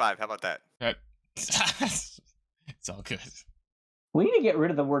for 35. How about that? It's all good. We need to get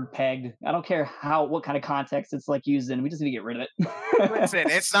rid of the word pegged. I don't care what kind of context it's like used in. We just need to get rid of it. Listen,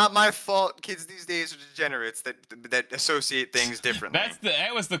 it's not my fault. Kids these days are degenerates that associate things differently.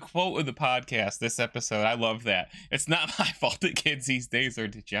 That was the quote of the podcast this episode. I love that. It's not my fault that kids these days are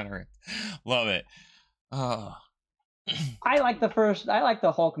degenerates. Love it. Oh. I like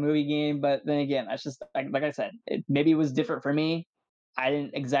the Hulk movie game, but then again, that's just like I said, maybe it was different for me. I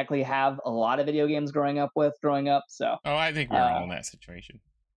didn't exactly have a lot of video games growing up, so. Oh, I think we're all in that situation.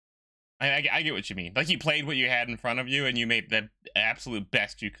 I get what you mean. Like, you played what you had in front of you, and you made the absolute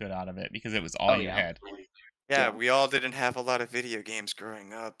best you could out of it, because it was all you had. Yeah, we all didn't have a lot of video games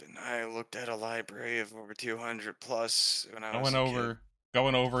growing up, and I looked at a library of over 200 plus when I was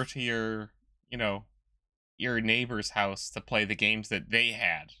going over to your neighbor's house to play the games that they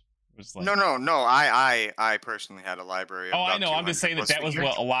had. Was like... No. I personally had a library. I know. I'm just saying that was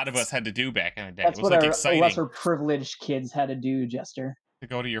what a lot of us had to do back in the day. That's it was what exciting. Lesser privileged kids had to do, Jester. To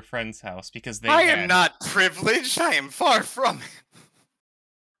go to your friend's house because they. I am not privileged. I am far from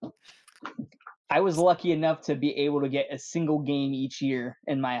it. I was lucky enough to be able to get a single game each year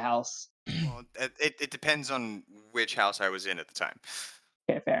in my house. Well, it depends on which house I was in at the time.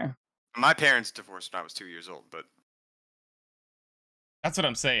 Okay, fair. My parents divorced when I was 2 years old, but. That's what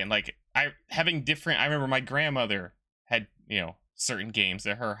I'm saying. Like, I remember my grandmother had, certain games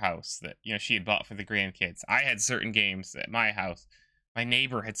at her house that, she had bought for the grandkids. I had certain games at my house. My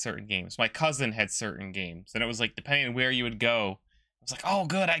neighbor had certain games. My cousin had certain games. And it was like, depending on where you would go, it was like, oh,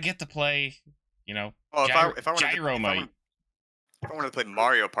 good, I get to play, well, if I wanted to play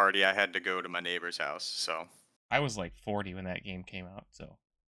Mario Party, I had to go to my neighbor's house, so. I was like 40 when that game came out, so.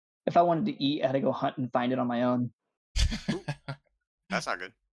 If I wanted to eat, I had to go hunt and find it on my own. That's not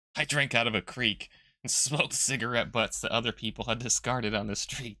good. I drank out of a creek and smoked cigarette butts that other people had discarded on the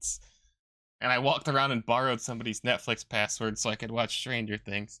streets. And I walked around and borrowed somebody's Netflix password so I could watch Stranger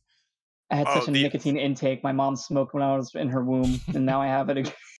Things. I had such a nicotine intake. My mom smoked when I was in her womb, and now I have a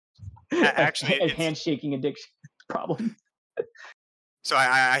handshaking addiction problem. So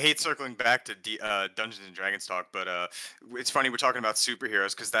I hate circling back to Dungeons and Dragons talk, but it's funny we're talking about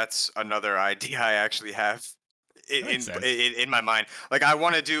superheroes because that's another idea I actually have in my mind. Like I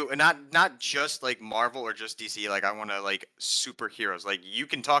want to do not just like Marvel or just DC. Like I want to like superheroes. Like you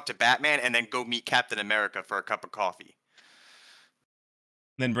can talk to Batman and then go meet Captain America for a cup of coffee.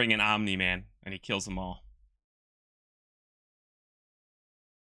 Then bring in Omni-Man and he kills them all.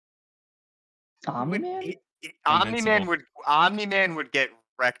 Omni-Man? Omni-Man would get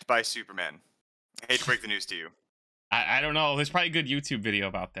wrecked by Superman. I hate to break the news to you. I don't know. There's probably a good YouTube video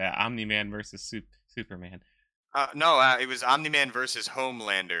about that. Omni-Man versus Superman. No, it was Omni-Man versus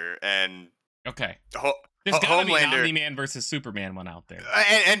Homelander, and okay. There's gotta be an Omni-Man versus Superman one out there.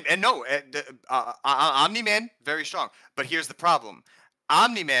 And no, Omni-Man very strong. But here's the problem: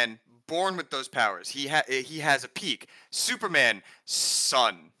 Omni-Man born with those powers. He has a peak. Superman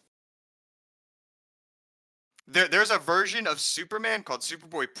sun. There's a version of Superman called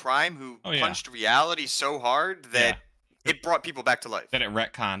Superboy Prime who punched reality so hard that it brought people back to life. That it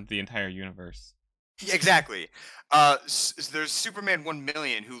retconned the entire universe. Exactly. There's Superman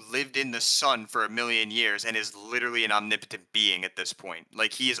 1,000,000 who lived in the sun for 1,000,000 years and is literally an omnipotent being at this point.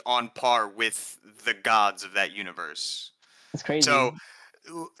 Like he is on par with the gods of that universe. That's crazy. So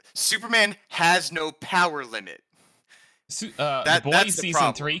Superman has no power limit. The Boys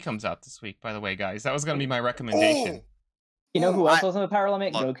season 3 comes out this week, by the way, guys. That was going to be my recommendation. You know who else doesn't have a power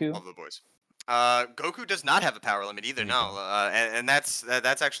limit? Goku. Love The Boys. Goku does not have a power limit either. No, and that's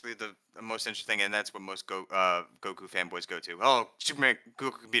actually the most interesting, and that's what most Goku fanboys go to. Oh, Superman,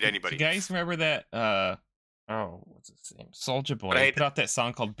 Goku can beat anybody. Do you guys remember that? What's his name? Soulja Boy. He put out that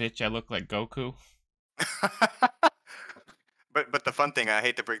song called "Bitch, I Look Like Goku." But the fun thing, I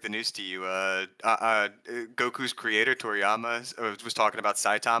hate to break the news to you, Goku's creator Toriyama was talking about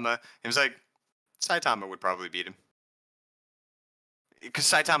Saitama. He was like, Saitama would probably beat him. Because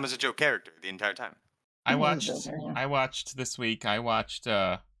Saitama's a joke character the entire time. I watched this week. I watched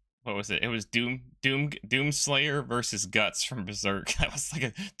what was it? It was Doomslayer versus Guts from Berserk. That was like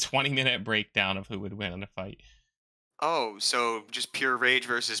a 20-minute breakdown of who would win in a fight. Oh, so just pure rage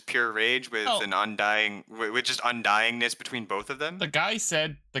versus pure rage with an undying, with just undyingness between both of them. The guy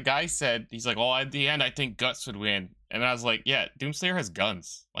said he's like, well, at the end I think Guts would win, and I was like, yeah, Doomslayer has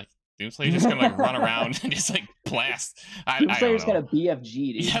guns. Like Doomslayer's just gonna like run around and just like blast. Doomslayer's got a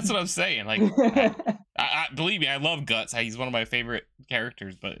BFG, dude. Yeah, that's what I'm saying. Like, I believe me, I love Guts. He's one of my favorite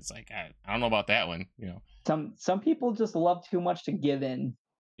characters, but it's like I don't know about that one. You know, some people just love too much to give in.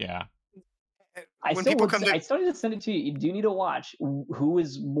 Yeah. I still need to send it to you. You do need to watch who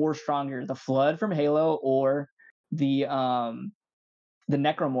is more stronger, the Flood from Halo or the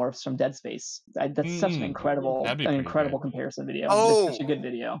Necromorphs from Dead Space. That's such an incredible comparison video. Oh, it's such a good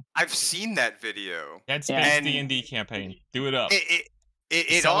video. I've seen that video. Dead Space D&D campaign. Do it up.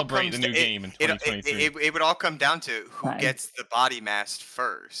 It celebrate the new game in 2023. It would all come down to who gets the body mass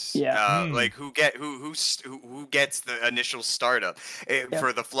first. Yeah. Like who gets the initial startup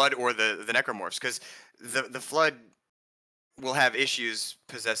for the Flood or the Necromorphs, because the Flood will have issues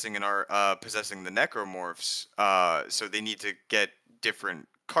possessing the Necromorphs. So they need to get different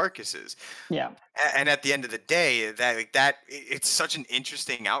carcasses. Yeah. And at the end of the day, that it's such an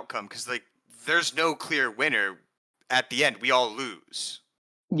interesting outcome, because like there's no clear winner. At the end, we all lose.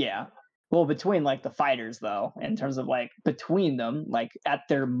 Yeah. Well, between like the fighters, though, in terms of like between them, like at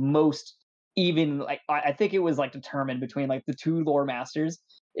their most even, like I think it was like determined between like the two lore masters.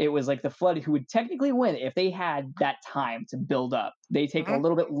 It was like the Flood who would technically win if they had that time to build up. They take a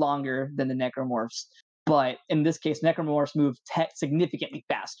little bit longer than the Necromorphs, but in this case, Necromorphs move significantly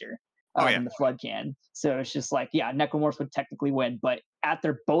faster than the Flood can. So it's just like, yeah, Necromorphs would technically win, but at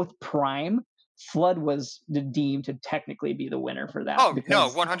their both prime, Flood was deemed to technically be the winner for that. Oh, no,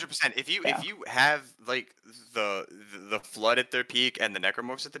 100%. If you have like the Flood at their peak and the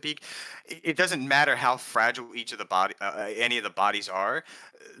Necromorphs at the peak, it doesn't matter how fragile each of the any of the bodies are.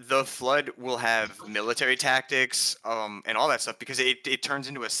 The Flood will have military tactics and all that stuff, because it turns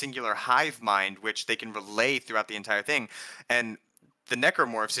into a singular hive mind which they can relay throughout the entire thing. And the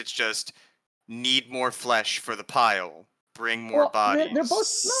Necromorphs, it's just need more flesh for the pile. Bring more bodies. They're both,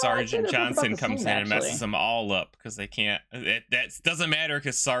 Sergeant Johnson comes in and messes them all up because they can't. That doesn't matter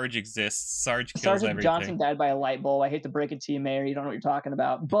because Sarge exists. Sarge kills Sergeant everything. Johnson died by a light bulb. I hate to break it to you, Mayor. You don't know what you're talking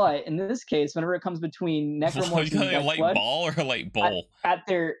about. But in this case, whenever it comes between Necromorphs and a light Flood, ball or a light bowl? At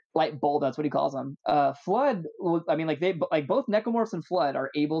their light bulb, that's what he calls them. Flood. I mean, like both Necromorphs and Flood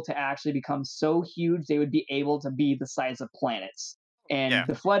are able to actually become so huge they would be able to be the size of planets. And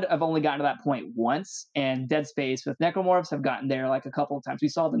the Flood have only gotten to that point once, and Dead Space with Necromorphs have gotten there like a couple of times. We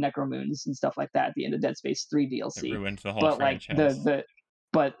saw the Necromoons and stuff like that at the end of Dead Space 3 DLC. It ruined the whole franchise.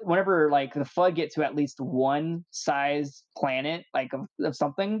 But whenever like the Flood get to at least one size planet, like of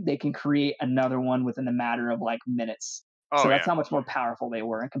something, they can create another one within a matter of like minutes. So that's how much more powerful they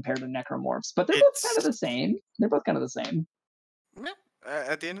were compared to Necromorphs. But they're both kind of the same. They're both kind of the same. Yeah.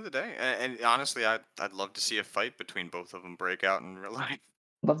 At the end of the day, and honestly, I'd love to see a fight between both of them break out in real life.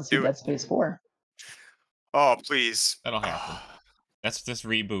 I'd love to see Dead Space 4. Oh, please. That'll happen. This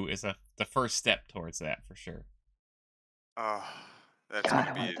reboot is the first step towards that for sure. Oh, that's going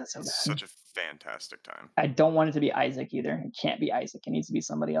to be such a fantastic time. I don't want it to be Isaac either. It can't be Isaac. It needs to be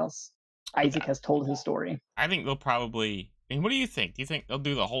somebody else. Isaac has told his story. I think they'll probably... I mean, what do you think? Do you think they'll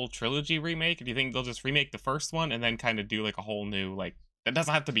do the whole trilogy remake? Or do you think they'll just remake the first one and then kind of do like a whole new, like... It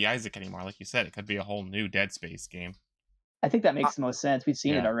doesn't have to be Isaac anymore. Like you said, it could be a whole new Dead Space game. I think that makes the most sense. We've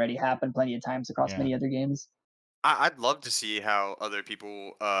seen it already happen plenty of times across many other games. I'd love to see how other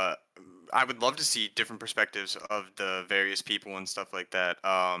people... I would love to see different perspectives of the various people and stuff like that.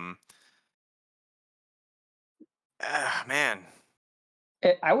 Man.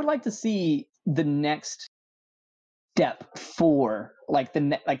 I would like to see the next step for like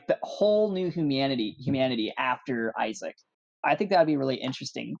the whole new humanity after Isaac. I think that would be really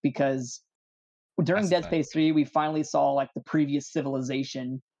interesting because during Dead Space 3, we finally saw like the previous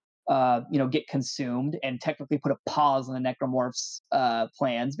civilization, get consumed and technically put a pause on the Necromorphs'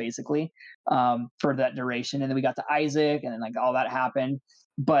 plans, basically, for that duration. And then we got to Isaac, and then like all that happened.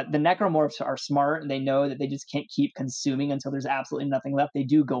 But the Necromorphs are smart, and they know that they just can't keep consuming until there's absolutely nothing left. They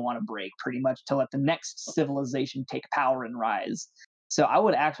do go on a break, pretty much, to let the next civilization take power and rise. So I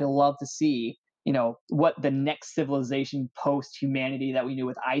would actually love to see, what the next civilization post-humanity that we knew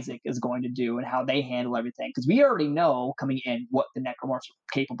with Isaac is going to do and how they handle everything. Because we already know coming in what the Necromorphs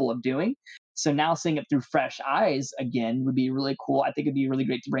are capable of doing. So now seeing it through fresh eyes again would be really cool. I think it'd be really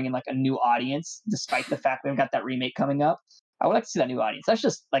great to bring in like a new audience, despite the fact we've got that remake coming up. I would like to see that new audience. That's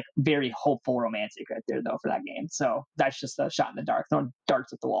just like very hopeful romantic right there, though, for that game. So that's just a shot in the dark, throwing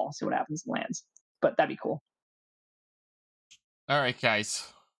darts at the wall, see what happens and lands. But that'd be cool. All right,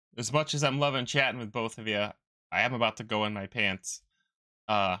 guys. As much as I'm loving chatting with both of you, I am about to go in my pants.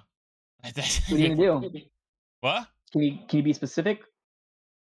 What are you gonna do? What? Can you be specific?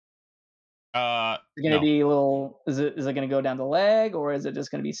 It's gonna be a little. Is it gonna go down the leg, or is it just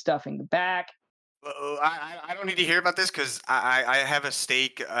gonna be stuffing the back? I don't need to hear about this because I have a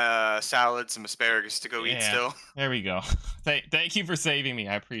steak, salad, some asparagus to go eat still. There we go. Thank you for saving me.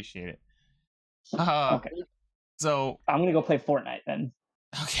 I appreciate it. Okay. So I'm gonna go play Fortnite then.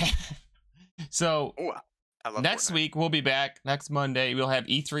 Okay. So next week we'll be back. Next Monday we'll have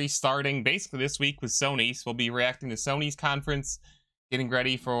E3 starting basically this week with Sony. So we'll be reacting to Sony's conference, getting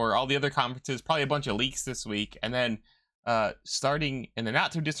ready for all the other conferences. Probably a bunch of leaks this week, and then starting in the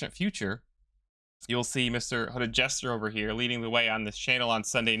not too distant future, you'll see Mr. Hooded Jester over here leading the way on this channel on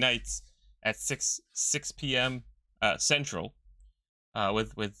Sunday nights at 6 p.m. Central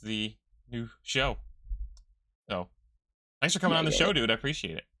with the new show. So thanks for coming on the show, dude. I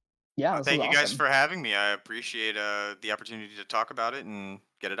appreciate it. Yeah, thank you guys for having me. I appreciate the opportunity to talk about it and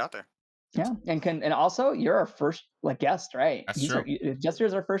get it out there. Yeah, and also you're our first guest, right? That's true. Jester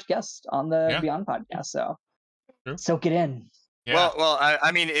is our first guest on the Beyond podcast, so soak it in. Yeah. Well,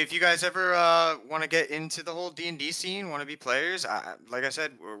 I mean, if you guys ever want to get into the whole D&D scene, want to be players, like I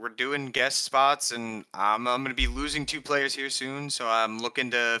said, we're doing guest spots, and I'm going to be losing 2 players here soon, so I'm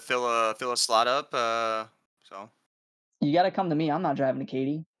looking to fill a slot up. So you got to come to me. I'm not driving to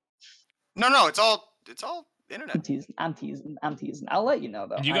Katie. No, it's all internet. I'm teasing. I'll let you know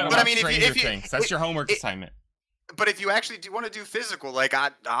though. You got to watch Stranger Things. That's your homework assignment. But if you actually do want to do physical, like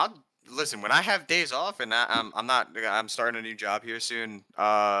I'll listen, when I have days off and I'm starting a new job here soon,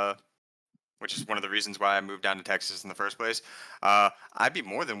 which is one of the reasons why I moved down to Texas in the first place, I'd be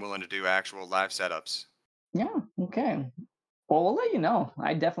more than willing to do actual live setups. Yeah, okay. Well, we'll let you know.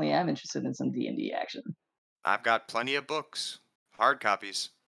 I definitely am interested in some D&D action. I've got plenty of books, hard copies.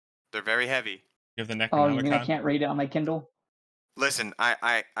 They're very heavy. You have the Necronomicon? Oh, you mean I can't read it on my Kindle? Listen,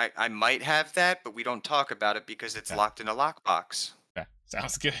 I might have that, but we don't talk about it because it's locked in a lockbox. Yeah,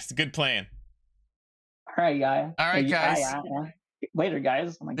 sounds good. It's a good plan. All right, guys. All right, guys. Later,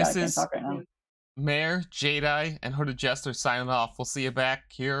 guys. Oh my God, I can't talk right now. Mayor, Jedi, and Hooded Jester signing off. We'll see you back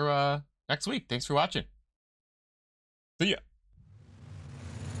here next week. Thanks for watching. See ya.